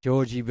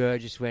Georgie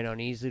Burgess went on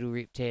his little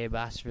rip-tear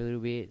bus for a little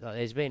bit. Like,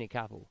 there's been a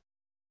couple.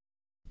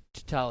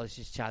 Totola's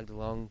just chugged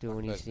along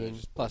doing his thing.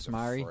 Plus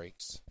Murray.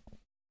 Freaks.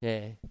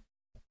 Yeah.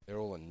 They're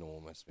all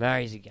enormous, man.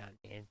 Murray's a gun,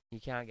 man.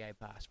 You can't go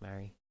past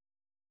Murray.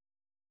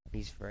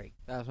 He's freak.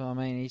 That's what I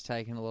mean. He's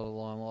taking a lot of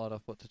limelight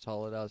off what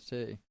Totola does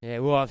too. Yeah,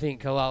 well, I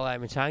think Kololo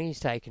Matangi's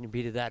taken a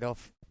bit of that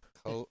off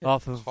of...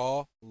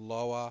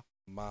 Koloa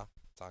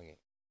Matangi.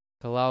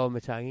 Koloa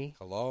Matangi?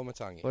 Koloa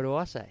Matangi. What do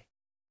I say?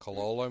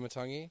 Kololo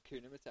Matangi?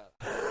 Kuna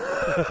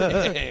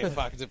Matata. Yeah,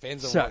 fuck, it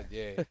depends on what,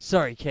 yeah.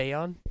 Sorry,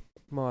 Keon.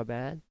 My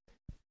bad.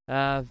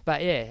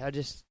 But yeah,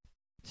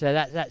 so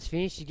that's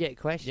finished. You get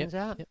questions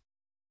out? Yep.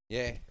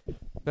 Yeah.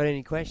 Got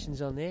any questions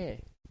on there?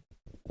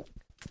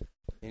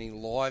 Any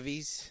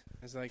liveys,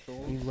 as they call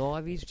them? Any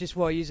liveys? Just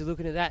while you're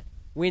looking at that,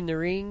 win the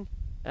ring.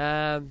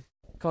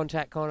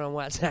 Contact Con on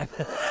WhatsApp.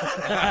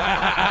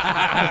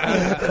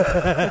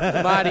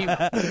 Marty.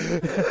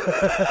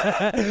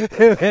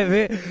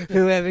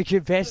 whoever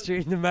can pester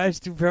him the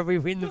most will probably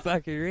win the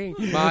fucking ring.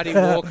 Marty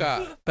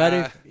Walker.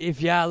 But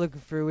if you are looking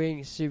for a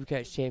wing,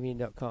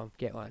 supercoachchampion.com.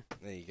 Get one.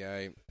 There you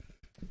go.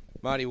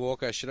 Marty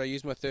Walker, should I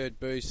use my third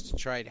boost to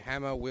trade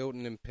Hammer,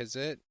 Wilton and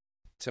Pezzett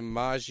to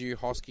Marju,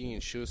 Hosking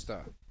and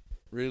Schuster?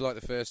 Really like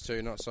the first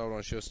two, not sold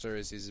on Schuster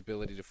as his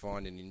ability to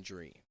find an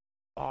injury.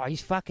 Oh,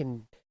 he's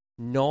fucking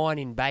 9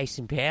 in base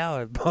and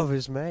power. It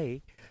bothers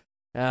me.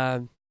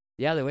 The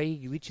other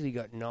week, he literally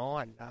got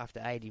 9 after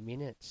 80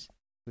 minutes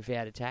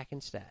without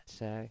attacking stats.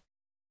 So,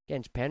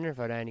 against Penrith,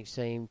 I don't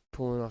see him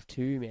pulling off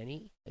too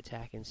many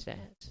attacking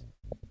stats.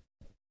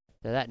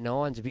 So that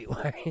 9's a bit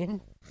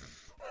worrying.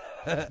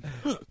 But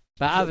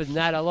other than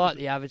that, I like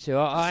the other two.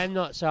 I am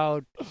not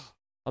sold.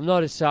 I'm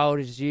not as sold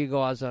as you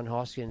guys on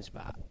Hoskins,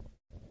 but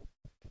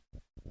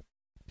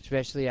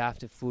especially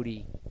after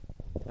footy.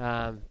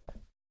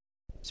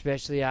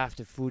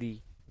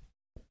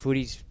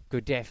 Footy's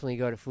definitely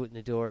got a foot in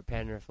the door at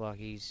Penrith. Like,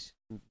 he's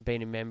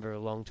been a member a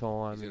long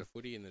time. He's got a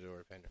footy in the door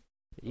at Penrith.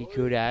 He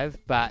could have,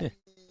 but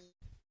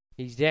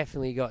he's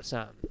definitely got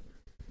something.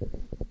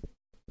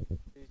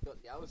 Who's got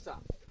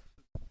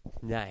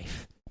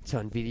Nath. It's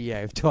on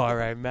video of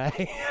Tyrone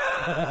May.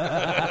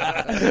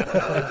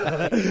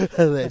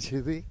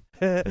 Allegedly.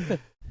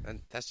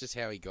 And that's just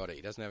how he got it.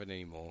 He doesn't have it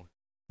anymore.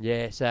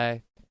 Yeah, so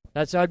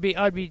I'd be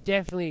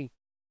definitely.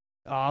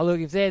 Oh, look,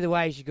 if they're the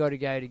ways you got to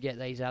go to get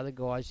these other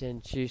guys,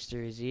 then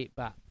Schuster is it.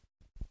 But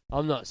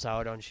I'm not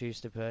sold on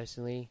Schuster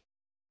personally.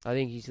 I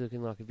think he's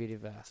looking like a bit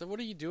of a. So what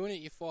are you doing at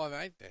your 5'8"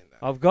 then?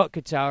 Though? I've got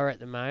Katoa at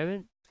the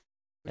moment,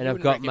 and I've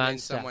got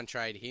Munster. Someone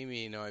trade him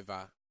in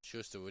over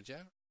Schuster, would you?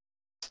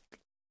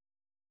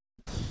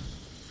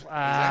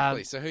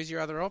 Exactly. So who's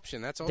your other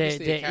option? That's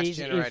obviously a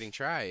cash-generating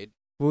trade.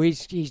 Well,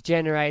 he's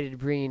generated to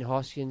bring in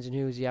Hoskins, and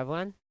who was the other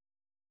one?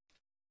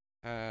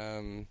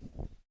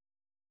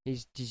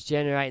 He's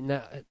generating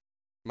that.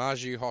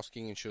 Marju,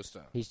 Hosking, and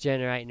Schuster. He's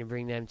generating to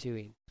bring them two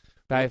in.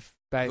 Both.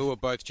 Who are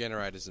both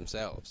generators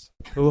themselves.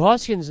 Well,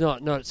 Hoskins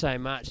not so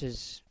much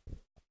as.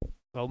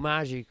 Well,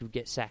 Marju could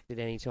get sacked at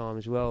any time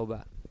as well,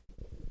 but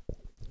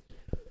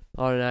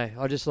I don't know.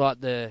 I just like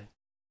the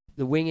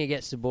winger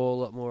gets the ball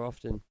a lot more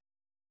often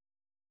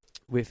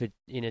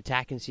in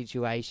attacking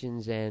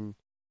situations, and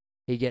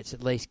he gets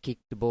at least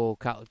kicked the ball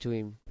a couple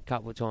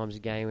of times a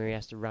game where he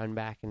has to run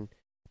back and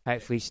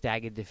hopefully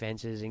staggered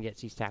defences and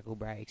gets his tackle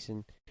breaks.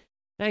 And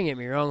don't get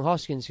me wrong,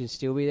 Hoskins can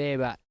still be there,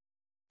 but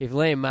if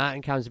Liam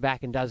Martin comes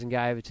back and doesn't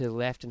go over to the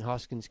left and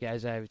Hoskins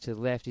goes over to the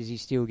left, is he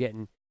still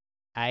getting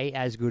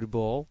as good a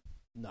ball?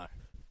 No.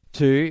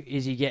 2,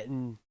 is he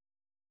getting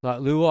like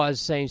Luai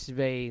seems to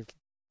be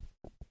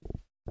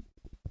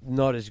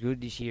not as good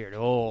this year at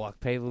all. Like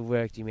people have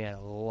worked him out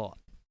a lot.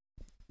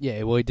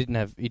 Yeah, well, he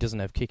doesn't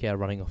have kick out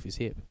running off his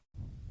hip.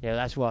 Yeah,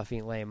 that's why I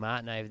think Liam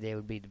Martin over there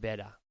would be the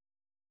better.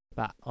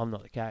 But I'm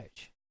not the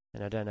coach,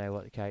 and I don't know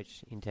what the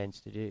coach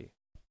intends to do.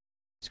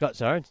 Scott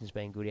Sorensen's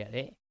been good out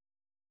there.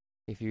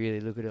 If you really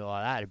look at it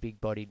like that, a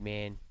big-bodied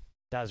man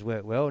does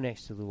work well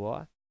next to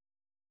Luai,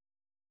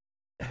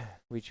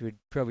 which would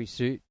probably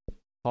suit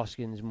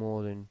Hoskins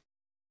more than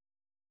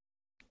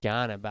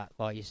Garner. But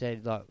like you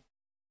said,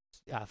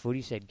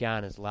 Footy said,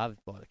 Garner's loved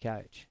by the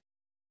coach.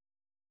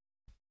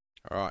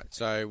 All right,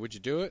 so would you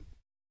do it?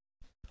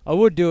 I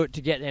would do it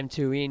to get them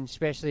two in,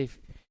 especially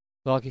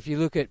if you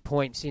look at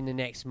points in the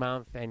next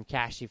month and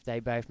cash if they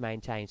both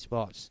maintain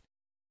spots.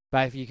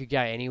 Both you could go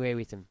anywhere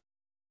with them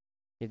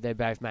if they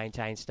both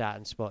maintain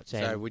starting spots.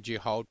 So would you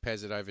hold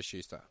Pezzett over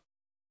Schuster?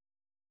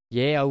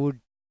 Yeah, I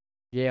would.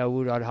 Yeah, I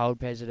would. I'd hold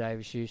Pezzett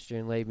over Schuster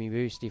and leave me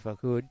Boost if I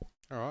could.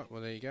 All right,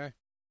 well, there you go.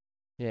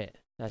 Yeah,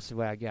 that's the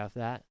way I go with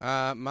that.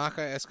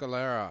 Marco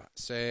Escalera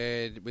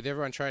said, with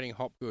everyone trading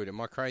Hopgood, am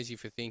I crazy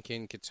for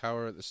thinking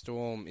Katoa at the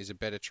Storm is a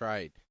better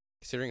trade?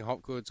 Considering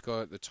Hopgood's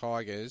got the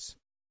Tigers,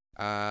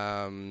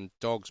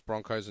 Dogs,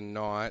 Broncos and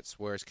Knights,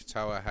 whereas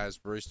Katoa has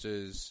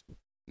Roosters,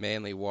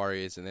 Manly,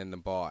 Warriors and then the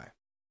bye.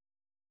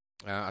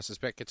 I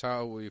suspect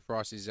Katoa will be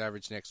priced his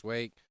average next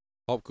week.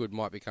 Hopgood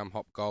might become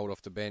Hop Gold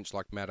off the bench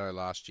like Maddo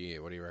last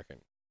year. What do you reckon?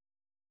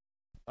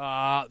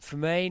 For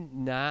me,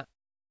 nah.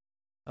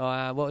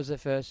 What was the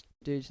first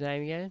dude's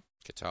name again?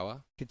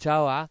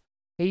 Katoa.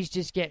 He's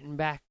just getting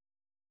back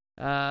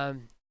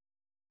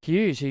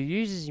Hughes, who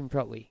uses him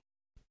properly.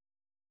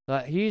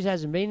 Like, Hughes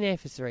hasn't been there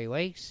for 3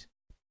 weeks.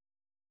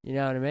 You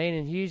know what I mean?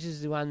 And Hughes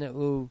is the one that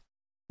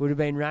would have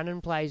been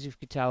running plays with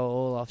Katoa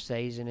all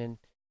off-season, and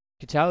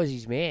Katoa's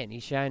his man.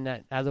 He's shown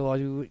that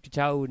otherwise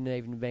Katoa wouldn't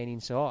even have been in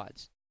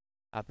sides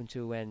up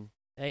until when...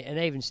 And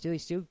even still,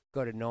 he's still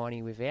got a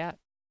 90 without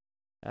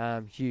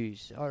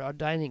Hughes. I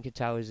don't think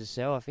Katoa's a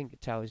sell. I think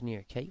Katoa's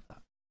near a keeper.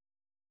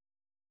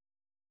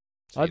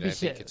 So you don't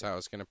think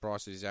Katoa's going to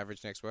price his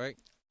average next week?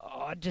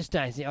 I just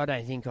don't think. I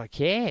don't think I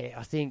care.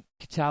 I think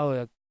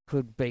Katoa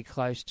could be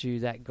close to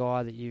that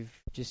guy that you've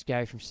just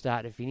go from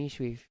start to finish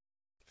with.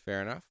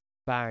 Fair enough.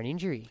 Bar an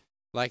injury.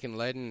 Lake and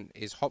Leaden,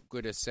 is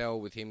Hopgood a sell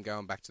with him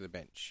going back to the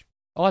bench?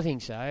 I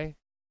think so.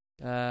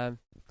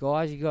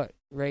 Guys, you got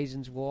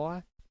reasons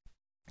why?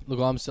 Look,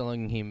 I'm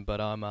selling him,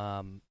 but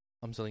I'm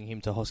selling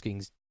him to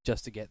Hoskins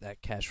just to get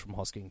that cash from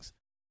Hoskins.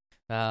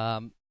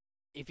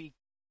 If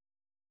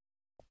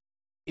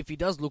he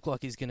does look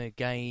like he's going to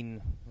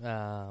gain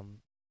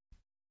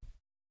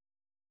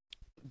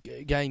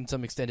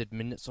some extended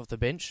minutes off the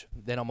bench,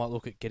 then I might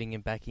look at getting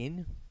him back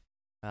in.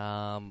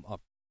 I've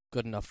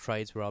got enough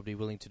trades where I'll be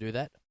willing to do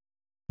that.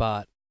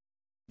 But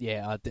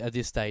yeah, at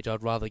this stage,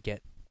 I'd rather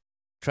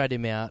trade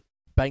him out,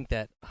 bank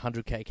that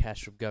 100k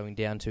cash from going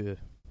down to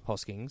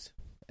Hoskins,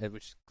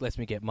 which lets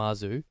me get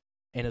Marzu,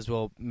 and as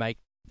well make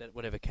that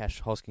whatever cash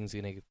Hoskins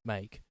is going to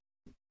make,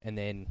 and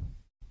then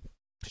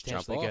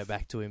potentially go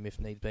back to him if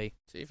need be.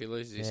 See, if he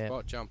loses his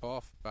spot, jump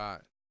off.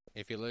 But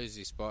if he loses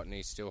his spot and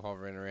he's still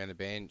hovering around the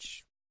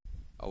bench,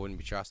 I wouldn't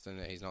be trusting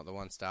that he's not the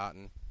one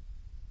starting.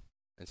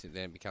 And so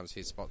then it becomes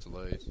his spot to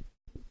lose.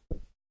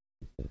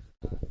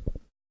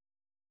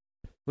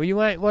 Well, you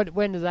won't.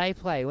 When do they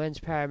play? When's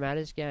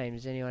Parramatta's game?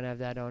 Does anyone have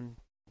that on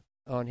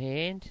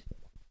hand?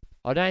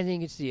 I don't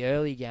think it's the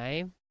early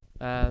game.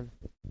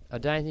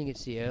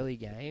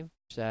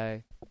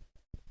 So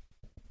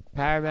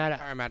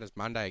Parramatta's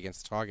Monday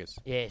against the Tigers.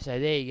 Yeah, so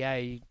there you go.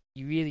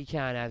 You really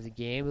can't have the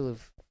gamble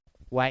of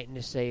waiting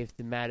to see if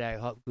the Maddo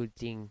Hopgood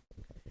thing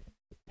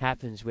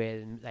happens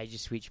where they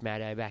just switch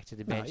Maddo back to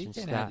the bench and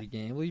start. No, you can have a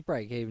gamble. His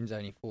break-even's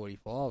only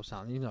 45 or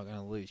something. He's not going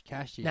to lose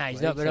cash this No, he's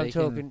week, not, but so I'm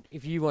talking,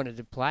 if you wanted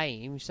to play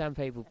him, some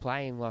people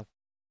play him like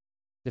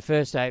the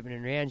first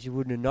opening rounds, you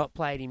wouldn't have not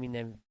played him in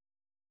them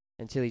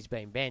until he's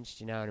been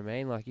benched, you know what I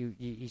mean? Like,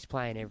 he's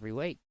playing every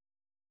week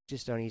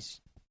just on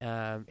his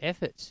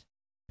efforts.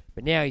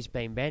 But now he's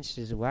been benched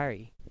as a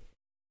worry.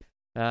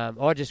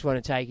 I just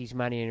want to take his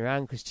money and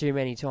run because too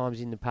many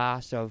times in the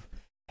past I've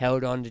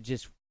held on to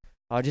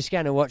I'm just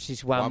going to watch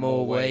this one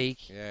more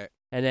week. Yeah.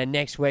 And then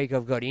next week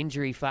I've got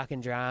injury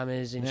fucking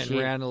dramas and then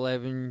shit. round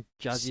 11,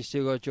 Judge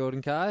still got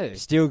Jordan Coe.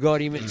 Still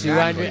got him at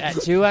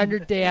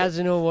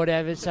 200,000 or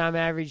whatever, some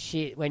average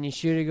shit when you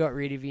should have got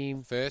rid of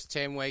him. First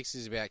 10 weeks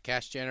is about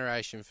cash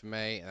generation for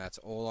me, and that's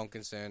all I'm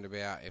concerned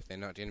about. If they're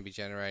not going to be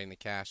generating the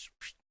cash,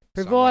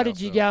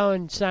 provided you're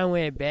going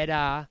somewhere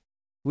better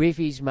with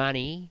his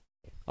money,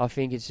 I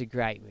think it's a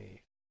great move.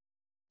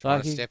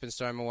 Trying to stepping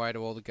stone my way to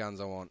all the guns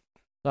I want.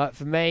 Like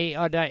for me,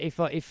 I don't. If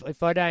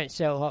I don't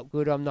sell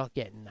Hopgood, I'm not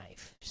getting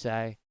Nath.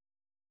 So,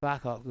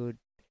 fuck Hopgood.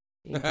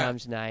 In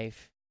comes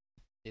Nath.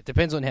 It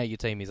depends on how your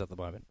team is at the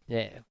moment.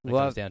 Yeah, When it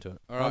comes down to it.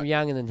 All right. I'm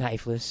young and the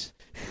Nathless.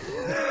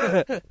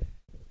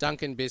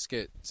 Duncan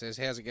Biscuit says,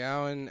 "How's it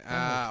going?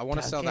 I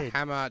want to sell the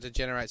hammer to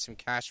generate some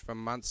cash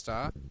from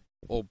Munster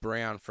or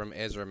Brown from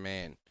Ezra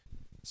Mann.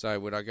 So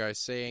would I go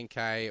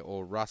CNK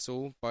or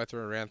Russell? Both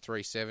are around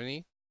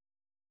 370.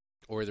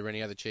 Or are there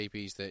any other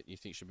cheapies that you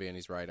think should be on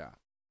his radar?"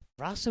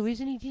 Russell,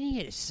 isn't he? Didn't he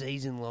get a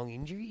season-long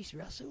injury,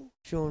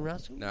 Sean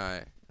Russell? No.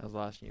 That was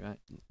last year,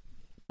 mate.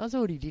 I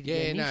thought he did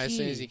again this as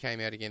soon year. as he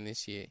came out again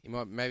this year.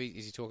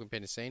 Is he talking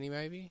Penasini,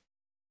 maybe?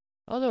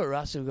 I thought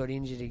Russell got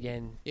injured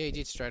again. Yeah, he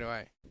did straight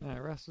away. No,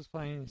 Russell's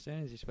playing in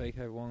Stearns this week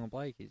over Wonga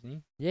Blake, isn't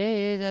he?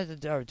 Yeah,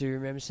 I do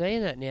remember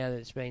seeing that now that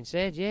it's been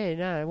said. Yeah,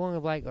 no, Wonga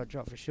Blake got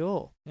dropped for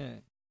sure.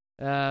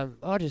 Yeah.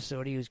 I just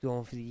thought he was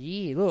gone for the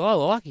year. Look, I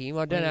like him.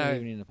 I don't know. You're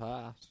living in the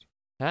past.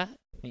 Huh?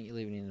 I think you're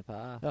living in the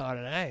past. Oh, I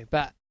don't know,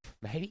 but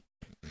maybe.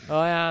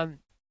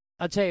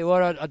 I'll tell you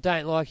what, I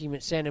don't like him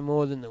at centre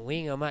more than the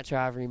wing. I'd much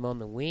rather him on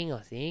the wing,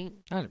 I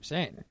think.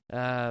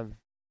 100%.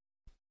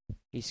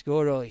 He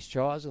scored all his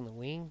tries on the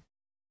wing.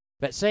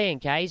 But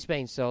CNK's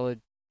been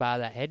solid, bar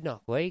that head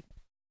knock week.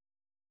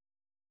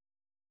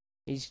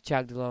 He's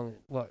chugged along,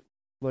 what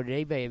did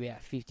he be,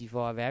 about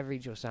 55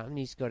 average or something.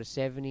 He's got a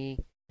 70,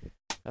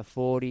 a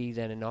 40,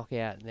 then a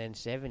knockout, and then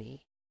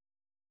 70.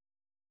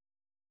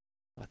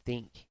 I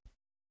think.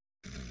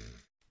 I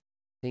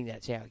think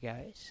that's how it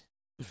goes.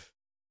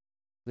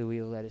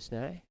 Louis will let us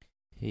know.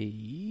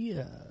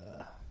 Yeah.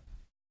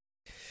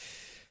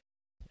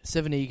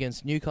 70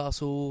 against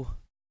Newcastle.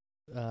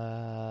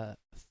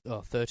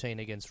 13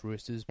 against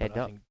Roosters. But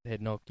I think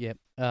head knock, yep.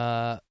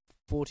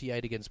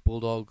 48 against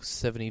Bulldogs.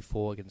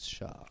 74 against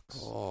Sharks.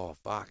 Oh,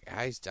 fuck.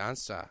 Hayes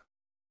Dunster.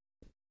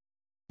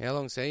 How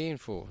long's he in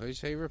for?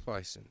 Who's he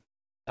replacing?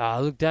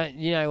 Look,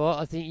 you know what?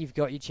 I think you've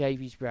got your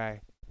cheapies, bro.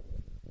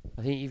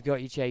 I think you've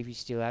got your cheapies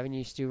still, haven't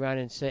you? Still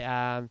running.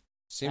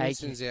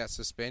 Simonson's out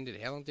suspended.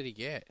 How long did he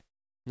get?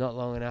 Not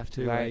long enough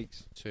to 2 worry.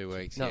 weeks. 2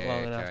 weeks. Not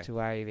long enough to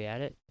worry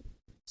about it.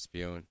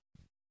 Spewing.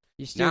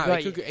 You still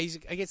got he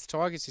against the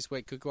Tigers this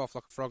week. Could go off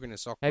like a frog in a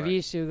sock. Have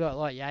you still got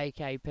like your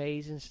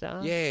AKPs and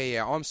stuff?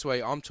 Yeah. I'm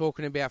sweet. I'm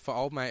talking about for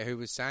old mate who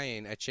was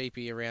saying a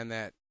cheapie around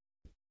that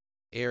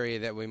area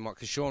that we might.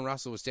 Because Sean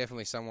Russell was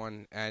definitely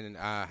someone, and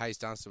Hayes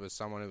Dunster was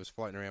someone who was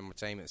floating around my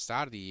team at the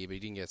start of the year, but he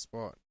didn't get a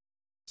spot.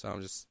 So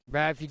I'm just.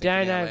 Bro, if you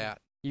don't have,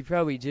 you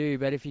probably do,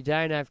 but if you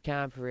don't have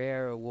Khan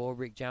Pereira or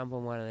Warbrick, jump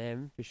on one of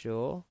them for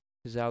sure,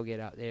 because they'll get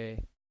up there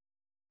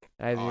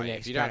over the next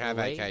if you don't have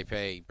weeks.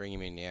 AKP, bring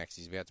him in now because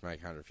he's about to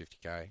make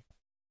 150k.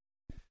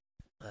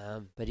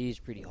 But he is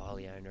pretty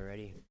highly owned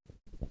already.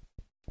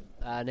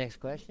 Next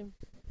question.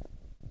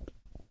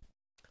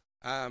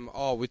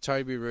 With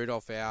Toby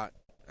Rudolph out,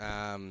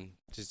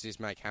 does this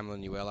make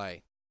Hamlin ULA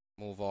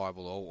more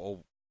viable,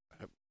 or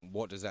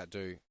what does that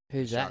do?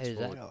 Who's that? Who's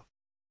that off?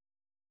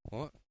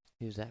 What?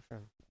 Who's that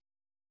from?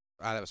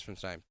 That was from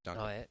Same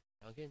Duncan. Oh, yeah,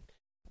 Duncan.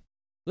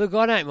 Look,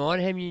 I don't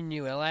mind him in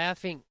ULA, I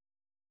think.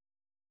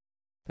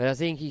 But I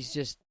think he's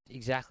just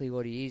exactly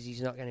what he is.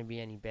 He's not going to be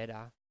any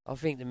better. I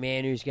think the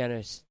man who's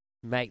going to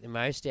make the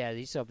most out of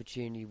this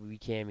opportunity will be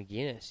Cam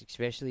McGuinness,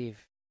 especially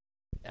if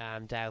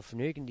Dale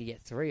Finucane to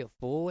get 3 or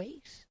 4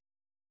 weeks.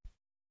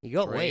 He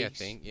got 3,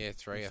 weeks. I think. Yeah,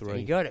 3, I think.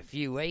 He got a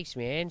few weeks,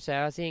 man. So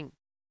I think,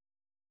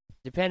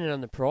 depending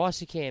on the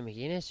price of Cam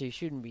McGuinness, who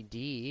shouldn't be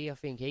dear, I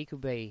think he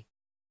could be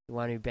the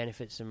one who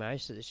benefits the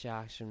most of the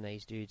Sharks from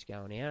these dudes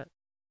going out.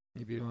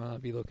 He'd be the one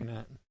I'd be looking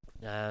at.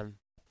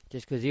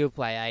 Just because he'll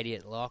play 80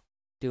 at lock,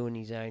 doing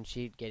his own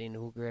shit, get in the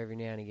hooker every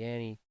now and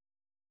again.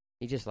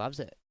 He just loves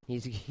it.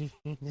 He's a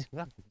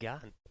fucking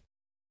gun.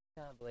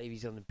 Can't believe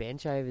he's on the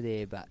bench over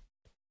there, but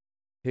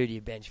who do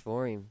you bench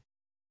for him?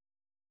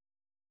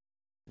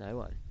 No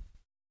one.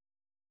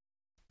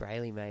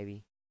 Brayley,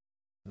 maybe.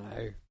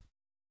 No.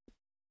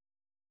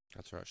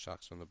 That's right,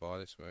 Sharks on the bye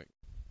this week.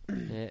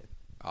 Yeah.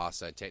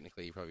 So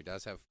technically he probably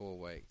does have 4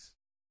 weeks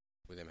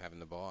with them having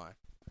the bye.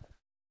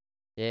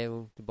 Yeah,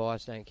 well, the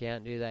buys don't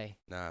count, do they?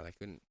 No, they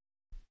couldn't.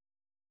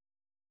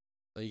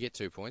 Well, you get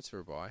 2 points for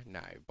a bye.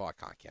 No, bye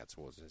can't count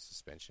towards a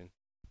suspension.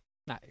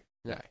 No.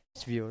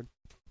 It's viewed.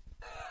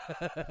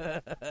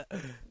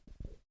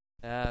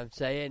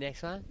 So, yeah,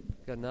 next one.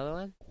 Got another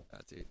one?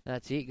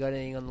 That's it. Got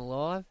anything on the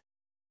live?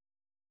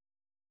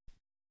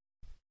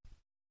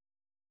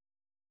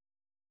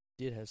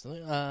 Did have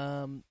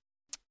something.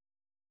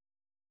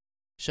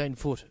 Shane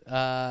Foote.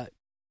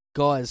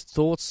 Guys,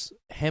 thoughts?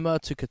 Hammer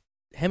to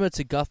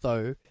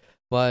Gutho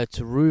via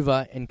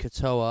Taruva and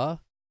Katoa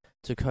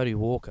to Cody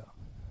Walker.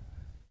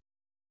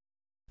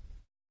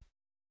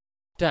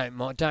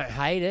 Don't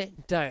hate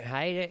it. Don't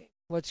hate it.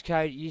 What's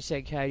Cody? You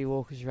said Cody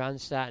Walker's run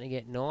starting to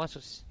get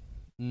nice.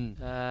 And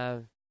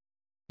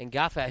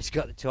Gutho's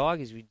got the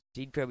Tigers.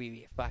 He'd probably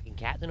be a fucking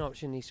captain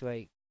option this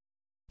week.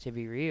 To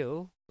be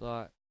real,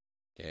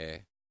 yeah,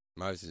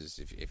 Moses.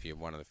 If you're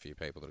one of the few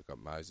people that have got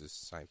Moses,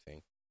 same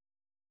thing.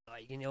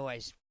 You can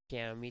always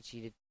count on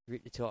Mitchie to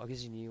rip the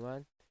Tigers a new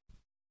one.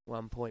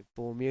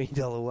 $1.4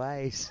 million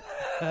waves.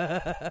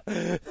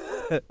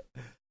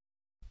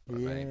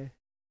 Yeah.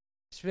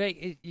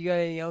 Speak, you got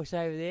anything else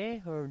over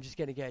there, or I'm just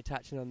going to go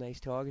touching on these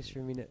Tigers for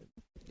a minute?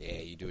 Yeah,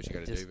 you do what you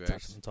got to do, Bergs.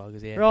 Touch on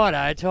Tigers, yeah.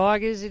 Righto,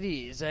 Tigers it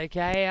is,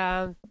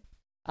 okay.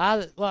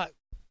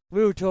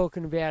 We were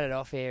talking about it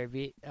off air a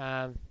bit.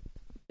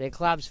 Their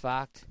club's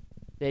fucked.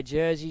 Their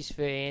jerseys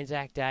for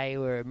Anzac Day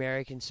were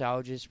American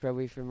soldiers,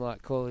 probably from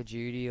Call of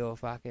Duty or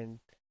fucking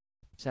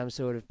some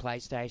sort of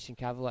PlayStation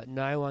cover.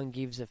 No one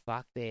gives a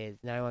fuck there.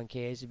 No one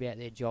cares about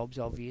their jobs,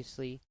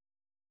 obviously.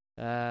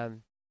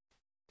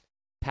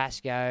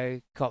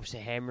 Pascoe cops a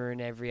hammering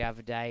every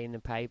other day in the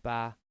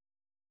paper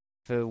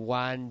for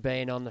one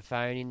being on the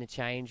phone in the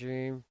change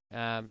room.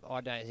 I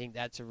don't think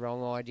that's a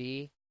wrong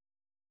idea.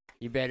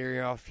 You're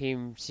better off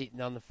him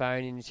sitting on the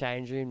phone in the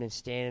change room than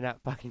standing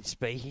up fucking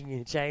speaking in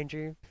the change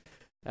room.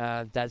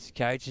 That's the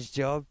coach's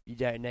job. You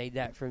don't need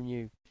that from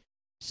your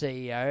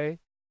CEO.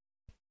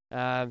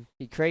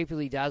 He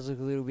creepily does look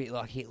a little bit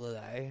like Hitler,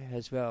 though,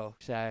 as well.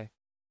 So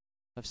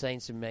I've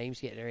seen some memes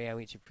getting around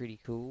which are pretty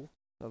cool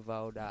of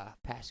old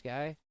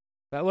Pascoe.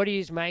 But what do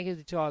you make of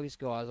the Tigers,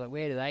 guys?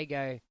 Where do they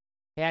go?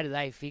 How do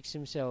they fix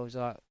themselves?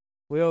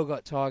 We all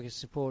got Tigers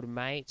supporter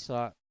mates.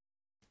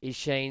 Is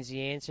Sheen's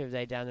the answer? Have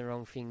they done the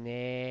wrong thing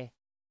there?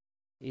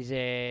 Is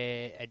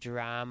there a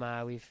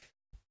drama with...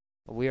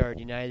 We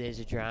already know there's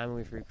a drama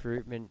with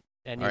recruitment,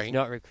 and it's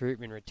not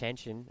recruitment,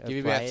 retention of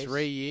Give players. about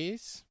 3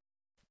 years,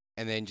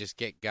 and then just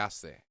get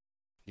Gus there.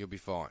 You'll be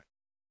fine.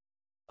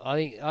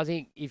 I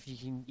think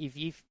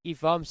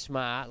if I'm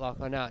smart,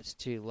 I know it's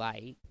too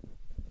late,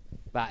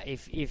 but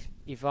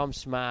if I'm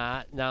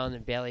smart, knowing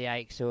that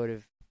Bellyache sort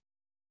of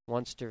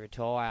wants to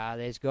retire,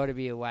 there's got to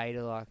be a way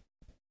to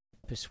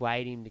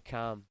persuade him to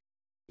come.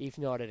 If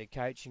not at a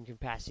coaching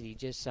capacity,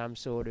 just some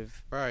sort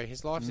of... Bro,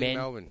 his life's in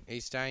Melbourne.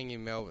 He's staying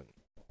in Melbourne.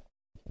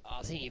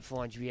 I think you'd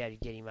find you'd be able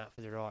to get him up for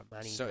the right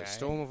money. So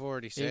Storm have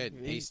already said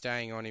he's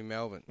staying on in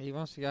Melbourne. He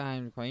wants to go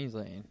home to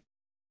Queensland.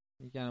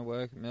 He's going to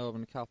work at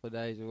Melbourne a couple of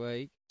days a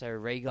week. So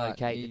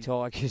relocate the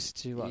Tigers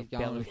to he's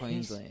going to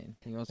Queensland.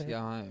 He wants to go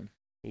home.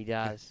 He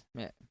does.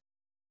 Yeah.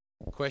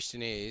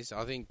 Question is,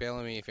 I think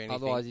Bellamy, if anything...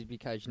 Otherwise he'd be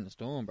coaching the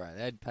Storm, bro.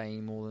 They'd pay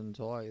him more than the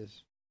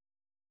Tigers.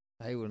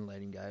 They wouldn't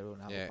let him go to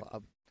another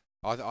club.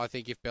 I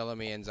think if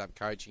Bellamy ends up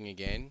coaching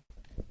again,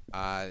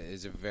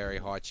 there's a very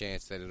high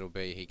chance that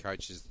he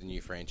coaches the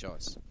new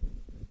franchise.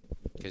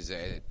 Because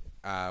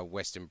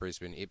Western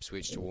Brisbane,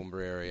 Ipswich,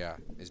 Toowoomba area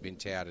has been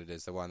touted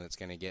as the one that's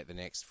going to get the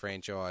next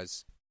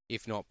franchise.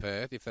 If not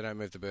Perth, if they don't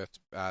move the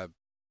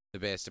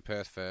Bears to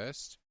Perth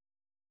first,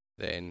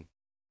 then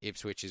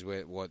Ipswich is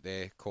what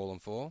they're calling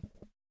for.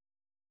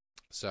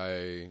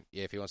 So,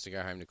 yeah, if he wants to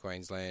go home to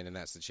Queensland and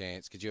that's the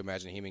chance, could you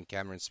imagine him and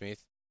Cameron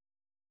Smith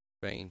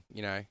being,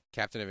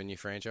 captain of a new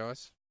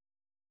franchise?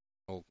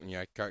 Or,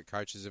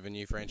 coaches of a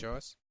new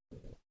franchise?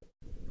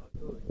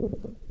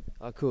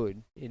 I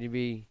could. It'd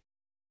be...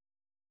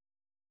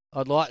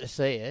 I'd like to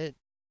see it.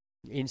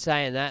 In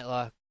saying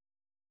that,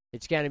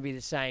 it's going to be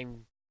the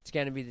same... It's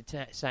going to be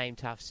the same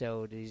tough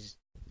sell it is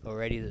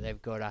already that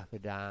they've got up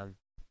at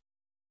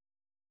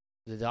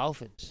the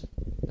Dolphins.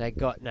 They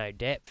got no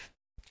depth.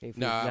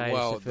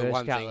 The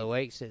first couple of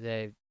weeks that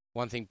they've...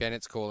 One thing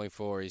Bennett's calling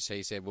for is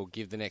he said, "We'll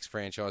give the next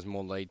franchise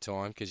more lead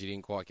time because you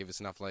didn't quite give us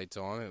enough lead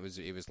time. It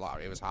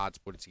was hard to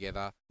put it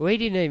together." Well, he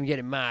didn't even get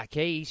a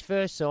marquee.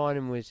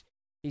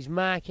 His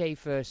marquee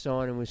first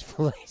signing was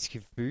Felice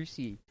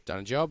Kafusi. Done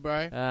a job,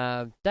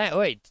 bro.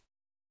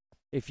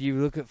 If you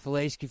look at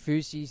Felice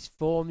Kafusi's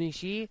form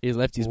this year, he's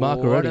left his mark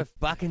already. What a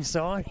fucking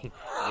signing!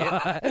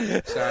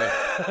 Yep.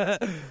 So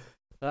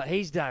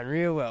he's done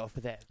real well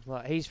for them.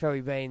 He's probably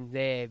been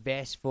their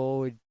best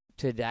forward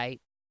to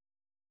date.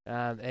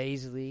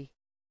 Easily.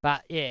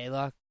 But,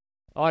 yeah,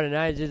 I don't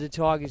know, do the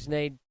Tigers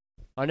need...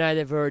 I know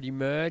they've already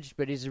merged,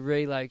 but is a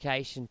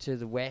relocation to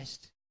the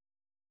West,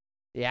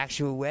 the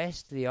actual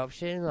West, the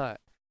option?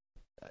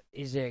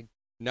 Is there...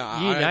 No,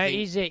 I don't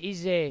think...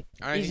 Is there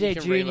you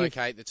can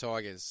relocate the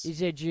Tigers. Is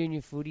there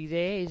junior footy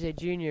there? Is there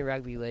junior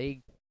rugby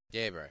league?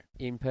 Yeah, bro.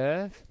 In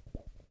Perth?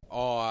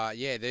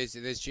 Yeah,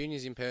 there's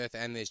juniors in Perth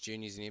and there's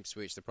juniors in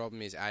Ipswich. The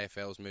problem is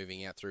AFL's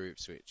moving out through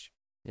Ipswich.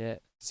 Yeah.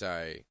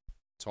 So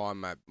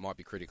time might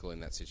be critical in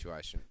that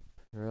situation.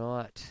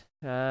 Right.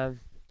 I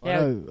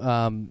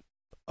know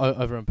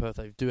over in Perth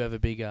they do have a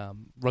big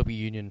rugby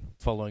union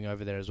following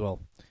over there as well.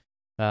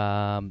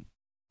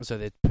 So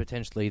that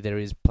potentially there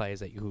is players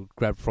that you could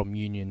grab from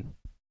union,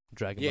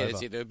 drag them over.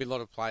 Yeah, there'll be a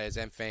lot of players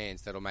and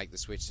fans that'll make the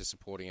switch to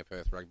supporting a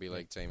Perth Rugby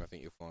League team, I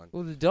think you'll find.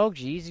 Well, the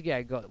Dogs years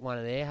ago got one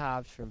of their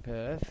halves from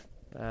Perth.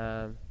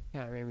 Can't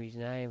remember his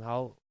name.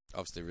 Holt.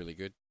 Obviously really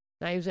good.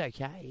 No, he was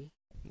okay.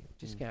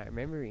 Just can't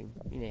remember him.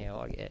 You know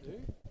how I get.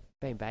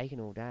 Been baking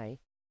all day.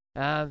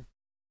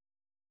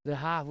 The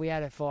half, we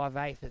had a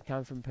 5'8" that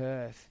come from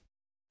Perth.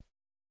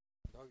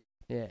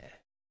 Yeah.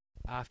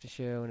 After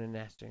Sherwin and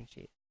Nasta and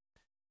shit.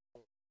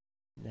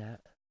 Nah.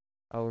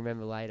 I'll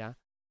remember later.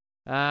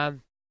 But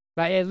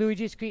yeah, Louis,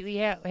 just quickly,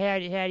 how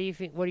do you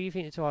think? What do you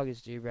think the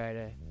Tigers do, bro,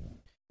 to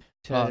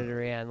turn it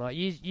around? Like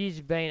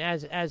you've been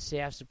as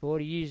South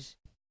supporter, you've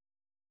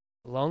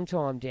a long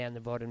time down the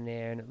bottom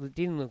there, and it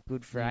didn't look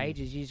good for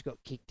ages. You just got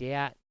kicked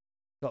out,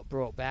 got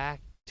brought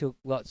back, took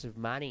lots of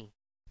money.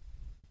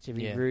 To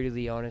be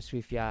brutally honest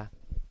with you,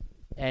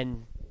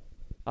 and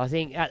I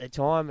think at the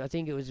time, I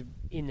think it was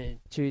in the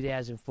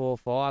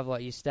 2004-05,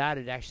 like you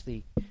started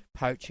actually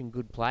poaching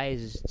good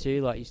players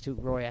too. Like you took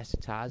Roy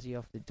Asatazi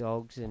off the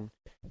Dogs, and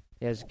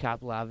there was a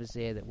couple others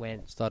there that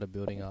started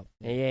building up.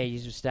 And yeah, you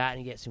were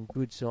starting to get some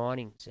good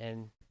signings,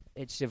 and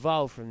it's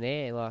evolved from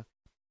there. Like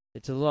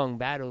it's a long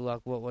battle.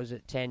 Like what was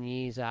it? 10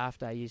 years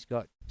after you just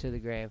got to the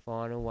grand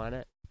final, won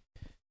it.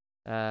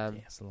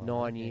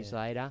 9 years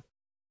later.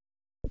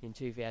 In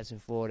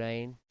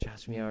 2014,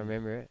 trust me, I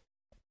remember it.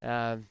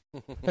 And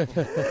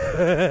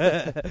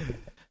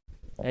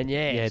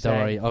don't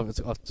worry, always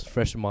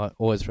fresh in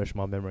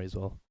my memory as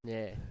well.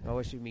 Yeah, I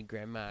was with my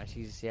grandma.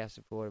 She's a South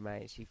supporter,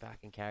 mate. She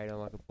fucking carried on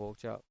like a pork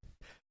chop.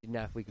 Didn't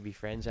know if we could be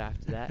friends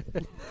after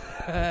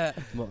that.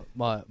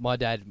 my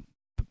dad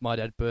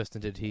burst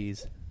into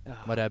tears. Oh.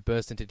 My dad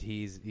burst into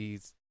tears. He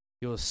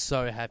was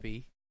so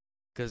happy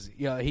because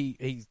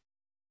he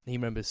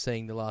remembers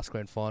seeing the last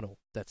grand final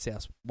that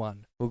South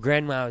won. Well,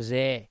 Grandma was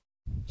there.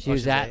 She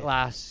was at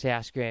last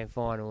South grand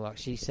final. Like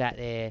she sat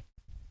there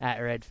at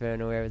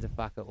Redfern or wherever the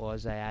fuck it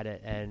was they had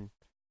it and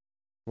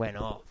went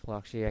off.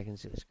 Like she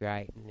reckons it was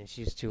great, and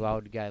she's too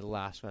old to go to the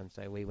last one,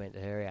 so we went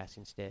to her house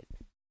instead.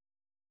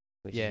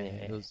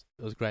 It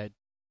was great.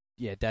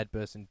 Yeah, Dad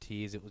burst into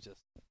tears. It was just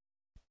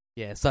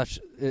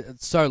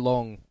it's so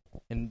long,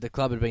 and the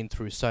club had been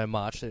through so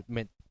much. It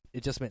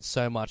just meant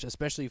so much,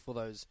 especially for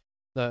those.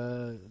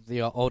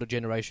 The older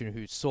generation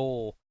who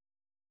saw,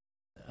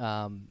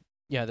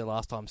 the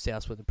last time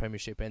South won the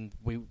premiership, and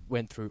we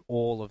went through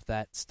all of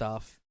that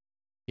stuff.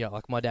 Yeah,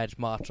 like my dad's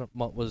march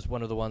was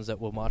one of the ones that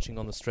were marching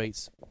on the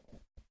streets.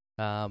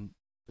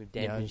 With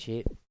dead and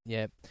shit.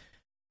 Yeah.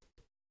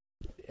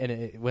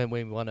 And when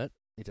we won it,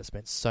 it just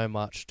meant so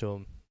much to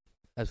him,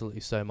 absolutely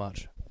so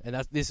much. And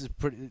this is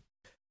pretty.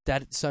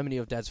 Dad, so many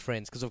of Dad's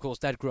friends, because of course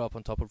Dad grew up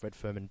on top of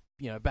Redfern,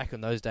 and back in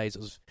those days it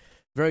was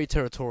very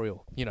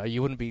territorial.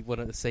 You wouldn't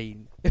want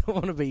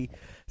to be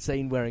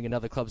seen wearing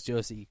another club's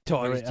jersey,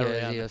 Tigers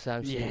jersey or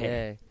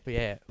something.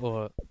 Yeah,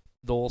 or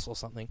Norse or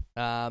something.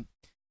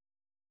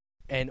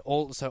 And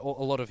also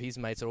a lot of his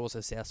mates are also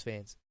South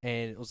fans,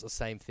 and it was the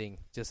same thing.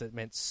 Just it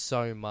meant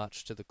so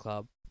much to the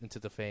club and to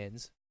the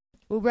fans.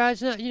 Well, bro,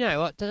 it's not. You know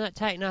what? Doesn't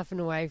take nothing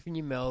away from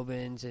your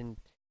Melbournes and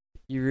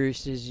your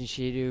Roosters and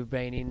shit who have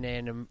been in there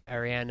and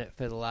around it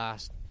for the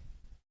last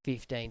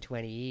 15,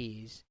 20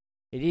 years.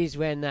 It is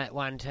when that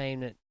one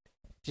team that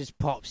just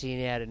pops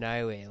in out of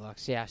nowhere, like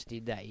South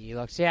did that year.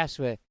 Like South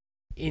were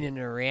in and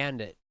around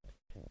it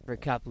for a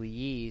couple of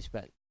years,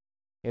 but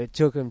it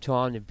took them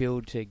time to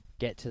build to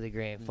get to the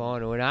grand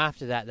final. And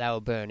after that, they were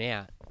burnt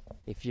out,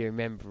 if you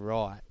remember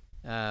right.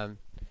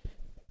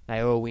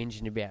 They were all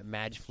whinging about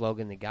Madge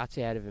flogging the guts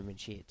out of them and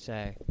shit.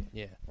 So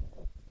yeah,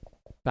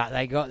 but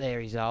they got their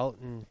result,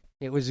 and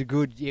it was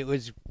good year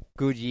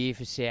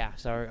for South.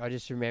 So I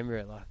just remember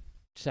it like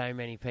so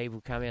many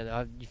people come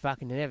out. You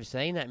fucking never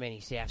seen that many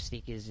South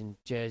stickers and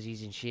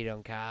jerseys and shit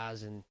on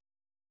cars, and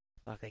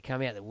like they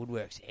come out the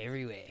woodworks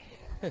everywhere.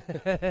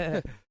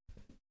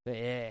 But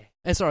yeah.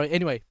 And sorry.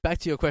 Anyway, back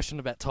to your question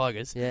about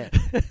Tigers. Yeah.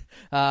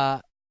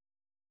 I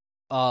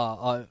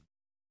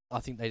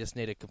think they just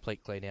need a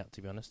complete clean out,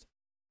 to be honest.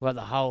 Well,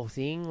 the whole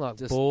thing, like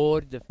just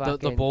board, the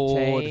fucking the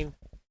board. Team.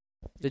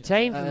 The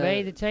team for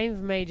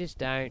me just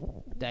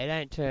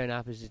don't turn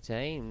up as a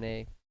team.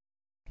 They're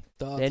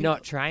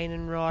not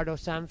training right or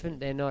something.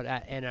 They're not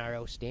at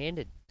NRL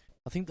standard.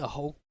 I think the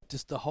whole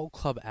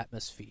club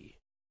atmosphere,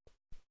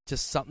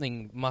 just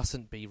something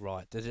mustn't be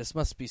right. There just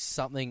must be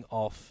something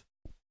off.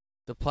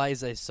 The players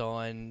they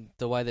sign,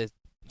 the way they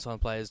sign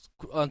players,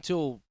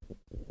 until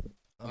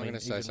I'm going to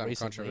say something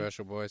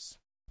controversial, boys.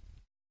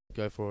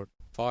 Go for it.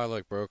 Fire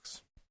Luke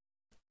Brooks.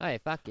 Oh, yeah,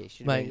 fuck it.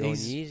 Should have been gone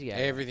years ago.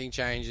 Everything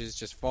changes.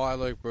 Just fire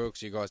Luke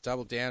Brooks. You guys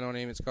double down on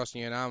him. It's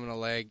costing you an arm and a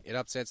leg. It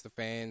upsets the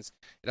fans.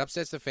 It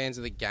upsets the fans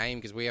of the game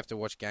because we have to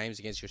watch games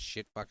against your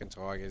shit fucking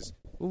Tigers.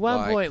 Well,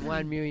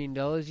 $1.1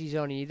 million he's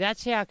on here.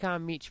 That's how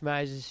come Mitch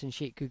Moses and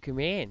shit could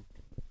command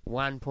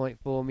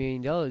 $1.4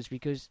 million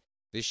because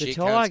this the shit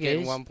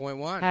Tigers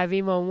 1.1. have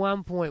him on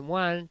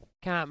 1.1,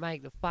 can't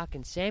make the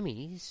fucking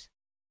semis,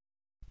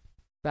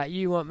 but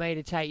you want me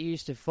to take you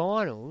to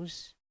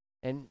finals.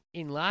 And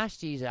in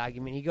last year's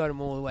argument, he got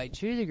him all the way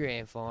to the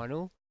grand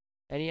final,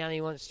 and he only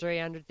wants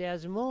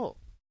 300,000 more.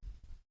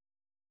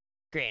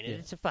 Granted,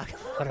 it's a fucking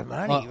lot of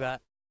money,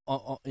 but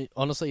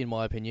honestly, in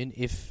my opinion,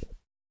 if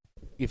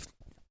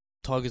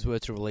Tigers were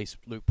to release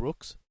Luke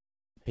Brooks,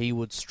 he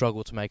would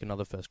struggle to make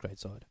another first-grade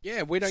side.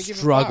 Yeah, we don't give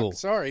a fuck.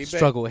 Sorry,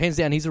 struggle. Hands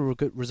down, he's a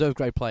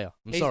reserve-grade player.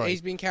 I'm sorry.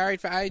 He's been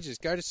carried for ages.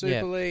 Go to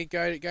Super League.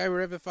 Go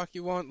wherever the fuck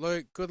you want,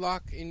 Luke. Good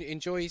luck.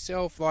 Enjoy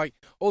yourself. Like,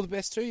 all the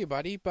best to you,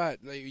 buddy.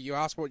 But you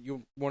ask what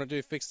you want to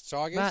do to fix the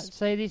Tigers. But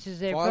see, this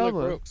is their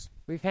problem.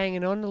 We're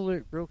hanging on to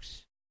Luke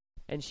Brooks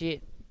and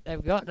shit.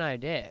 They've got no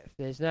depth.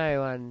 There's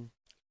no one.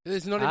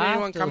 There's not even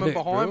anyone coming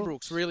behind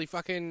Brooks, really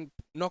fucking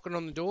knocking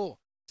on the door,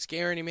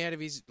 scaring him out of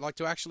his, like,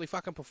 to actually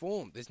fucking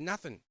perform. There's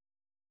nothing.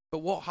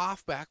 But what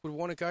halfback would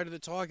want to go to the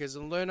Tigers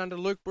and learn under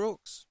Luke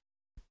Brooks?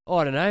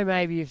 I don't know.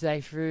 Maybe if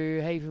they threw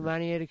a heap of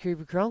money at a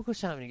Cooper Cronk or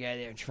something to go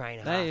there and train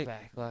a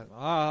halfback. Like,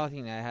 I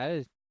think they had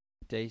a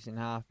decent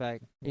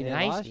halfback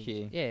last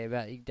year. Yeah,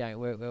 but he don't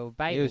work well with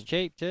Bateman. He was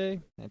cheap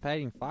too. They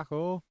paid him fuck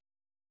all.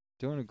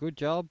 Doing a good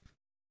job.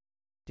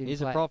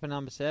 He's a proper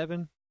number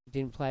 7.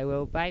 Didn't play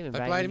well with Bateman. They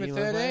played him at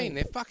 13.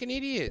 They're fucking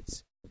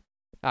idiots.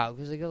 Oh,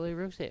 because they got Luke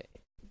Brooks there.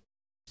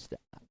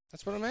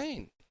 That's what I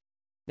mean.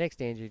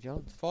 Next, Andrew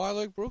Johns. Fire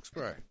Luke Brooks,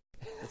 bro.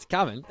 It's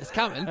coming. It's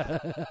coming.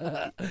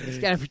 He's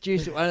going to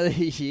produce it one of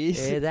these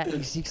years. Yeah, that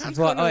is 65. He's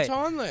got no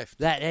time left.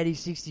 That Eddie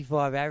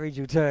 65 average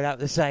will turn up at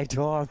the same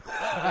time.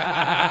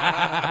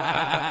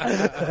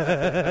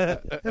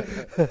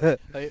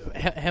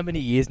 How many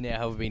years now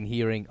have we been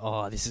hearing,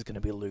 this is going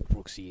to be Luke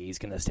Brooks' year. He's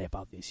going to step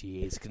up this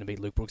year. It's going to be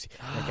Luke Brooks' year.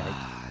 Okay.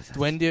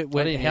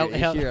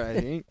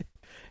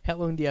 How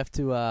long do you have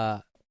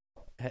to,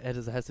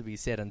 has to be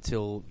said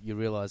until you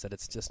realise that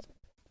it's just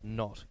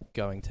not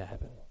going to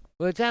happen?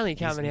 Well, it's only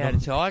coming out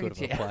of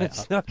Tigers.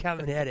 It's not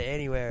coming out of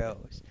anywhere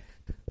else.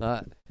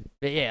 But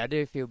yeah, I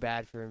do feel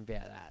bad for him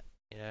about that,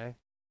 you know.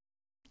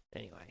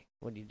 Anyway,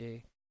 what do you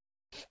do?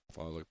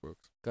 Fire Luke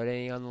Brooks. Got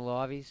any on the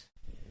liveys?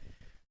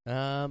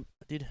 I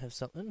did have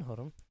something. Hold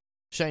on.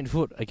 Shane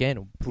Foote,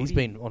 again. He's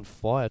been on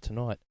fire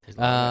tonight.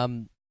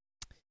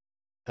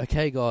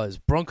 Okay, guys.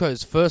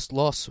 Broncos' first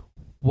loss.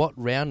 What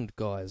round,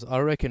 guys? I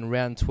reckon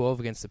round 12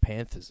 against the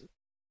Panthers.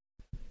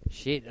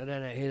 Shit, I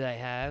don't know who they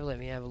have. Let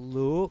me have a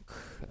look.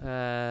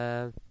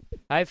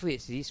 Hopefully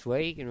it's this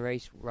week and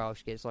Reece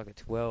Walsh gets like a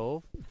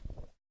 12.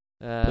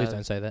 Please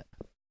don't say that.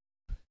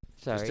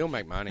 Sorry. You still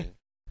make money.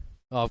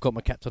 Oh, I've got my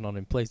captain on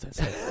him. Please don't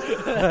say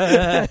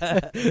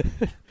that.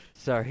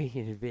 Sorry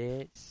in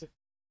advance.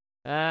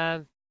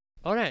 I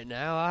don't know.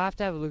 I'll have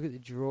to have a look at the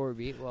draw a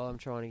bit while I'm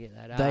trying to get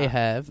that up. They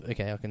have...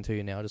 Okay, I can tell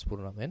you now. I'll just put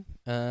it up then.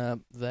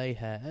 They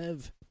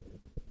have...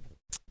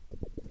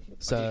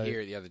 I did hear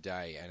it the other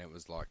day, and it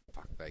was like,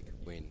 fuck, they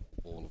could win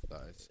all of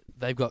those.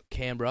 They've got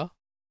Canberra,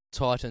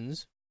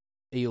 Titans,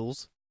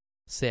 Eels,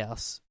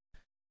 Souths,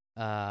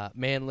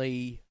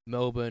 Manly,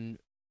 Melbourne,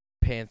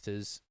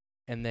 Panthers,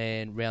 and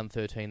then round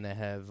 13 they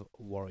have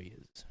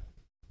Warriors.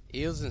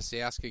 Eels and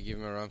Souths could give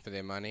them a run for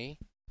their money.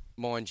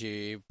 Mind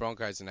you,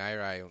 Broncos and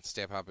A-Ray will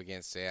step up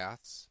against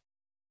Souths.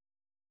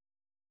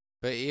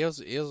 But Eels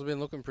have been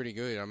looking pretty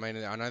good. I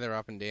mean, I know they're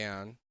up and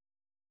down.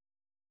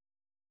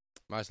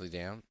 Mostly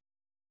down.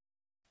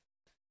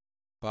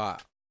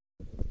 But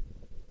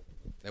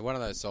they're one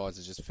of those sides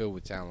that's just filled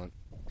with talent.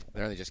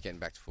 They're only just getting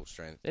back to full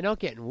strength. They're not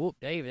getting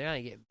whooped either. They're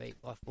only getting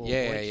beat by 4 points.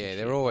 Yeah.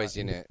 They're always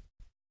in it.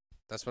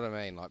 That's what I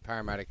mean. Like,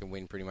 Parramatta can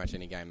win pretty much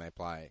any game they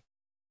play.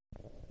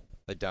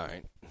 They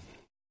don't.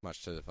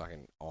 Much to the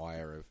fucking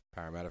ire of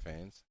Parramatta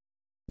fans.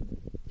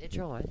 They're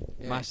trying.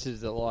 Yeah. Much to the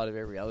delight of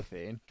every other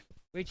fan.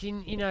 Which,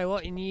 you know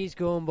what, in years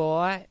gone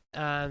by,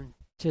 to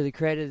the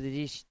credit of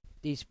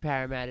this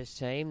Parramatta's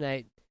team,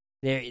 they're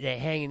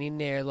hanging in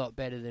there a lot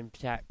better than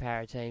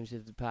Para teams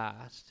of the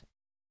past.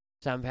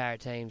 Some Para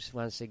teams,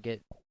 once they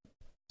get a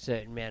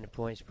certain amount of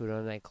points put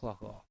on, they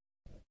clock off.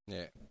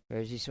 Yeah.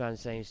 Whereas this one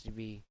seems to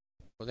be...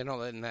 Well, they're not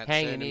letting that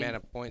certain amount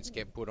of points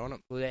get put on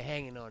them. Well, they're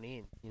hanging on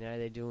in. You know,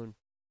 they're doing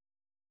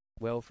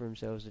well for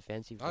themselves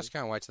defensively. I just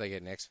can't wait till they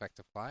get an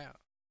X-Factor player.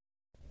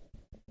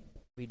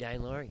 Be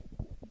Dane Laurie.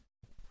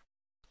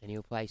 And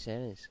he'll play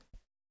centres.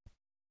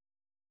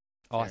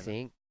 I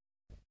think.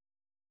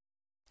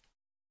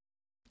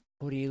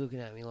 What are you looking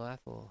at me like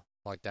for?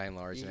 Like Dane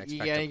Laurie's an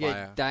X-Factor player. You're going to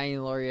get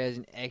Dane Laurie as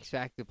an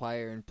X-Factor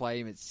player and play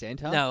him at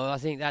centre? No, I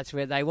think that's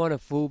where they want a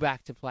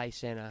fullback to play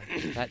centre.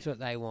 That's what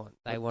they want.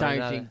 They want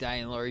don't think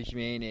Dane Laurie's your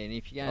man, and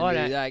if you're going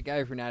to do that,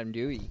 go for an Adam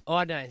Dewey.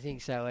 I don't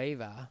think so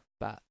either,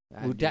 but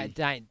Well,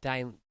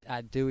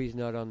 Dewey's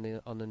not on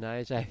the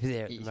nose over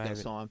there at the moment. He's got to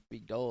sign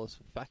big dollars.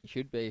 Fuck, he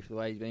should be for the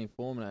way he's been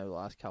performing over the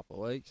last couple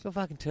of weeks. He's got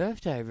fucking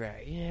turf toe, bro.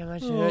 You know how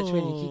much it hurts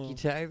when you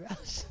kick your toe,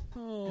 Russ?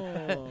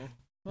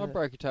 I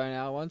broke a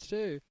toenail once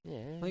too.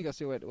 Yeah. I think I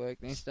still went to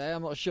work next day.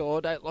 I'm not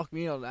sure. Don't lock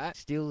me in on that.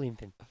 Still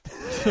limping.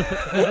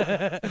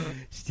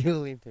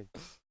 Still limping.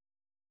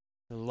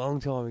 A long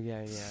time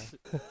ago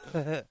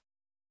now.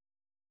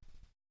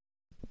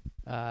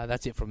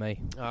 That's it from me.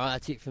 All right,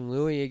 that's it from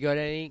Louis. You got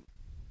anything?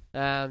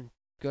 Got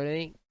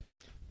anything?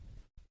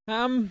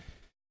 No.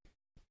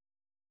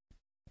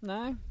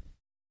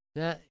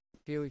 No.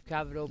 Feel we've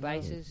covered all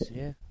bases.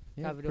 Yeah.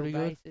 Covered all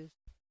bases.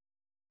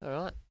 All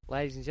right,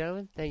 ladies and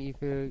gentlemen, thank you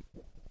for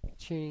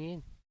tuning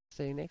in.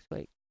 See you next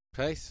week.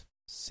 Peace.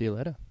 See you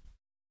later.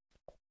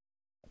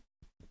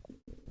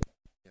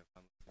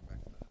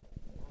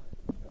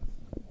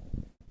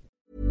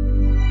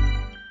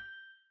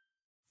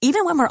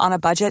 Even when we're on a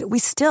budget, we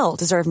still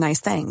deserve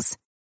nice things.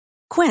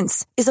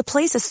 Quince is a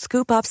place to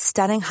scoop up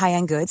stunning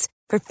high-end goods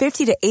for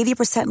 50 to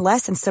 80%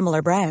 less than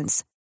similar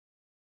brands.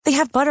 They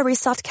have buttery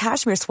soft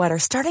cashmere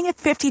sweaters starting at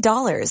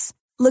 $50,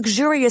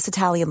 luxurious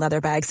Italian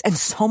leather bags, and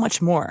so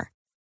much more.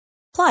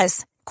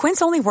 Plus,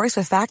 Quince only works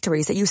with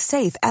factories that use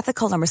safe,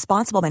 ethical, and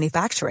responsible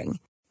manufacturing.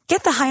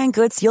 Get the high-end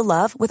goods you'll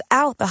love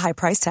without the high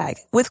price tag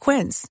with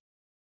Quince.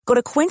 Go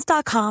to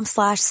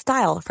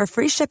quince.com/style for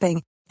free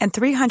shipping and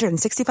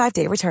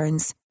 365-day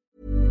returns.